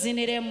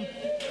kaatuziniremu.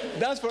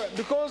 That's for,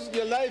 because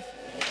your life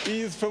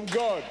is from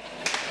God.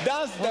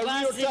 That's the Oba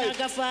real nzina type.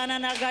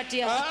 gafaanana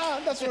gatya.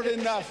 That's not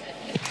enough.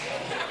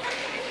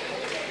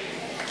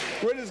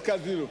 Where is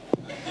Kaziro?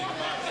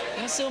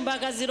 Musumba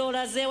Kaziro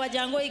olaze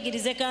wajangu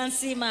oyigirize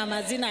Kansiima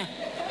amazina.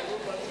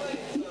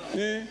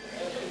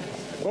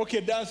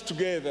 Okay, dance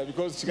together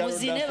because she cannot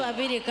Muzine dance.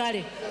 babiri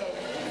kale.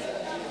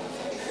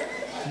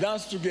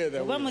 Dance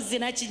together. Oba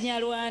muzina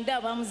Kinyarwanda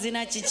oba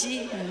muzina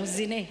kiki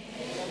muzine.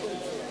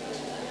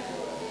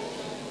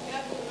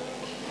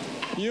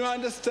 You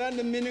understand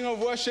the meaning of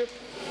worship?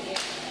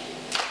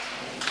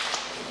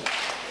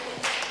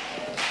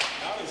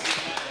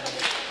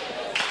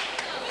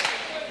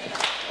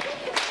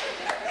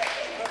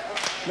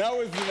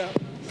 Nawe zina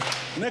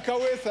ne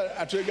Kaweesa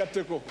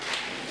atwegatteko.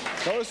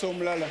 Kaweesa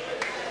omulala.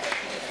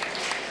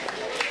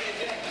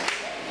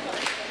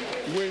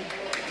 Gwe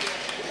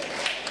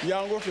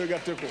yangu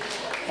twegatteko.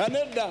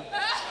 Anedda.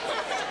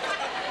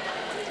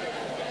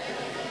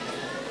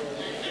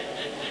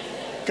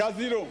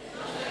 Kaziro.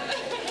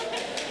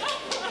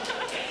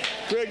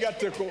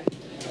 Twegatteko.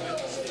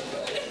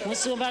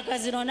 Musumba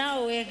Kaziro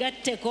naawe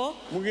weegatteko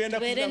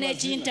tubeere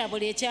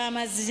n'ekintabuli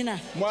eky'amazina.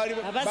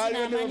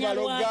 Abazina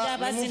Amanyarwanda,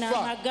 abazina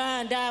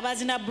Amaganda,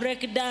 abazina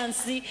break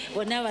dance,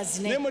 bonna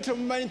bazine. Ne mwe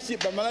temumanyi nti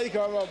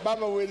bamalayika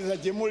babaweereza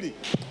gye muli.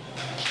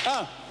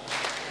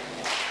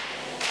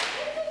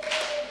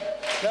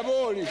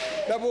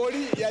 Laba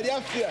oli yali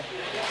afiira.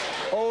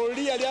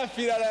 Oli yali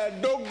afiira la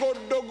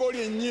ddogo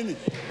lyennyini.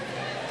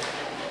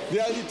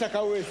 Lyali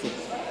Kaweesa.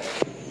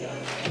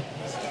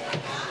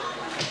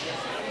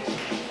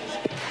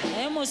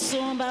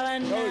 Musumba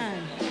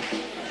bannange.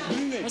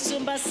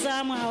 Musumba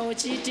Saamu awo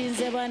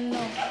kiyitinze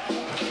banno.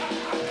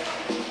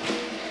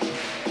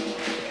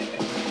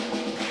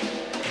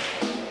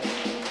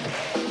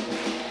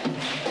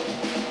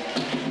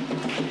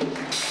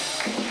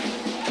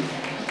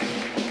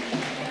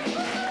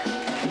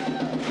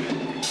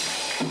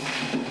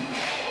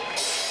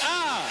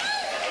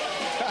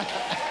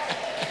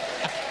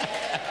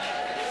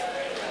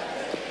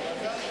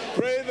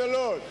 Praise the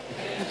Lord.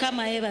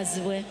 Mukama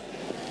yeebazibwe.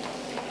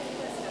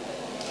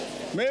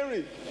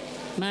 Mary,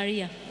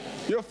 Maria,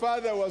 your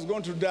father was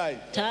going to die.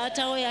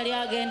 taata we yali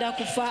agenda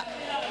kufa.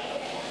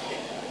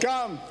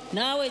 Come.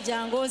 Naawe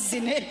jangu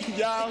ozine.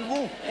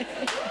 Jangu.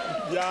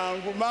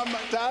 Mama,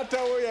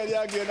 taata we yali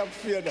agenda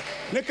kufira.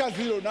 Ne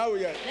Kaziro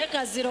naawe yali. Ne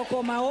Kaziro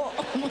komawo.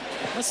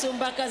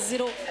 Musumba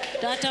Kaziro,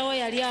 taata we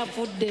yali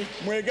afudde.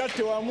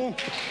 Mwegatte wamu.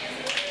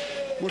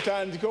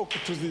 Mutandike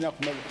okutuzina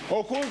ku mabu.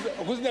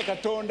 Okuzina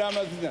Katonda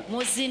amazina.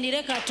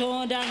 Muzinire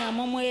Katonda nga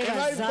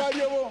mumwebaza.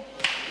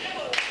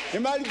 You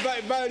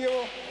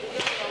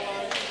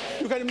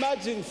can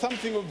imagine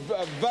something of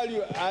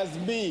value as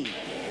me.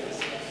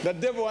 The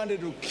devil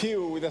wanted to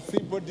kill with a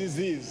simple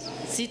disease.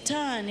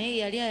 Sitaani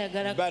yali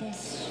ayagala But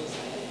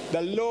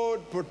the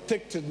Lord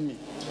protected me.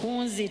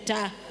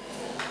 kunzita.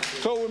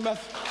 So we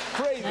must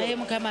pray. Naye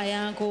Mukama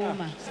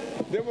yankuuma.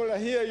 Devil,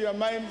 here you are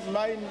mine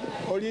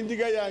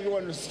olindiga yange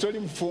wano sitori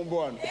mufumbo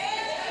wano.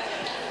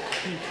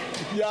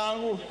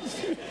 Yangu.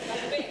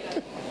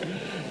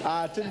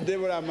 Ate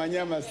devil amanyi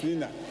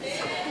amasina.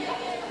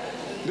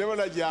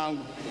 Devil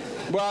jangu.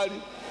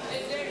 Bwali.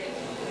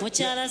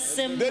 Mukyala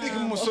Semma. Derek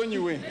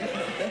musonyiwe.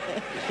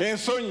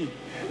 Ensonyi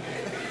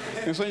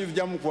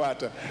zijja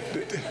mukwata.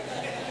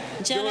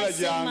 Mukyala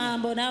Semma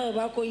naawe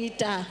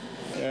bakuyita.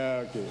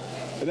 Yeah, okay.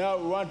 Now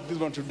we want this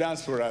one to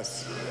dance for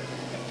us.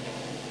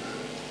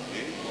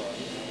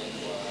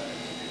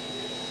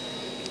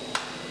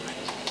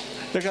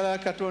 Njagala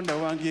Katonda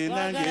wange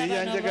nange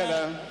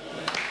yanjagala.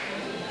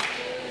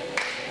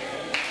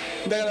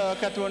 Njagala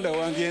Katonda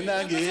wange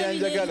nange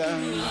yanjagala.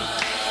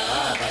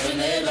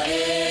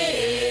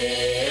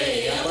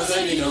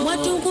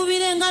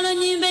 Mwatunkubira engalo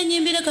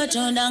nyimbire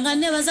Katonda nga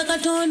nebaza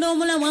Katonda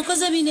omulamu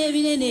akoze bino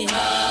ebinene.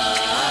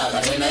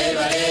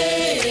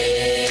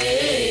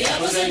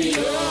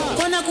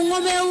 Kona ku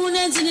ngoma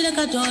ewuuna enzinire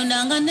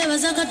Katonda nga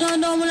nebaza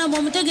Katonda omulamu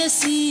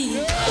omutegesi.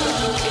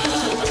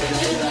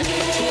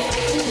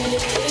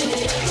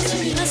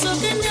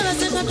 Nasooke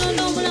nebaza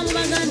Katonda omulamu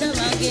baganda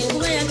bange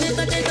kuba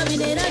yateekateeka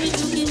bino era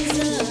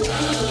bituukiriza.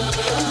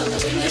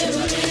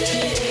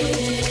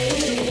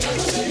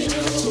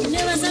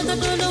 Nebaza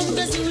Katonda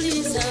omugezi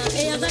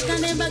eyagatta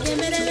n'embaga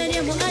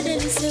embereberye mu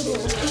Adeni Sebo.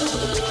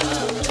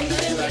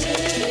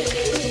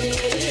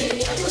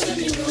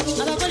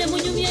 Abakole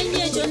munyumye nnyo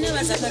ekyo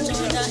nebaza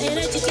Katonda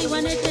era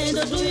ekitiibwa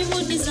n'ettendo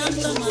tubimuddiza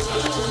Mukama.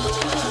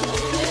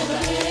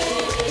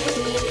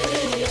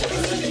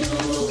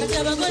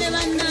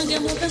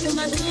 mupe ku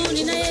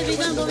matuni naye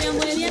ebigambo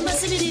byammwe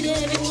ebyembasibirira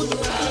ebikulu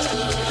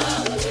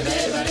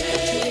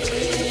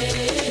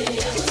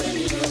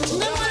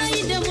nga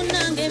mwalayidde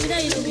munnange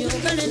ebirayiro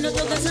byokale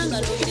nnotogazanga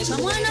lubireka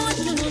mwana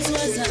wattu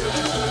nozwaza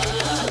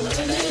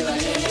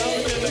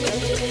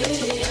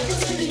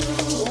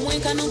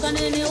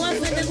omwenkanokanene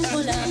waffe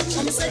tekukola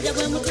omusajja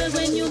gwe mutwe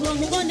gw'ennyumba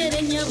omugondera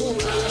ennyabo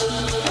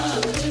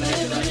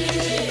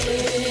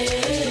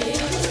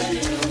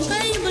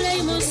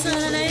kayimbulayimu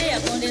osaala naye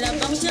yagondera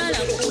bba mukyala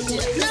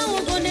akukutira naawe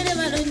ogondere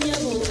balo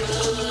nnyabo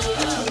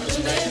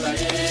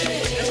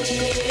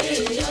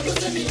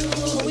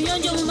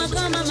obuyonjo mu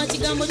maka maama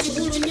kigambo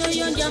kikulu nnyo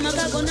oyonja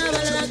amaka gonna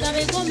abalala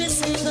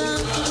gabeegomesenga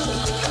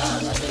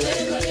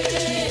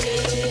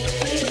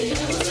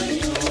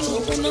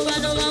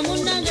okunobanoba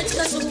munnange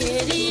kikasuka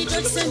eri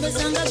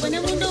tokisembezanga gwe ne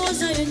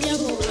mundowoozayo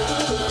nnyabo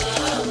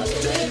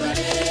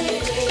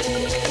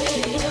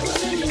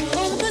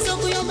omukazi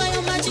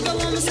okuyombayomba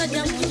kigoba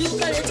omusajja mu nju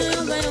kale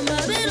toyombayomba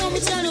abeera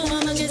omukyalo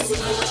ow'amagezi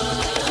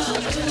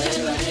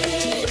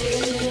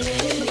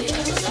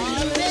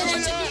beera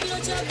ekikukiro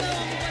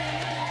ky'abawa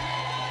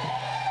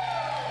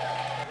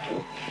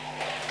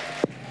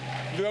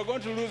They were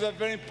going to lose a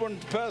very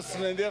important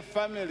person in their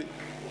family.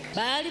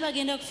 baali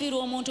bagenda kufiirwa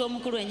omuntu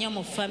omukulu ennyo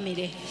mu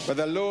famire But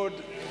the Lord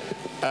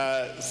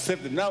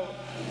saved them. Now,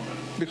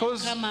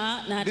 because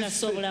Mukama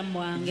n'atassa obulamu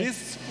bwange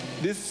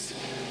this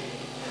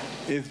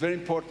is very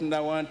important, I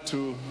want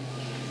to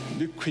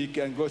be quick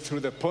and go through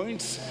the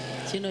points.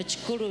 kino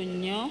kikulu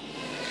nnyo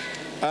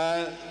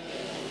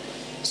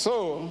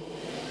So,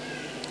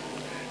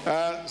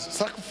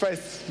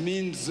 sacrifice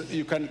means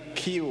you can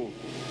kill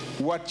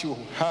what you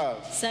have.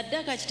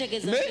 saddaaka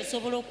kitegeeza nti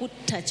osobola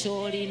okutta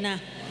ky'olina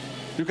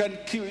You can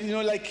kill,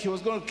 like he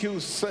was going to kill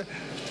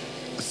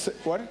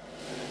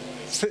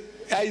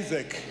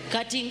Isaac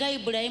kati nga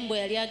ibulayimu bwe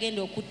yali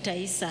agenda okutta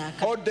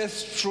isaaka or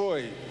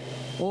destroy.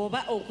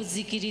 oba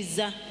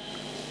okuzikiriza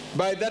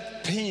By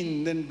that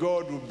pain, then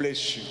God will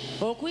bless you.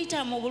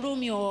 okuyita mu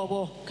bulumi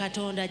obwo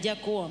katonda ajja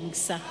kuwa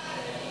omukisa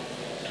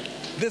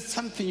There's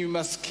something you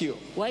must kill.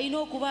 walina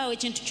okubaawo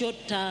ekintu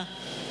ky'otta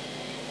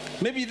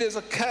Maybe there's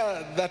a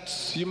car that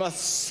you must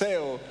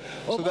sell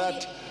so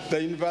that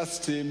the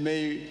university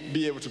may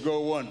be able to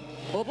go on.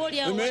 oba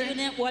oliawo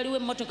waliwo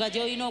emmotoka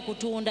gy'olina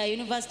okutunda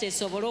yunivasite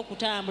esobole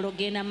okutambula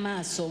ogenda mu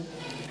maaso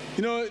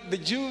The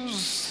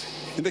Jews,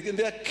 in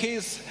their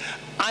case,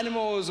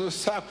 animals were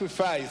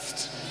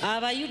sacrificed.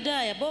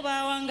 abayudaaya bo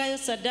baawangayo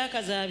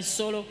saddaaka za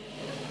bisolo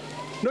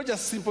Not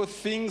just simple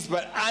things,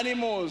 but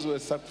animals were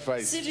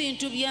sacrificed. si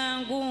bintu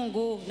bya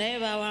ngungu naye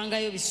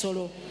baawangayo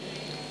bisolo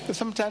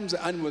Sometimes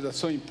the animals are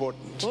so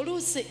important.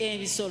 oluusi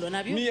ebisolo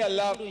nabyo Me, I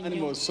love bikulu nnyo.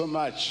 animals so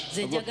much.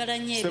 Nze I've got njagala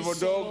nnyo several ebisolo.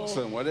 dogs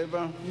and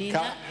whatever,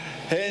 nina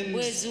hens,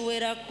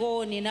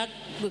 bweziwerako nina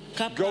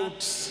kapa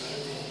goats.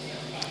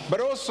 But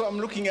also I'm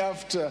looking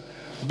after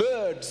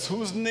birds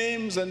whose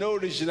names and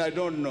origin I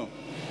don't know.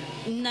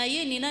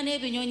 naye nina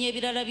n'ebinyonyi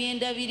ebirala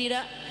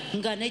byendabirira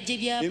nga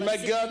nejje In my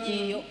byava garden,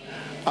 simanyiiyo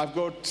I've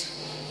got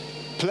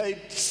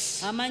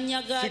plates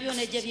amannya gaabyo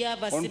nejje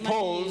byava on simanyiiyo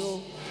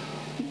poles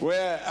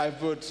where I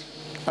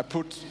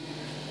put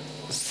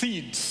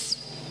seeds.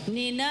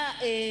 nina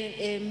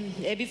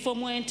ebifo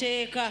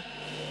mwenteeka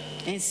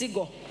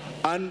ensigo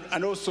And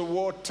also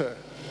water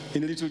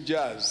in little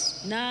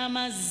jars.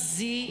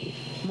 n'amazzi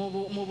mu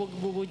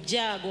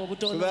bujjaago So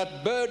obutono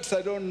that birds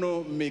I don't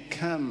know may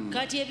come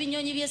kati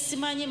ebinyonyi bye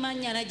simanyi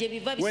mannya na gye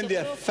biva when they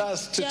are bisobola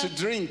thirsty to okujja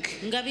drink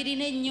nga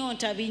birina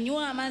ennyonta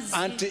binywa amazzi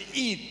and to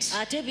eat.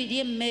 ate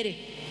birya emmere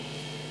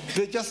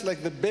They're just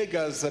like the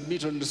beggars that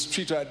meet on the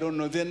street. I don't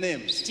know their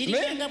names.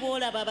 kirira nga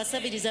bw'olaba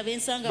abasabiriza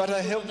bensanga But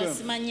I help nga them.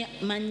 simanya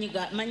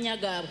mannya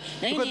gaabwe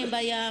naye ne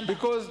mbayamba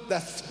Because the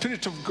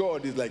Spirit of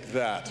God is like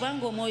that.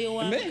 kubanga omwoyo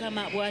wa Amen.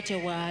 mukama bw'atyo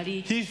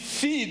bw'ali He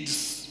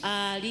feeds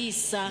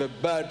aliisa the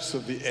birds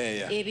of the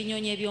air.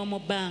 ebinyonyi eby'omu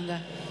bbanga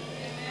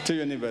Tell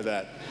your neighbor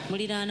that.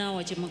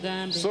 muliraanaawo kye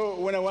mugambe So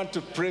when I want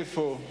to pray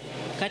for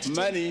kati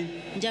money,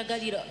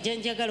 gye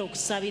njagala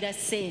okusabira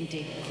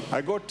ssente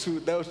I go to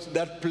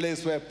that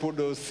place where I put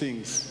those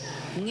things.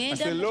 I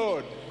say,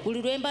 Lord,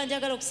 buli lwe mba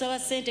njagala okusaba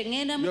ssente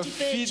ŋŋenda mu you're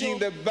kifo feeding ekyo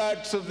the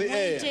birds of the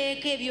air.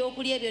 muteeka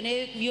ebyokulya ebyo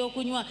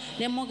n'ebyokunywa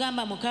ne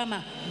mugamba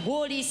mukama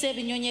gw'oliisa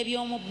ebinyonyi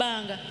eby'omu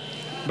bbanga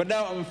But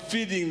now I'm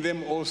feeding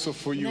them also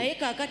for you. naye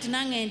kaakati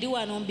nange ndi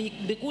wano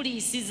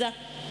mbikuliisiza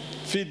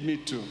Feed me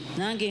too.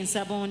 nange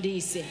nsaba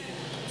ondiise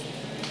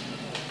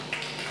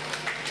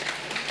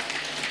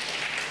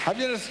Have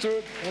you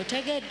understood?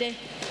 otegedde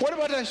What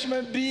about a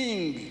human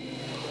being?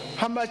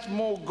 How much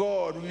more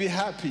God will be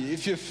happy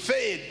if you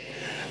fed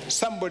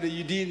somebody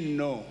you didn't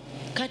know?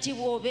 kati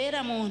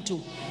bw'obeera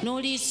muntu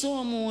n'oliisa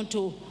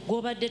omuntu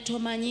gw'obadde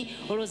tomanyi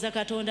olowooza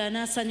katonda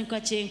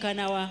anaasanyuka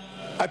kyenkanawa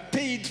I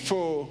paid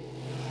for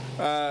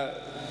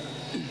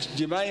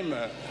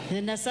Jemima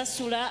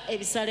nasasula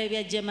ebisale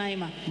bya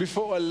Jemima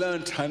before I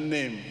learned her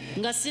name.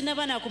 nga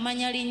sinaba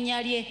nakumanya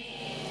linnya lye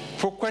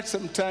For quite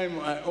some time,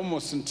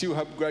 almost until you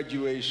have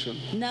graduation.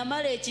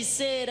 Namala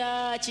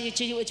ekiseera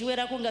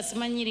kiwerako nga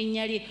simanyi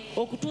linnya lye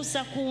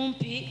okutuusa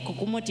kumpi ku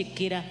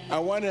kumutikkira. I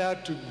wanted her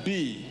to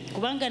be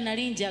kubanga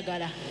nali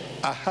njagala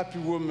a happy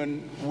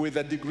woman with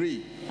a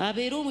degree.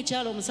 abeera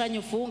omukyala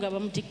omusanyufu nga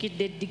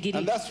bamutikidde digiri.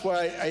 And that's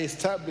why I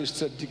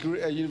established a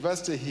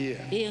university here.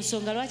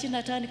 Ensonga lwaki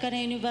natandika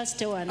ne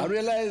university wano. I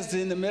realized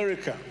in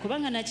America,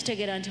 kubanga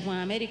nakitegeera nti mu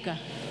America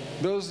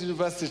those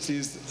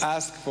universities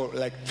ask for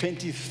like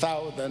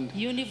 $20,000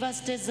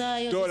 university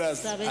zaayo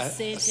zisaba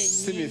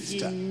sente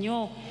nyingi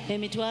nnyo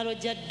emitwalo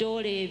gya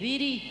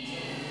 $2,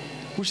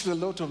 which is a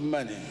lot of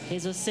money.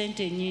 ezo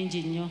sente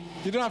nyingi nnyo.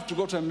 You don't have to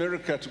go to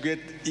America to get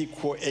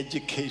equal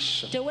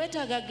education.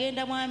 Teweetaaga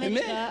genda mu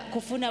America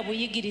kufuna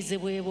buyigirize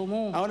bwe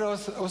bumu. I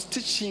was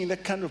teaching in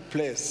that kind of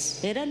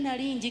place. Era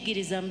nali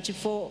njigiriza mu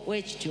kifo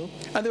wekityo.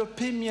 And they were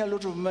paying me a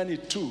lot of money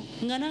too.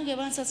 Nga nange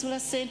bansasula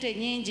sente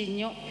nyingi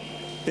nnyo.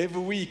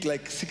 Every week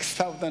like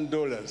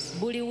 $6,000.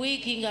 Buli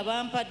wiiki nga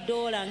bampa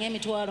 $6,000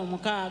 ng'emitwalo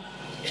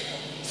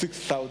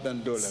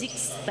 6,000.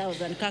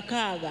 $6,000.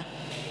 Kakaaga.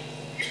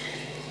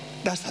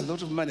 That's a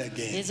lot of money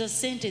again. Ezo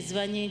sente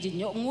ziba nyingi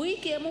nnyo mu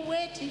wiiki emu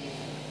bweti.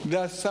 There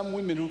are some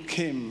women who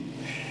came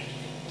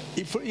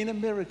in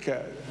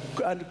America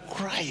and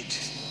cried.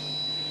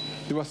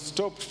 They were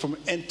stopped from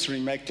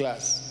entering my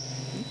class.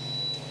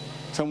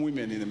 Some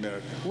women in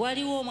America.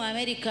 Waliwo mu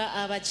America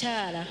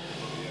abakyala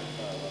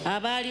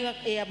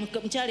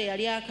mukyala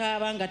yali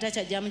akaaba nga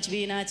takyajja mu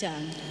kibiina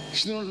kyange.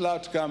 She's not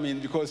allowed to come in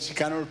because she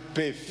cannot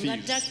pay fees. Nga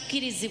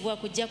takkirizibwa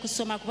kujja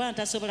kusoma kubanga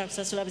tasobola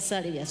kusasula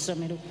bisaale bya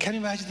ssomero. Can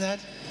you imagine that?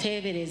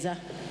 Teebereza.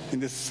 In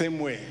the same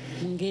way,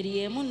 mu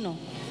ngeri emu nno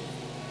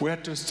we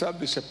had to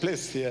establish a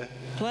place here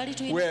twali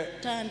tulina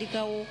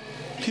kutandikawo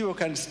people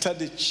can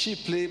study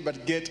cheaply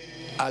but get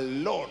a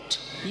lot.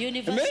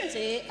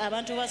 University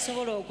abantu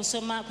basobola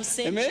okusoma ku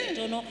ssente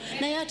ntono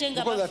naye ate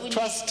nga bafunye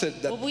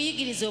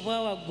obuyigirize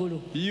obwa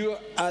waggulu. You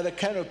are the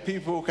kind of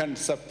people who can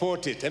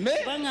support it. Amen.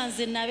 Kubanga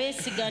nze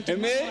nabeesiga nti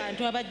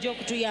abantu abajja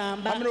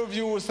okutuyamba. How many of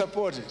you will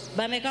support it?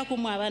 Bameka ku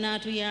mmwe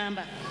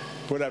abanaatuyamba?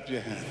 Put up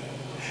your hand.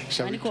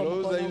 Shall we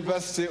close the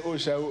university or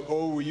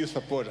will you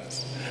support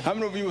us? How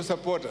many of you will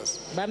support us?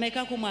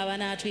 Bameka ku mmwe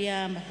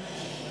abanaatuyamba?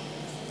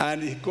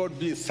 And God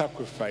be a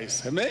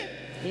sacrifice. Amen.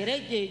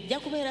 Praise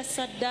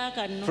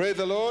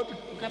the Lord.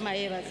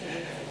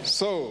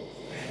 So,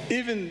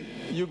 even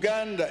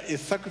Uganda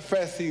is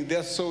sacrificing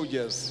their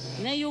soldiers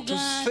to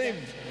save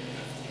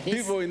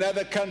people in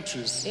other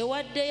countries. I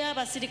heard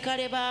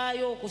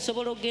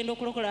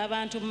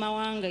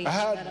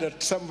that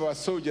some of our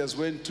soldiers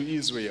went to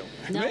Israel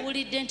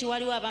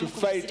to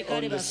fight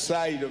on the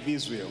side of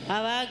Israel.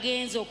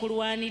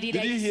 Did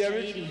you hear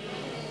it?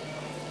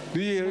 Did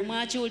you hear it?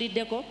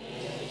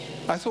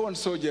 I saw one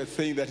soldier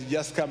saying that he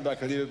just come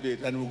back a little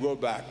bit and will go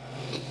back.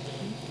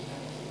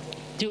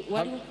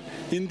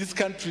 In these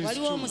countries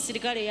too.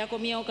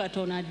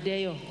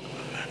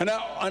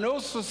 And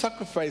also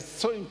sacrifice,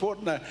 so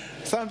important.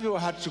 Some people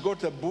had to go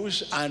to the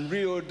bush and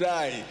really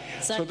die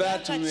so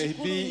that we may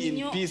be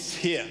in peace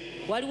here.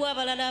 On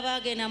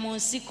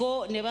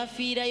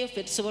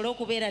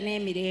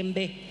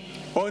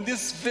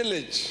this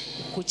village,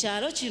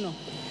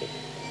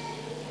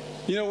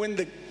 you know, when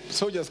the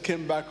soldiers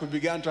came back, we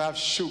began to have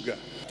sugar.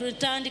 Now,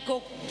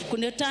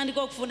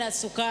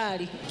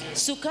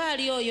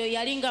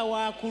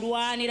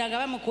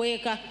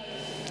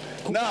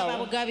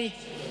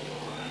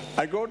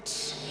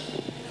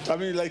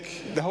 like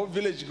the whole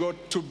village got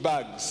 2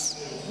 bags.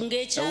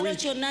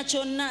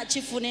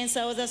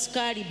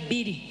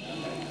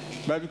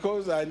 But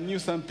because I knew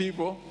some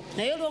people,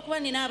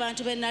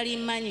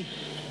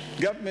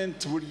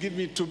 government would give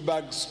me 2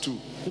 bags too.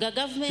 Here.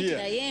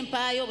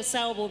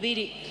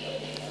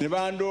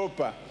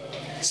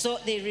 So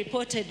they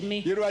reported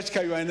me.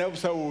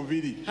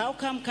 How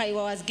come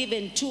Kayiwa was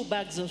given 2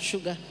 bags of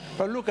sugar?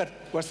 But look at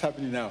what's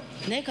happening now.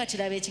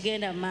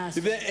 Is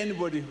there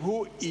anybody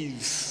who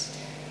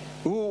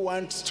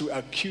wants to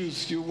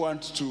accuse you,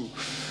 wants to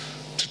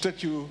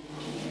take you,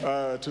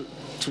 to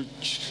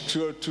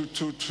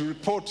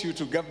report you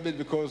to government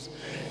because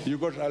you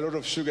got a lot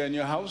of sugar in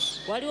your house?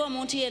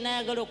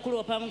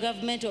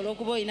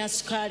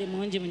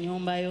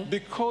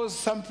 Because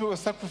some people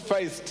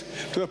sacrificed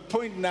to the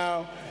point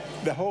now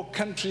the whole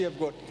country have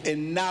got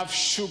enough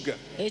sugar.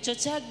 Amen.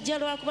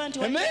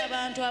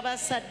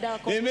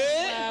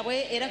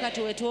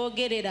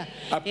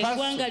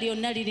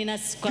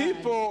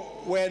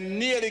 People were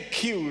nearly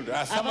killed,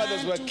 some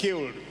others were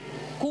killed.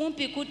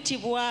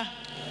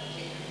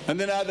 And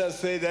then others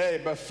said, hey,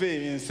 Bafe,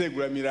 in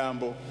Segura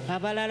Mirambo.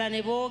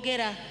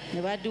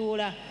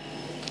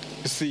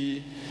 You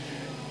see,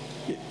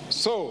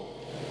 so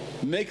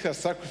make a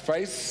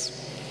sacrifice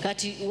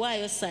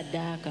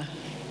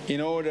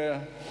in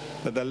order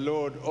that the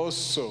Lord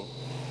also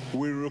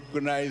will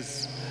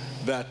recognize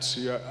that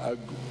you are a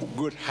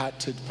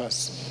good-hearted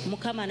person.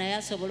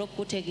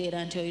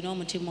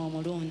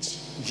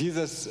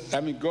 Jesus,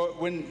 God,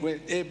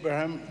 when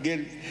Abraham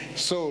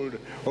sold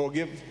or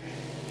gave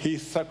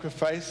his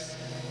sacrifice,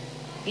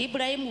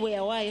 Ibrahim bwe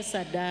yawaayo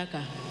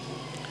saddaaka,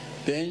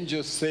 the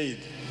angel said,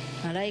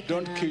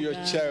 don't kill your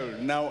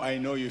child. Now I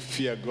know you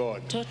fear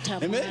God.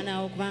 Amen?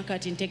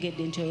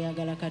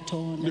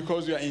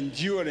 Because you are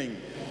enduring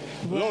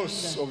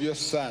loss of your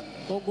son.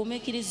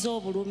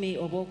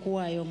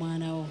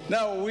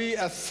 Now we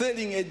are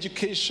selling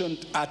education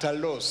at a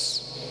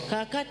loss.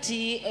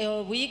 Kakati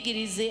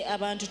obuyigirize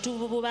abantu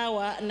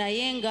tububawa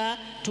naye nga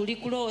tuli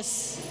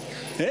close.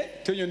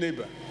 Tell your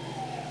neighbor,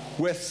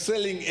 we're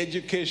selling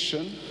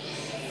education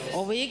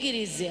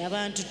obuyigirize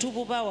abantu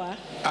tububawa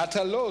at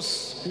a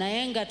loss.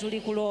 Naye nga tuli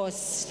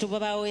close,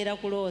 tubabawera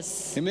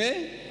close.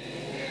 Amen.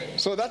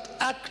 So that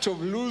act of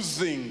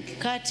losing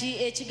kati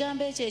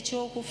ekigambo ekyo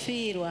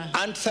ekyokufiirwa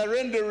and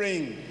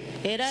surrendering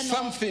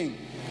something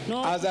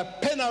as a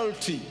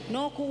penalty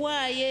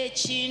n'okuwaayo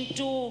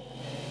ekintu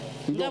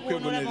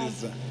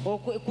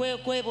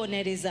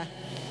kwebonereza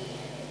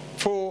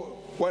for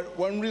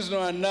one reason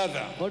or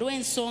another,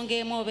 olw'ensonga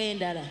emu oba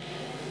endala,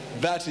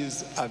 that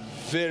is a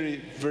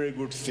very, very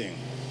good thing.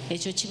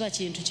 Ekyo kiba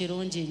kintu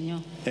kirungi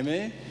nnyo.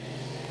 Amen.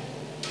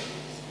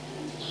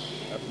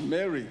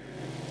 Mary,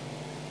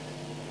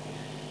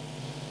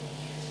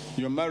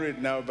 you're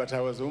married now, but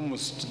I was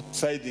almost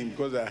deciding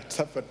because I had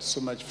suffered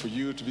so much for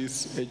you to be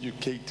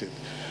educated.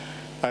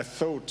 I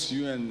thought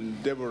you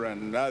and Deborah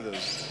and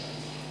others,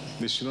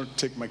 they should not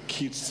take my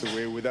kids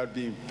away without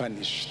being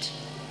punished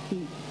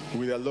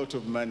with a lot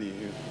of money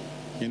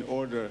in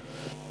order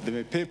they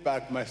may pay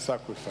back my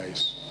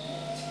sacrifice,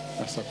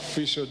 my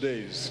sacrificial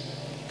days.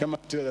 Come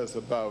and tell us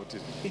about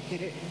it.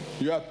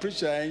 You are a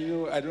preacher, and you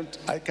know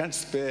I can't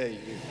spare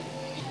you.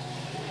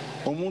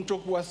 Omuntu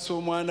okuwasa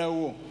omwana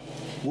wo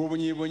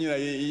gw'obunyiibonyera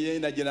ye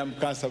najja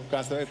namukansa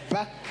bukansa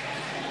pa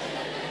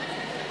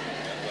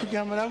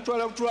kugamba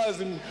nakutwala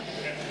butwazi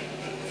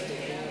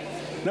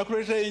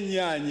nakuleeta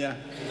ennyaanya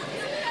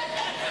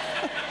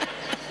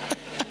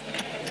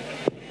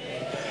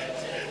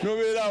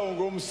n'obeera awo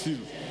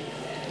ng'omusiru.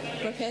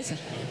 Professor,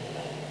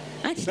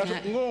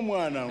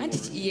 ng'omwana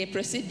ye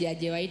procedure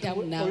gye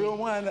wayitamu nawe. Oyo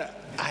omwana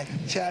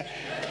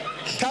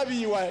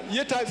tabiiwa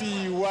ye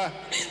tabiiwa.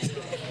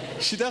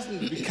 She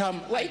doesn't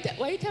become.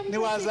 Ne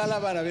wazaala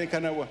abaana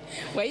beekanawa.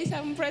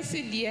 Wayita mu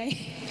procedure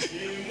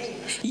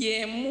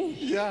yemu.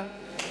 Yeah.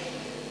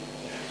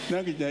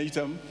 Nange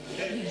nyayitamu.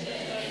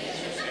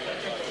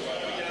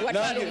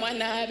 Watwala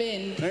omwana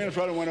w'abendi. Nange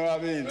natwala omwana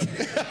w'abendi.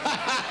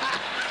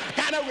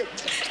 Kana gwe.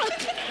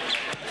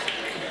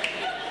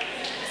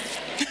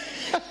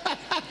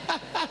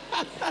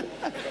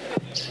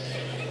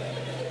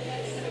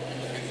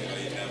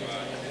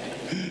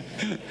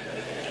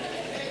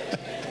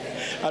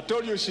 I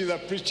told you she's a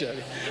preacher.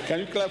 Can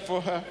you clap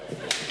for her?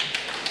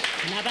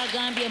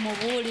 Nabagambye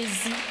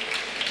mubuulizi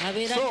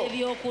abeera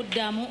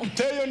n'ebyokuddamu.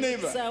 Tell your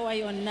neighbor,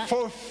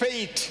 for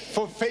faith,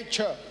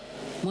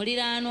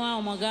 muliraanwa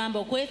omugamba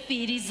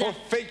okwefiiriza. For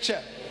faith.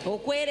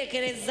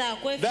 Okwerekereza,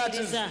 That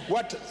is okwefiiriza.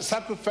 what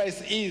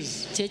sacrifice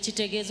is. Kye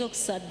kitegeeza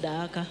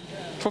okusaddaaka.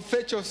 For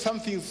faith of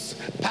something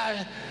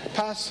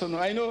personal.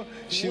 I know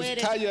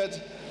she's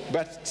tired,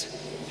 but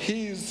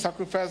he's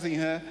sacrificing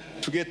her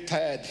to get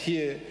tired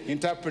here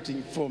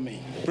interpreting for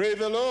me. Praise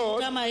the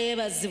Lord. Mukama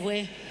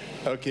yeebazibwe.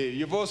 Okay,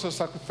 you've also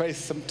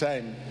sacrificed some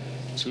time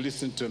to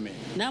listen to me.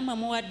 Nammwe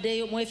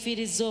muwaddeyo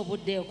mwefiiriza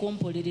obudde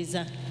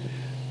okumpuliriza.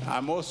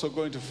 I'm also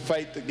going to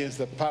fight against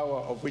the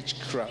power of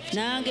witchcraft.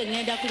 Nange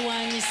ngenda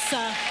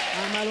kulwanyisa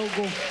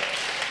amalogo.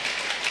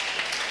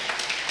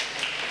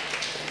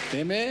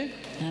 Amen.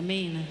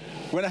 Amen.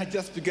 When I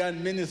just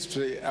began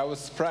ministry, I was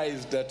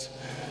surprised that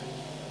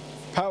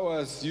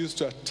powers used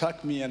to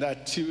attack me, and I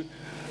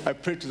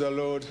prayed to the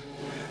Lord.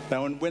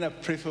 Now, when I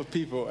pray for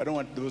people, I don't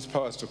want those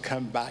powers to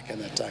come back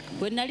and attack me.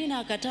 Bwe nali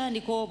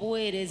naakatandika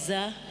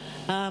obuweereza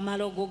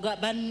amalogo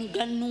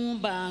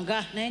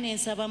gannumbanga naye ne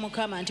nsaba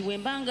Mukama nti bwe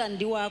mbanga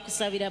ndi wa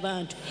kusabira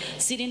bantu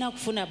sirina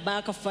kufuna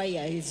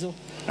backfire ezo.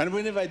 And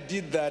whenever I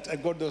did that, I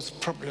got those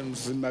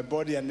problems in my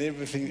body and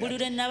everything. Buli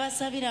lwe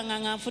nabasabiranga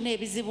nga nfuna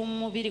ebizibu mu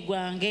mubiri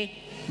gwange.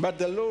 But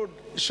the Lord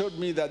showed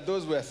me that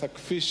those were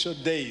sacrificial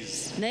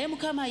days. Naye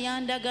Mukama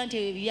yandaga nti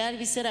ebyo byali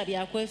biseera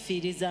bya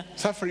kwefiiriza.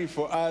 Suffering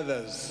for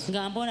others.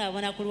 Nga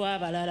mbonaabona ku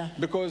lw'abalala.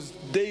 Because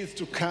days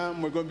to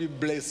come were going to be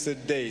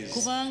blessed days.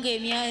 Kubanga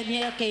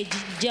emyaka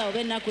egijja oba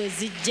ennaku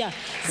ezijja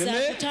za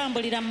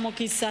kutambulira mu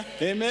mukisa.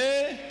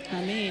 Amen.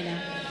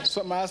 Amiina.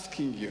 So I'm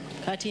asking you.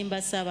 Kati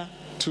mbasaba.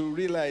 To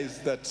realize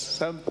that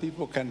some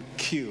people can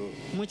kill.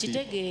 When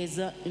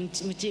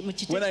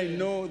I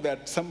know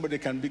that somebody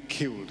can be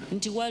killed,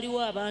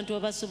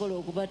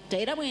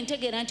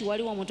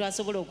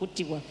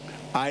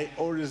 I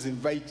always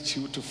invite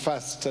you to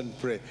fast and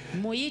pray.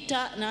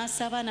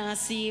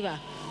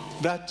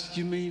 That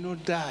you may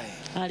not die.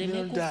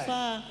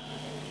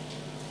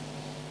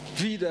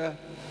 Vida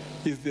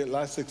is the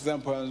last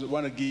example I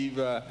want to give,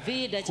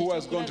 who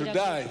was going to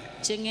die.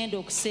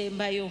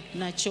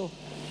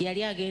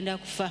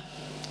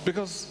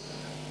 Because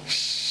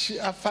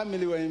her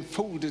family were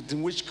enfolded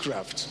in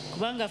witchcraft.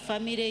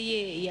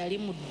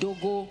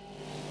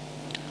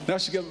 Now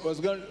she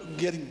was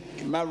getting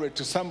married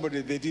to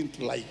somebody they didn't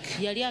like.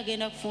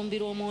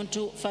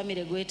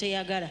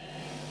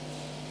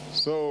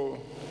 So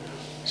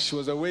she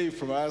was away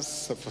from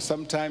us for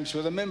some time. She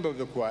was a member of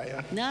the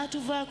choir.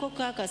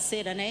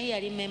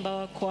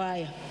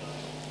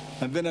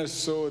 And then I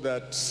saw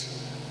that,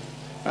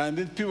 and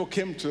then people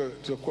came to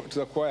the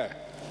choir.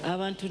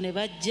 As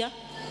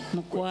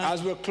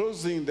we were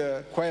closing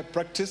the choir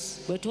practice,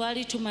 I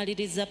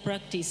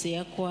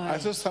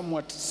saw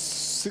somewhat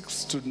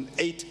 6 to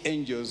 8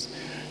 angels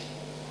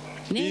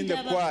in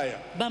the choir.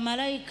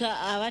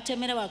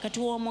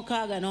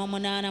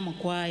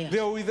 They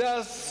were with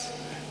us,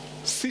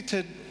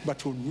 seated,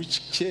 but on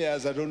which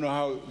chairs? I don't know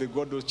how they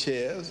got those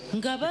chairs.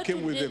 We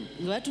came with them.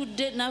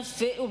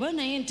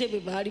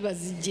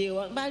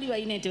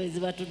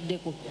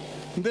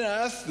 And then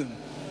I asked them,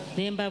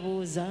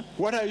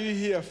 what are you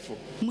here for?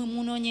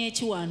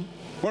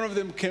 One of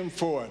them came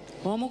forward.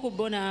 As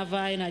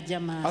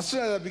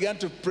soon as I began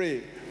to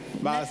pray,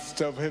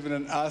 Master of heaven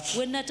and earth,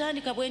 I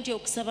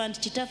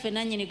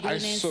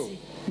saw.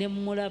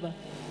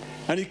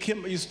 And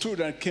he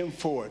stood and came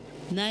forward.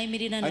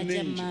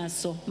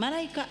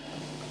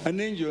 An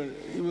angel,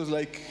 it was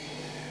like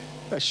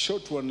a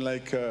short one,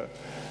 like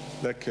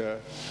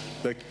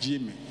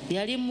Jimmy.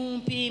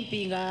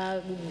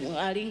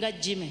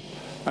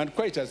 And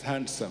quite as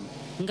handsome.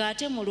 And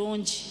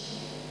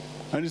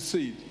he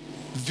said,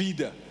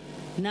 Vida.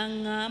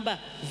 And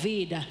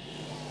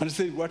I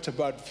said, what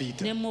about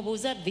Vida?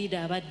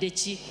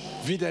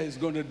 Vida is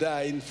going to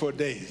die in 4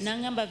 days.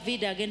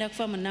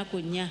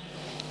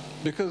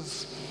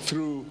 Because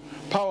through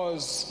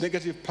powers,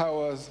 negative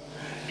powers,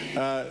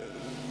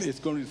 it's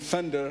going to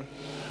thunder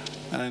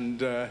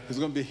and it's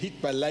going to be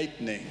hit by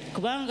lightning.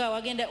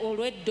 You'll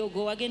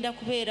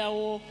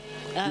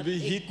be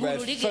hit by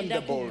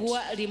thunderbolts.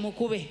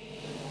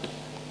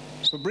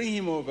 So bring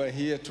him over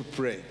here to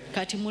pray.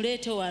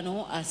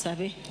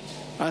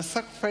 And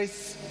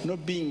sacrifice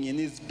not being in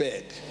his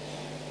bed.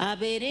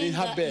 In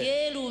her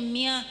bed. Bring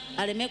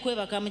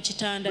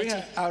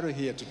her out of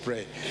here to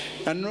pray.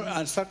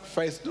 And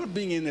sacrifice not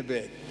being in a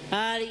bed.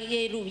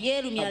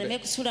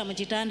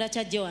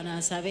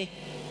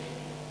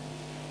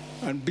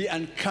 And be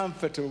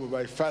uncomfortable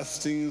by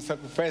fasting,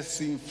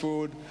 sacrificing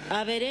food,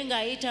 enduring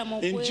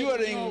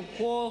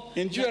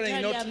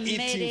not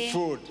eating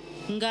food.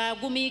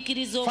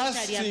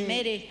 Fasting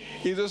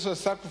is also a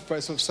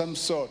sacrifice of some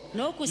sort.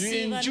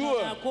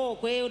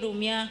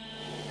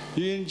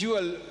 You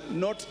endure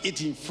not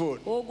eating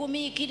food.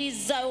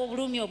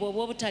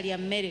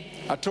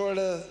 I told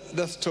her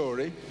the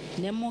story.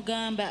 I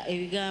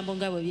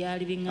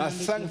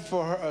sang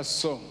for her a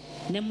song.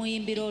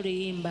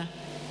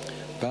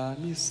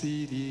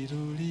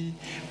 Bamisiriruli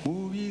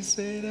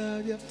mubisera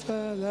bya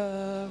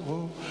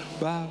Farao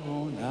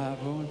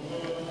babonabona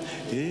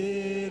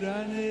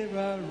era ne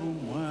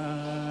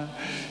balumwa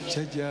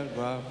kyajja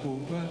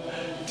lwakuba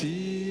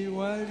ti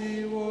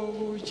waliwo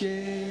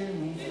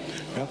bujeemu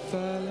nga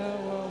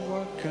Farao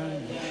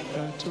wakanya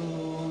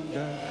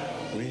Katonda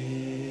we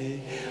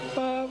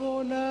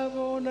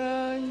babonabona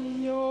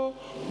nnyo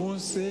mu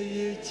nsi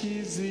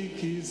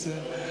y'ekizikiza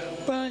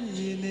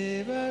bangi ne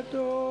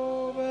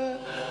badoba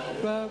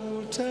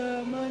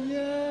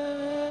babutamanya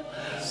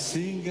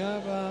singa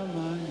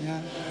bamanya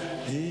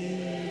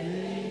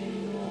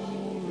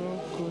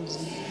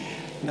n'omulokozi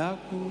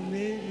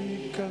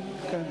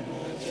nakunebikankana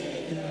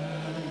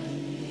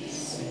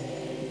yanisi.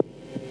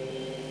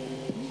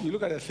 You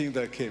look at the thing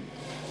that came.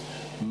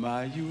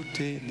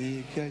 Mayute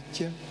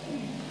negaja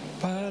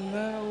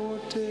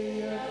palaote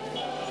ya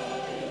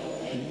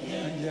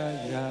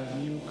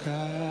myuka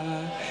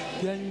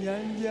ya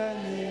nyanja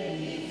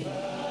nebiba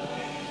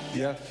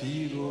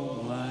yafiro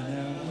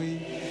mwana we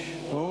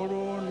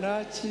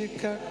olona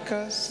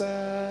kikakasa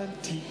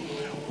nti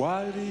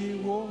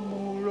waliwo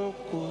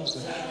mulokoza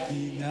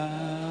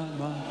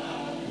inama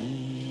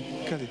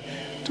kale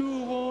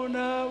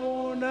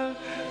tubonabona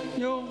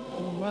nyo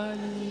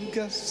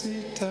kumanyiga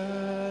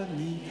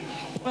sitani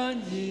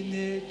wangi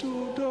ne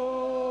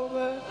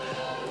tudoba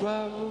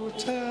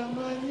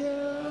babutamanya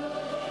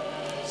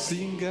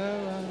singa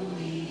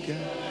bamiga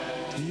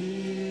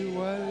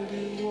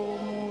tiwaliwo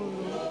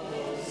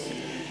mulokozi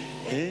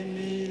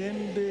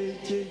emirembe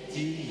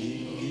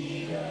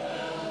gyegiyingira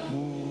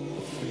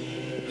mufe.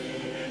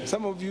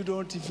 Some of you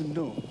don't even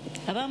know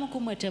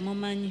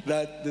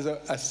that there's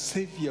a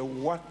savior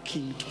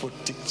working to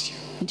protect you.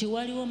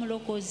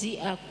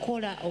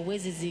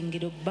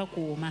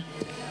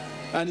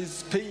 And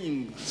it's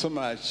paying so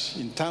much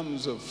in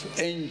terms of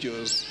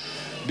angels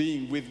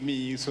being with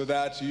me so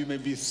that you may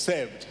be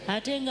saved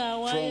from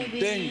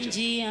danger.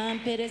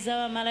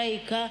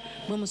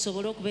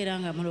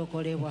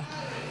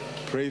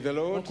 Praise the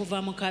Lord.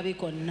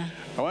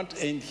 I want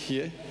to end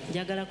here,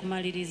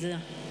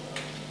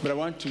 but I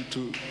want you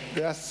to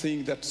just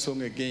sing that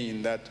song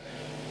again, that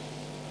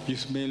you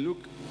may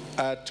look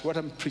at what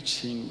I'm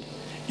preaching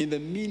in the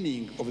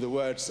meaning of the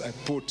words I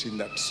put in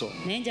that song.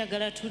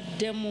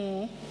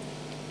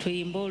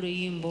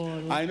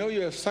 I know you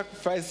have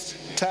sacrificed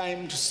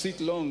time to sit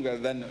longer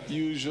than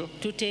usual.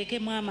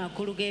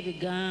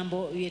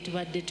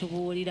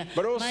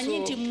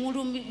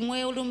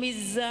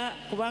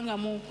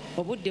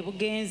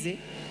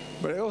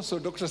 But also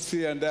Dr.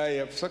 C and I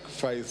have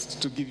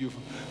sacrificed to give you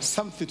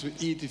something to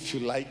eat if you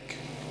like.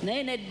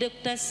 Every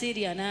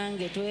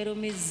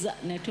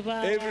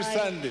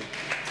Sunday.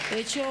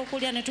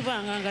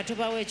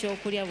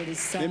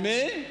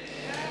 Amen.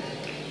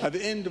 At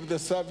the end of the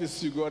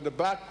service, you go at the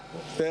back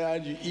there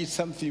and you eat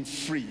something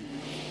free.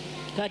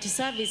 Drink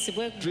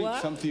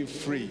something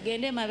free.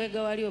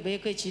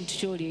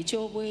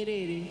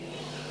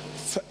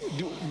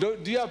 Do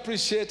you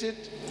appreciate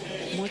it?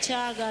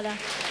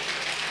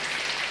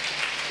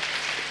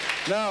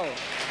 Now,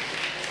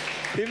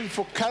 even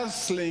for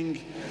counseling,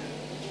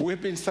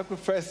 we've been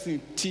sacrificing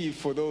tea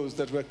for those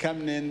that were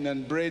coming in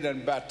and bread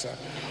and butter.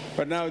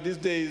 But now these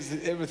days,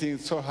 everything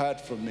is so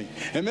hard for me.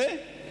 Amen?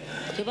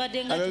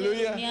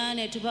 Hallelujah.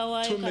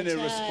 Too many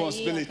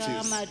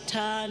responsibilities.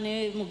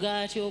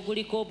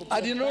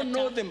 I did not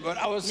know them, but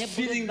I was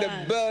feeding the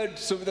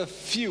birds of the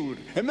field.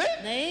 Amen?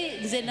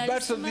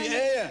 Birds of the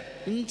air.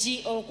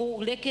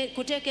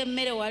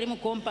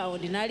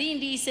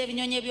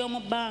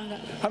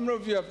 How many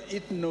of you have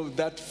eaten of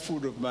that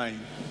food of mine?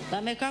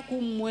 When you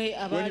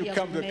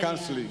come to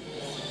counseling.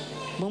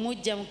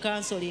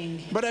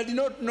 But I did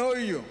not know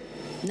you.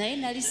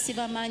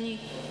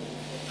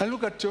 I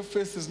look at your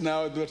faces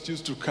now that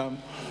used to come.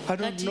 I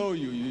don't know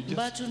you. You just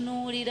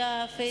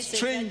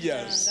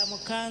strangers.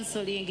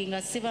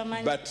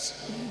 But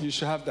you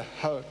should have the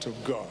heart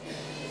of God.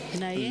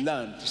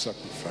 Learn to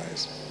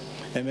sacrifice.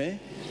 Amen?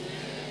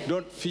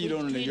 Don't feed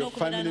only your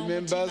family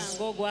members.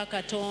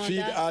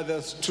 Feed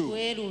others too.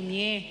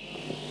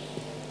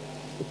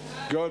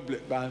 God bless.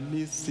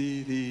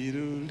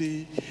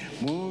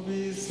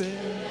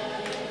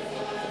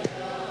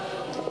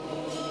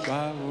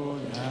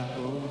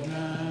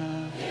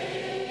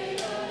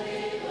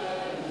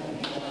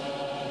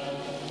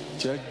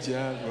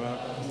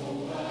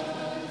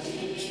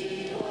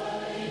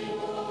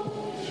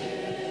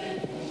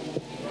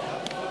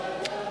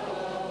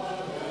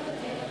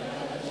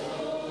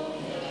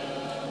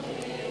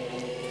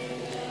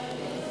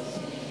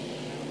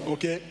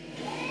 Okay,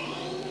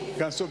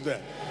 can stop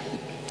there.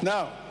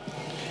 Now,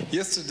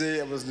 yesterday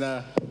I was in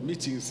a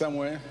meeting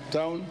somewhere,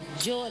 town.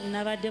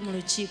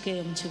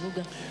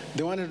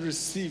 They wanted to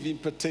receive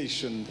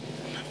impartation,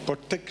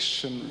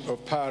 protection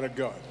of power of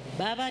God.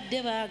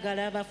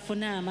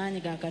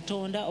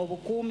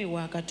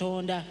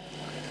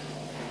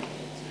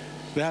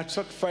 They had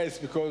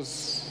sacrificed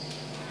because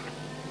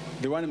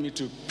they wanted me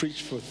to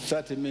preach for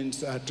 30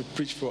 minutes. I had to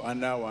preach for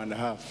an hour and a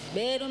half.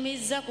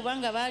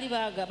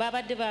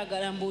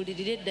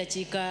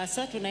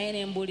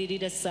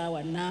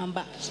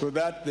 So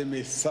that they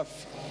may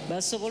suffer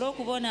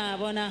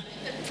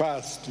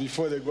fast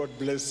before they got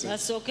blessing.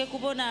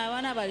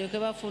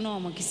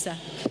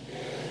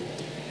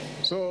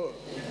 So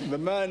the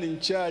man in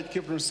charge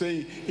kept on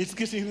saying, it's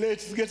getting late,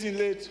 it's getting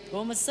late.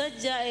 And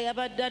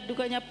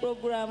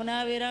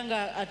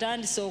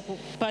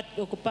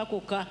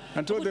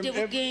told them,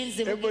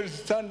 everybody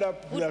stand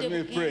up, let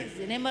me pray.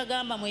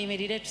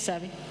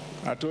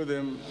 I told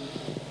them,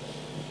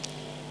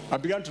 I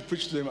began to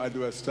preach to them as they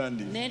were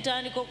standing,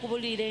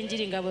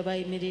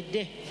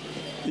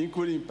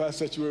 including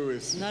Pastor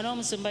Chiwewesi. I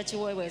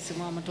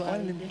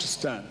want them to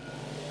stand.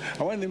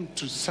 I want them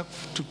to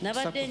sacrifice.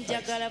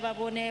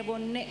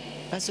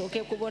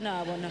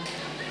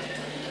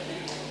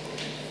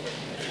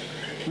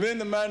 When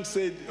the man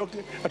said,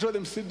 okay, I told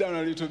them sit down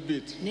a little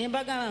bit. Then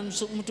I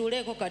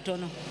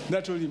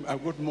told him,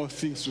 I've got more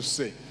things to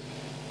say.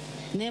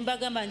 I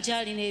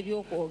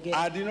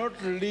did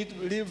not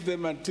leave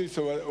them until it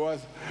was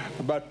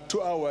about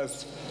 2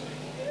 hours.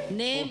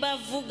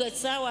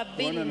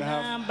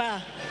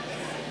 1.5.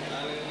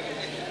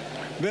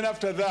 Then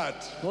after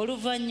that,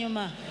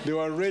 they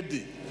were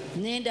ready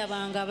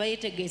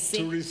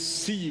to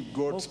receive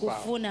God's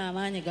power.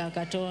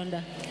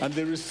 And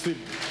they received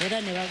it.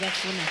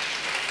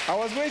 I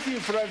was waiting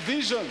for a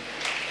vision.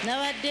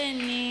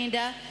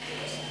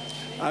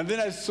 And then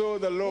I saw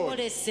the Lord.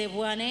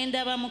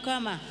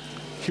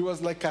 He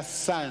was like a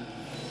sun.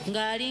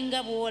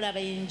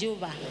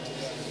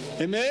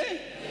 Amen?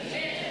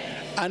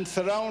 And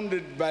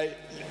surrounded by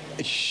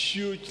a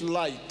huge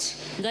light.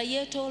 A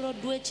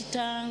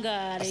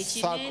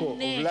circle of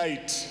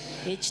light.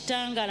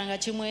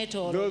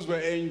 Those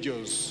were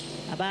angels.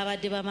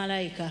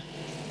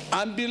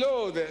 And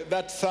below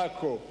that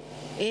circle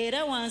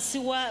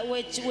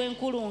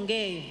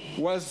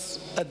was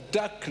a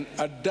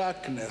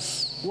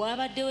darkness.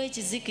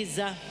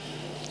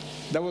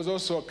 That was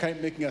also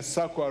making a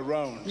circle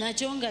around.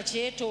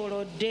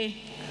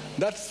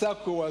 That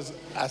circle was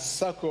a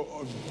circle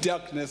of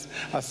darkness,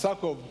 a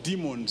circle of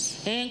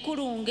demons. Ready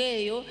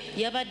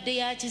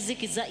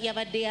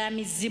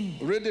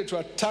to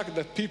attack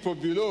the people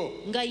below.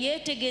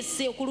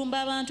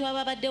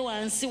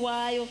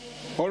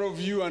 All of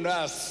you and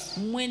us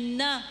who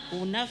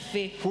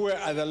are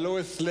at the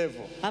lowest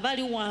level.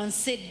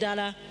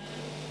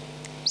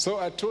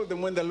 So I told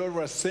them when the Lord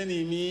was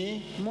sending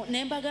me,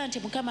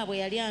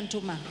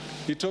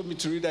 He told me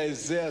to read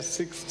Isaiah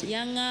 60.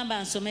 It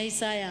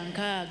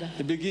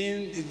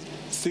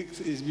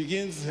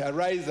begins,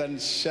 arise and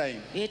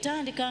shine.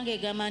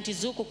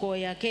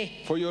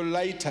 For your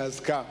light has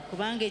come.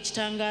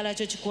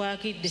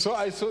 So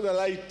I saw the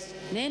light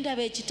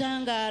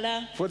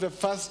for the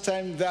first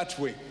time that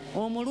way.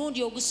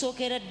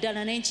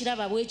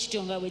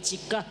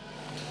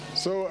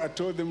 So I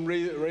told them,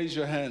 raise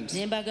your hands.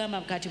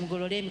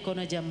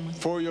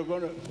 For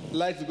your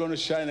light is going to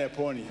shine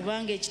upon you.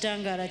 And I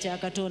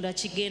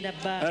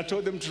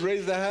told them to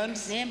raise their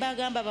hands. And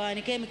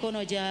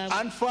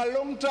for a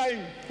long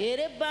time,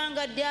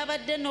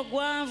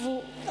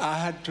 I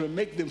had to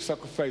make them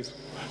sacrifice.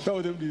 Some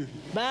of them did.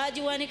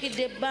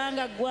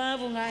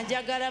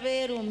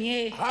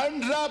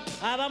 Hands up.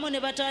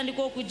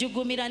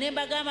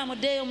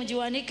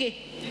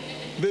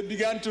 They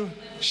began to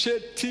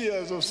shed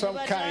tears of some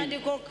kind.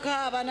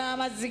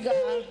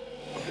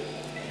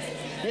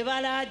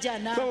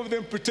 Some of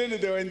them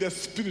pretended they were in the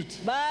spirit.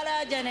 So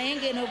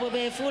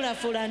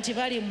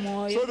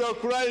they were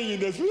crying in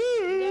the spirit.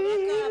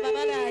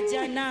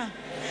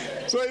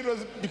 So it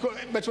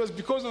was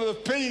because of the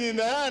pain in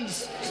the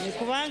hands.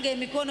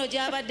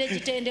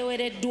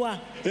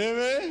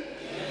 Amen.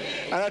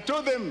 And I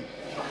told them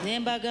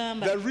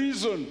the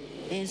reason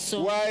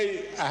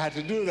why I had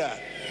to do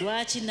that. And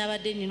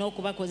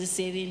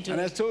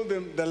I told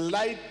them the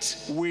light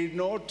will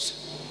not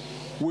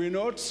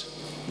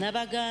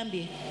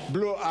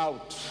blow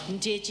out.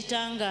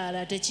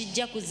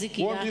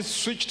 Won't be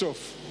switched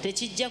off.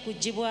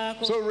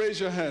 So raise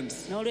your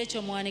hands. So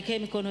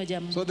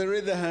they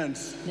raised their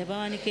hands. I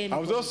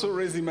was also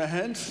raising my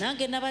hands.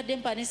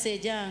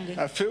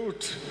 I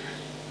felt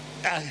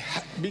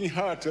being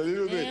hurt a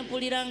little bit.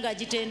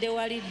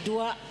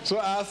 So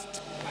I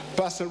asked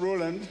Pastor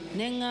Roland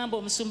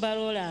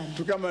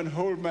to come and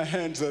hold my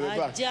hands at the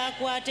back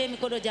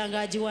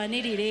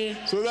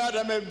so that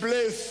I may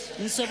bless.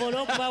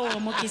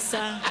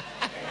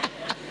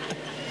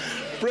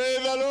 Praise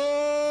the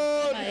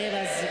Lord.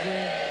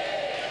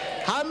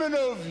 How many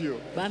of you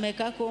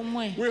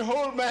will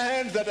hold my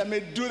hands that I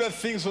may do the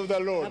things of the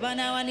Lord? And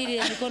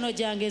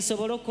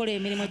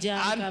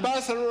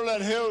Pastor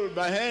Roland held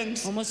my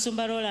hands.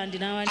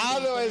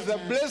 Otherwise, the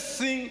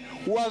blessing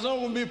was not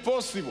going to be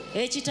possible.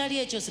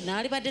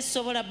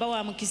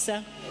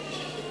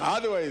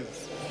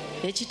 Otherwise,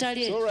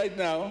 so right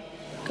now,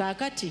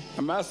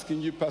 I'm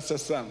asking you, Pastor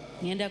Sam,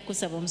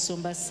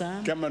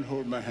 come and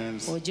hold my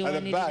hands at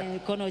the back.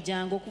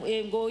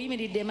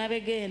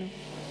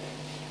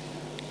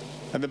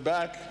 At the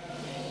back,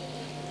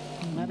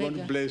 I'm going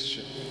to bless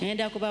you.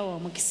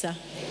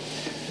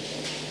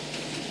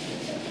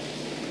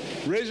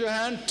 Raise your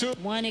hand too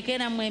and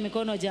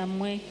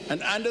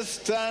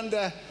understand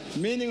the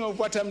meaning of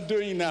what I'm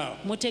doing now.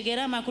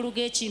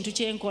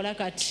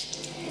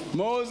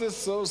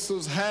 Moses' also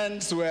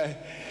hands were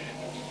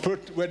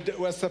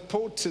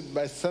supported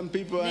by some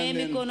people, and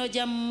then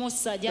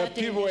the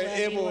people were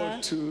able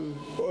to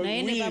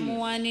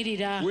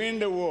win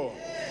the war.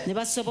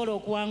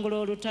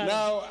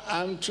 Now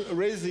I'm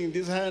raising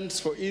these hands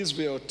for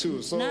Israel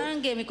too. So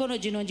it's going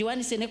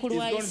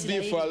to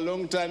be for a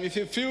long time. If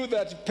you feel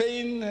that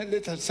pain,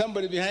 let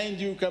somebody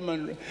behind you come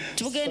and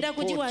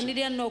support you.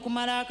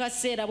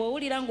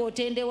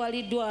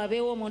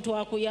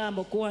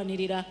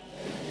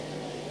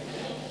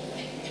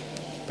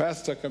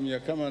 Pastor, come here.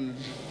 Come and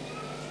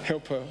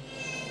help her.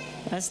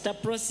 Pastor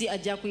Prosi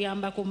ajja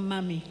kuyamba ku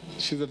mami.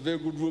 She's a very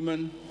good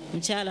woman.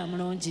 Mchala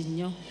mulungi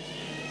nnyo.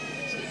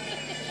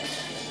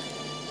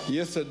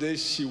 Yesterday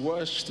she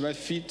washed my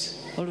feet.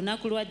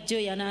 Olunaku lwajjo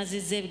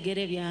yanaazizza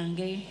ebigere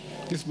byange.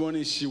 This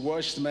morning she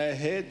washed my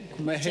hair.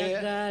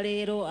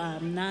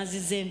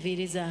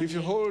 If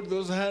you hold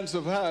those hands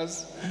of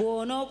hers,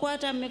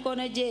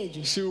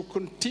 she will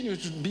continue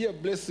to be a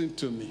blessing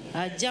to me.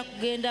 The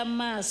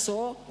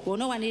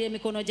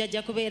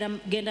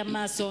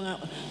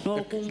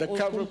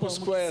Calvary Cross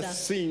Choir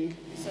sing.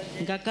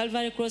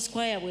 Calvary Cross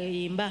Choir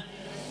bweyimba.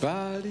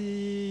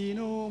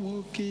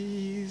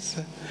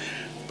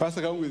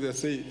 Pastor Kaungu is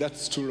saying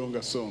that's too long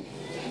a song.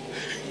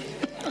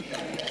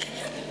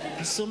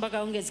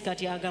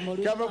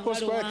 Calvary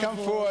Cross Choir, come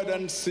forward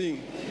and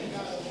sing.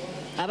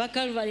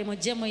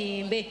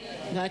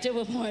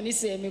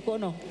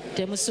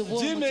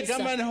 Jimmy,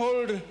 come and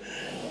hold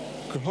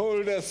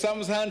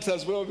Sam's hands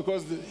as well,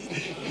 because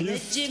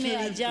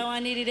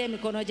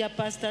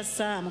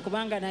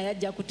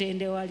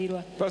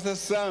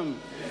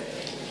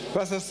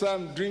Pastor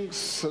Sam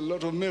drinks a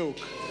lot of milk.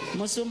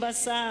 Musumba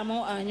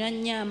Samo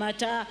anywa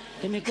amata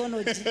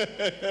emikono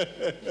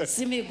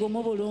si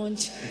migumu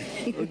bulungi.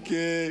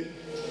 Okay.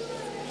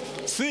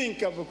 Sing,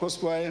 Calvary Cross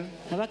Choir.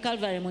 Aba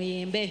Calvary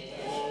muyimbe.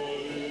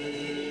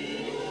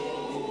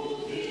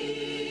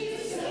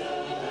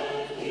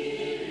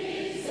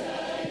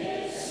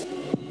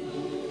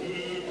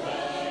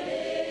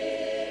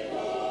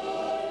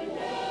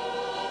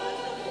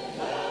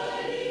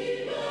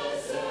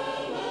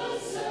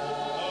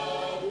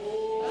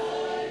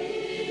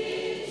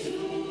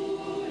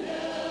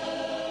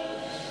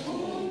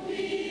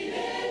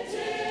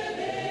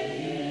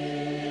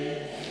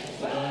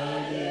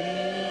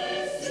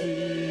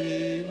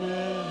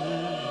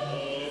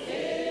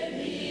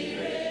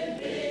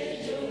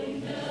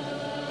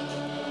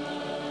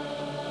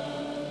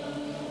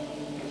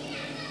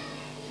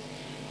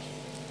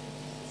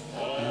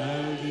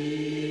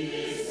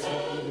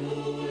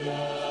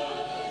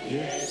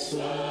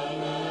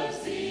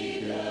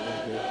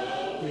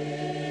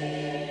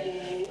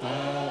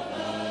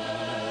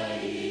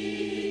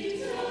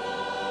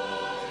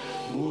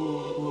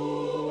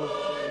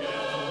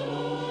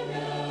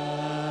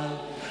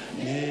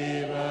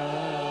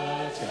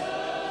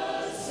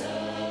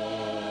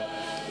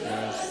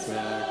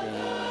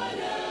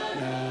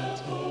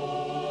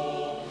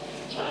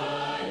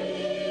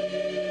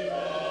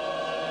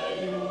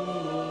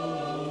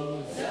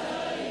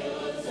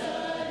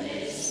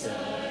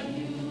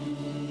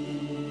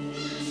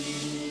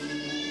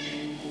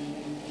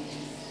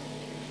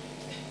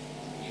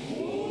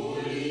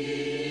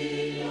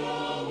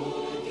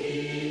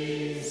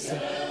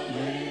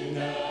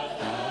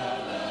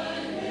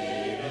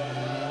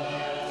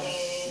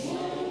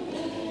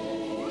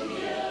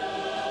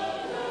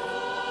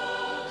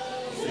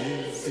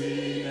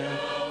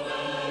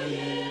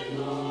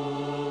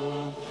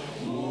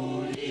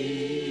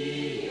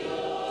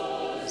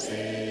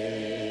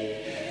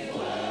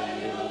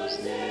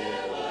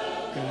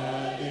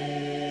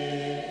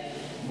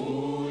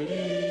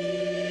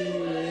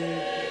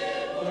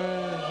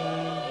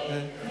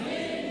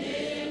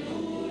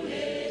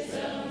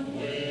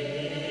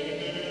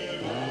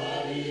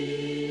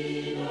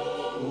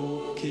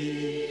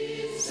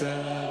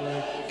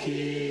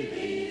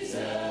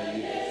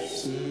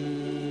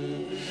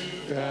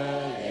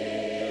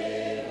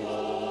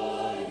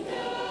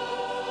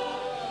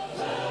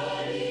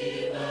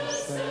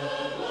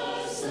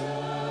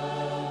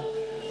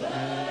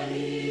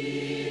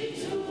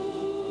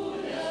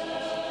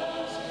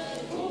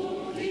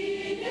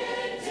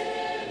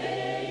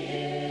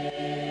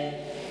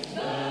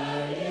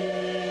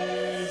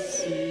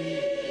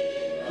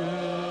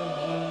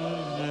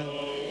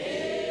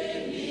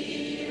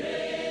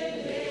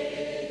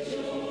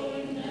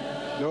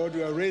 Lord,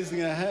 we are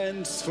raising our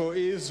hands for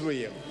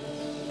Israel.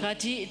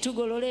 Kati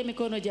tugolole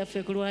emikono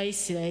gyaffe ku lwa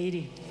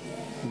Isirayiri.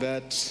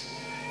 That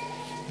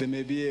they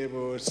may be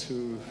able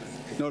to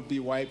not be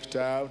wiped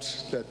out,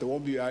 that they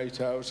won't be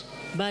wiped out.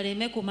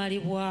 Baleme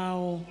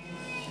kumalibwawo.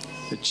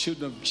 The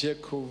children of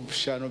Jacob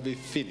shall not be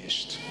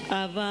finished.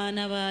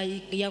 Abaana ba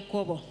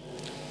Yakobo.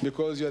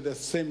 Because you are the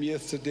same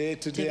yesterday,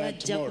 today, and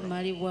tomorrow.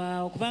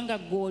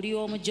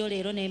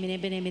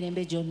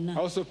 I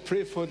also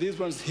pray for these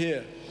ones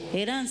here.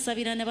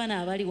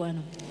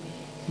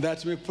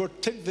 That we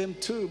protect them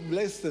too,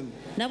 bless them.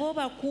 Bless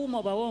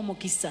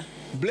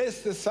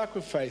the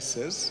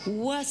sacrifices.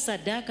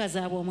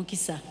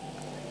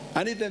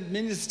 And even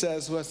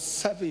ministers who are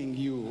serving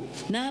you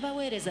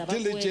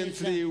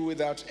diligently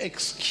without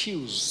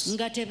excuse.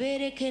 Come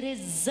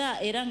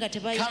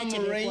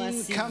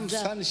rain, come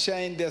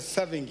sunshine, they're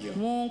serving you.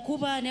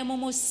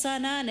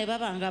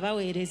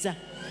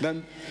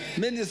 The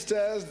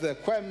ministers, the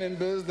choir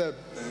members, the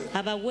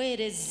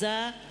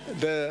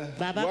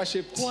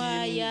worship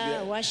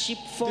team, worship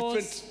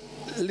force,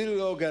 different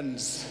little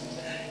organs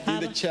in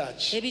the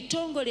church. The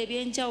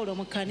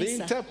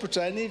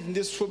interpreter, and even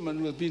this woman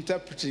who was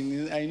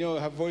interpreting, I know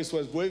her voice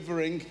was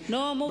wavering,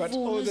 but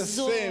all the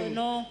same,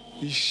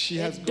 she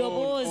has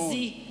gone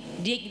on.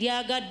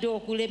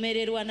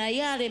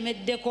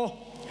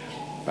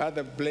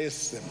 Father,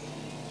 bless them,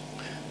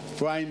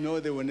 for I know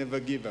they will never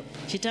give up.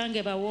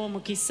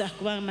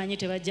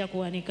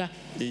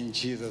 In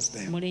Jesus'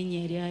 name.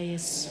 Amen.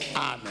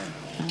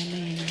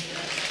 Amen.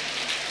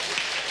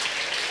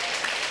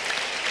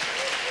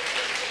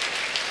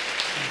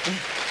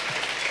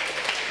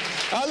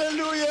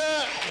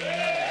 Hallelujah.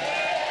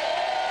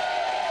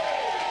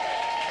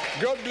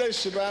 God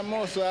bless you, but I'm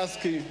also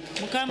asking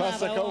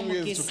Pastor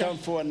Kaungez to come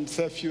forward and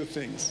say a few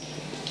things.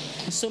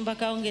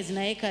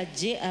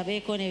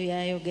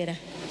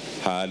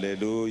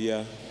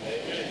 Hallelujah.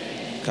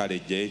 Kale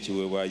jje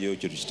ekiweebwayo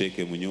kyo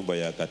tukiteeke mu nnyumba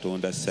ya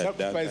Katonda.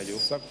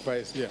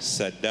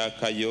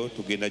 Saddaaka yo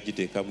tugenda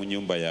giteeka mu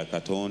nnyumba ya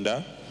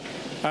Katonda.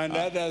 And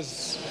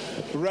others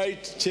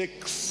write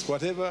checks,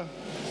 whatever.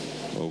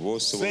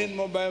 Send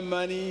mobile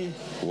money.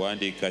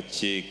 Wandika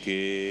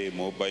cheque,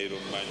 mobile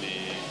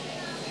money.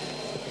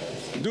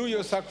 Do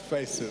your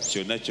sacrifices.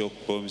 Real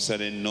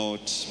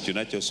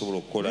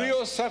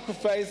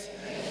sacrifice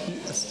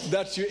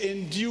that you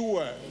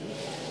endure.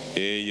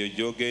 You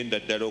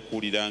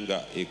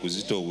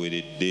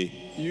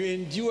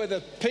endure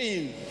the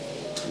pain.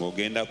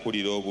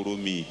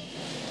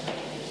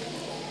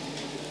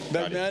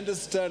 That may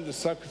understand the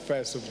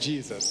sacrifice of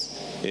Jesus.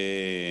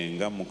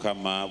 Nga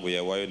Mukama bwe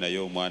yawaayo naye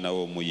omwana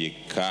we omu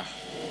yekka.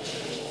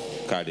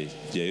 Kale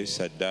jjayo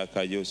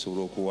saddaaka yo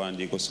osobola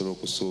okuwandiika, osobola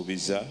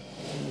okusuubiza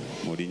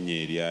mu linnya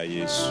erya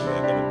Yesu.